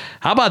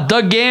 How about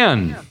Doug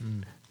Gann,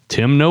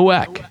 Tim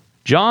Nowak,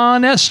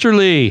 John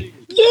Esterly,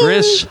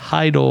 Chris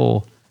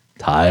Heidel,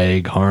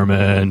 Tig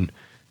Harmon,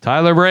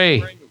 Tyler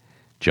Bray,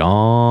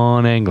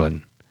 John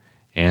Anglin,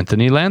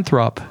 Anthony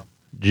Lathrop,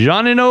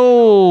 Johnny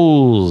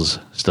Knowles,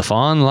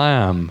 Stefan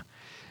Lamb,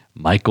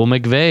 Michael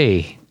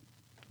McVeigh,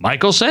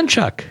 Michael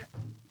Senchuk,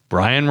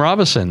 Brian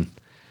Robison,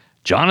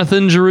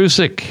 Jonathan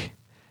Jerusik,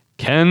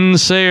 Ken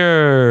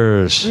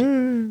Sayers,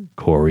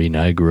 Corey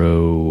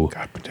Nigro,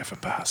 Carpenter from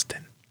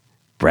Boston,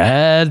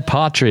 Brad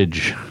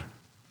Partridge,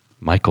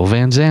 Michael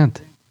Van Zant,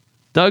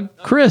 Doug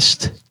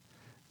Christ,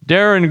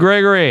 Darren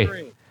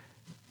Gregory,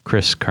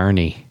 Chris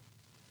Kearney,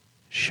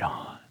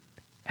 Sean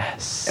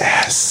S.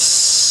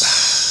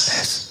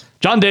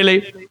 John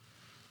Daly,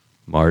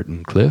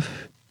 Martin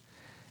Cliff,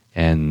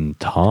 and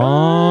Tom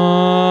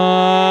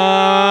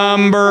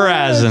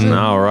Barazin.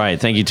 All right.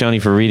 Thank you, Tony,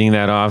 for reading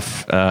that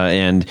off.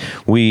 And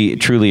we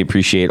truly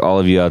appreciate all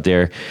of you out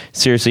there.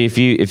 Seriously, if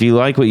you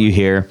like what you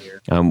hear,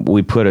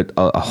 we put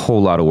a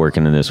whole lot of work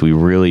into this. We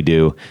really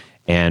do.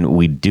 And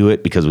we do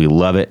it because we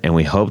love it, and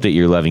we hope that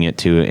you're loving it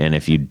too. And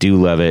if you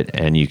do love it,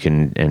 and you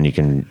can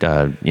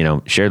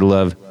share the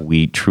love,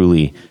 we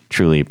truly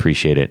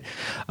appreciate it.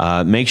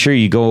 Make sure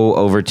you go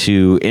over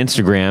to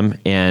Instagram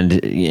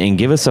and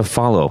give us a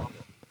follow.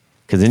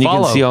 Because then you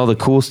can see all the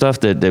cool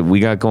stuff that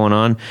we got going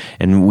on,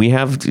 and we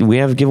have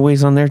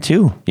giveaways on there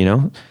too.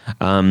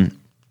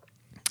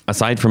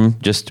 aside from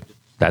just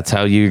that's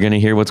how you're going to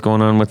hear what's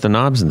going on with the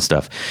knobs and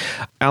stuff.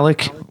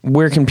 Alec,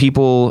 where can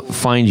people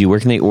find you? Where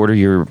can they order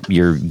your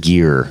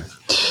gear?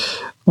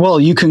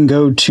 Well, you can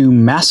go to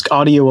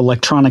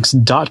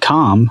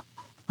maskaudioelectronics.com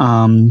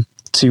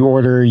to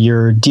order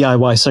your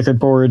DIY circuit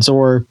boards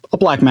or a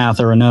Black Math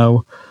or a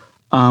No.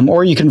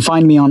 Or you can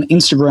find me on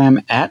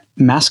Instagram at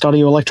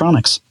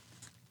maskaudioelectronics.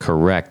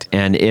 Correct.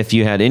 And if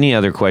you had any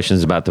other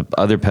questions about the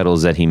other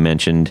pedals that he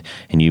mentioned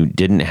and you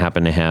didn't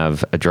happen to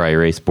have a dry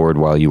erase board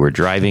while you were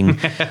driving,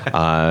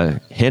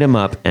 hit him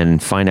up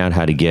and find out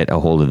how to get a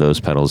hold of those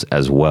pedals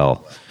as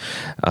well.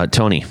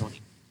 Tony,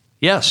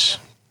 Yes.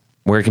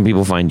 where can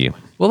people find you?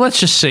 Well,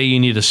 let's just say you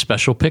need a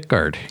special pick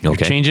guard. You're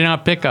Okay. changing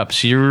out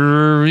pickups. You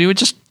were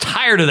just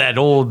tired of that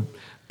old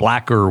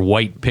black or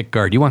white pick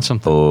guard. You want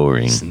something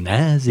Boring.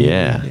 snazzy.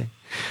 Yeah.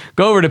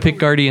 Go over to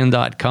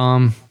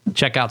pickguardian.com.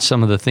 Check out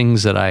some of the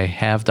things that I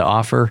have to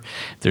offer.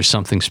 If there's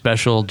something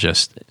special,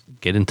 just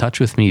get in touch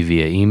with me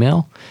via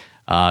email.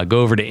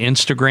 Go over to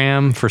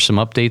Instagram for some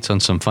updates on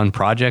some fun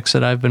projects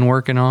that I've been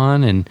working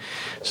on and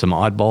some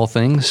oddball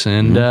things.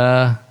 And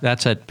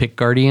that's at Pick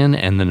Guardian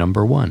and the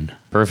number 1.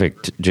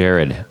 Perfect.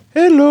 Jared.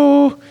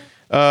 Hello.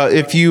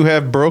 If you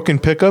have broken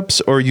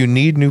pickups or you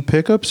need new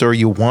pickups or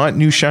you want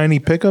new shiny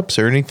pickups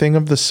or anything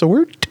of the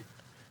sort,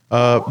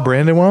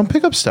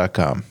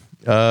 BrandonWildPickups.com.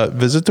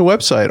 Visit the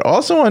website.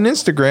 Also on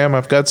Instagram,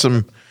 I've got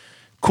some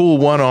cool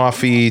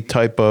one-offy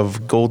type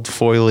of gold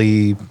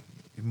foily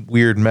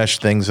weird mesh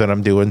things that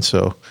I'm doing.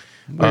 So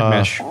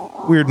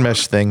weird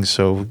mesh things.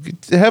 So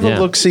have Yeah. a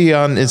look-see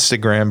on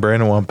Instagram,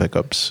 Brandon Wild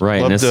Pickups.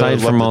 Right. Love And to- aside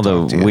love from to all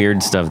talk the to you.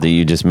 weird stuff that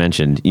you just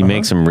mentioned, you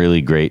make some really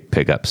great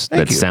pickups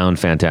that you. sound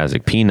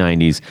fantastic.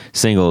 P90s,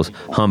 singles,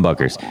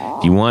 humbuckers.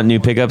 If you want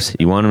new pickups,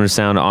 you want them to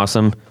sound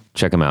awesome,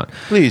 check them out.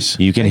 Please.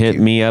 You can Thank hit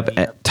you. me up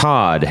at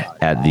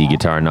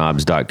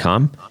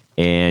todd@theguitarknobs.com.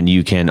 And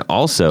you can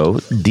also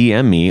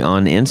DM me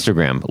on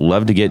Instagram.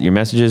 Love to get your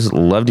messages.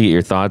 Love to get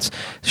your thoughts.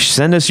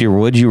 Send us your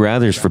would you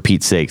rathers, for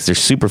Pete's sakes. They're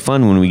super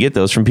fun when we get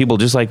those from people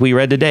just like we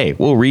read today.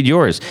 We'll read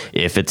yours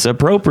if it's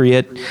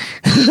appropriate.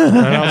 And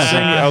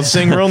I'll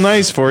sing real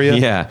nice for you.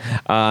 Yeah.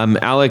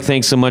 Alec,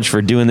 thanks so much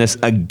for doing this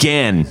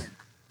again.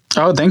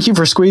 Oh, thank you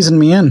for squeezing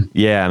me in.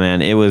 Yeah,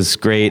 man, it was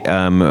great.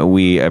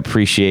 We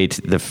appreciate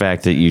the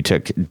fact that you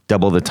took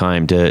double the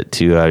time to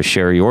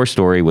share your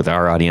story with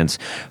our audience,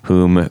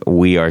 whom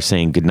we are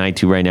saying goodnight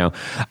to right now.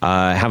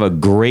 Have a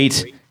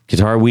great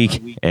Guitar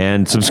Week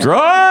and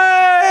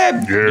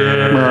subscribe.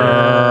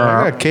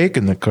 I got cake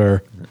in the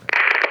car.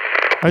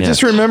 I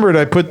just remembered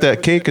I put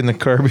that cake in the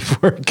car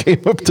before I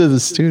came up to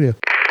the studio.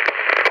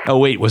 Oh,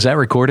 wait, was that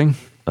recording?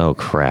 Oh,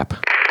 crap.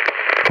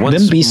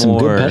 Them be some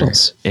good more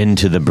pedals.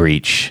 Into the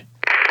breach.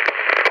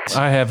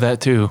 I have that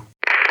too.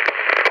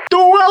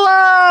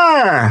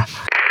 Dweller!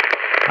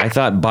 I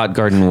thought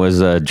Botgarten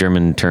was a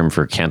German term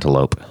for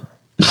cantaloupe.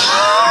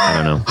 I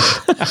don't know.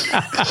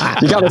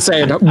 You got to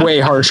say it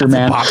way harsher,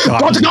 man.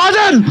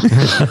 Botgarten!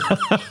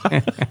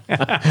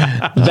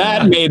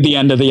 That made the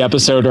end of the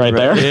episode right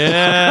there.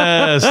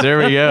 Yes, there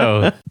we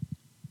go.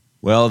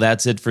 Well,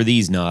 that's it for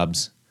these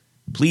knobs.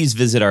 Please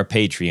visit our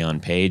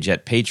Patreon page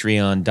at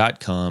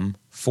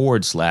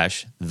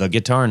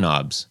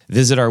patreon.com/theguitarknobs.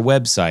 Visit our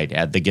website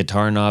at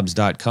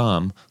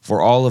theguitarknobs.com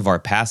for all of our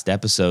past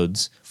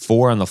episodes,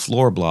 4 on the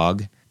Floor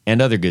blog,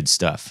 and other good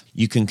stuff.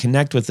 You can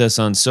connect with us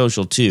on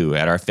social too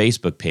at our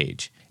Facebook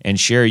page and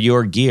share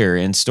your gear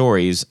and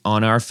stories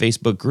on our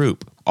Facebook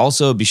group.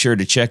 Also, be sure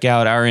to check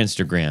out our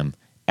Instagram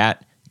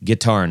at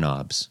Guitar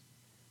Knobs.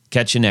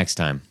 Catch you next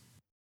time.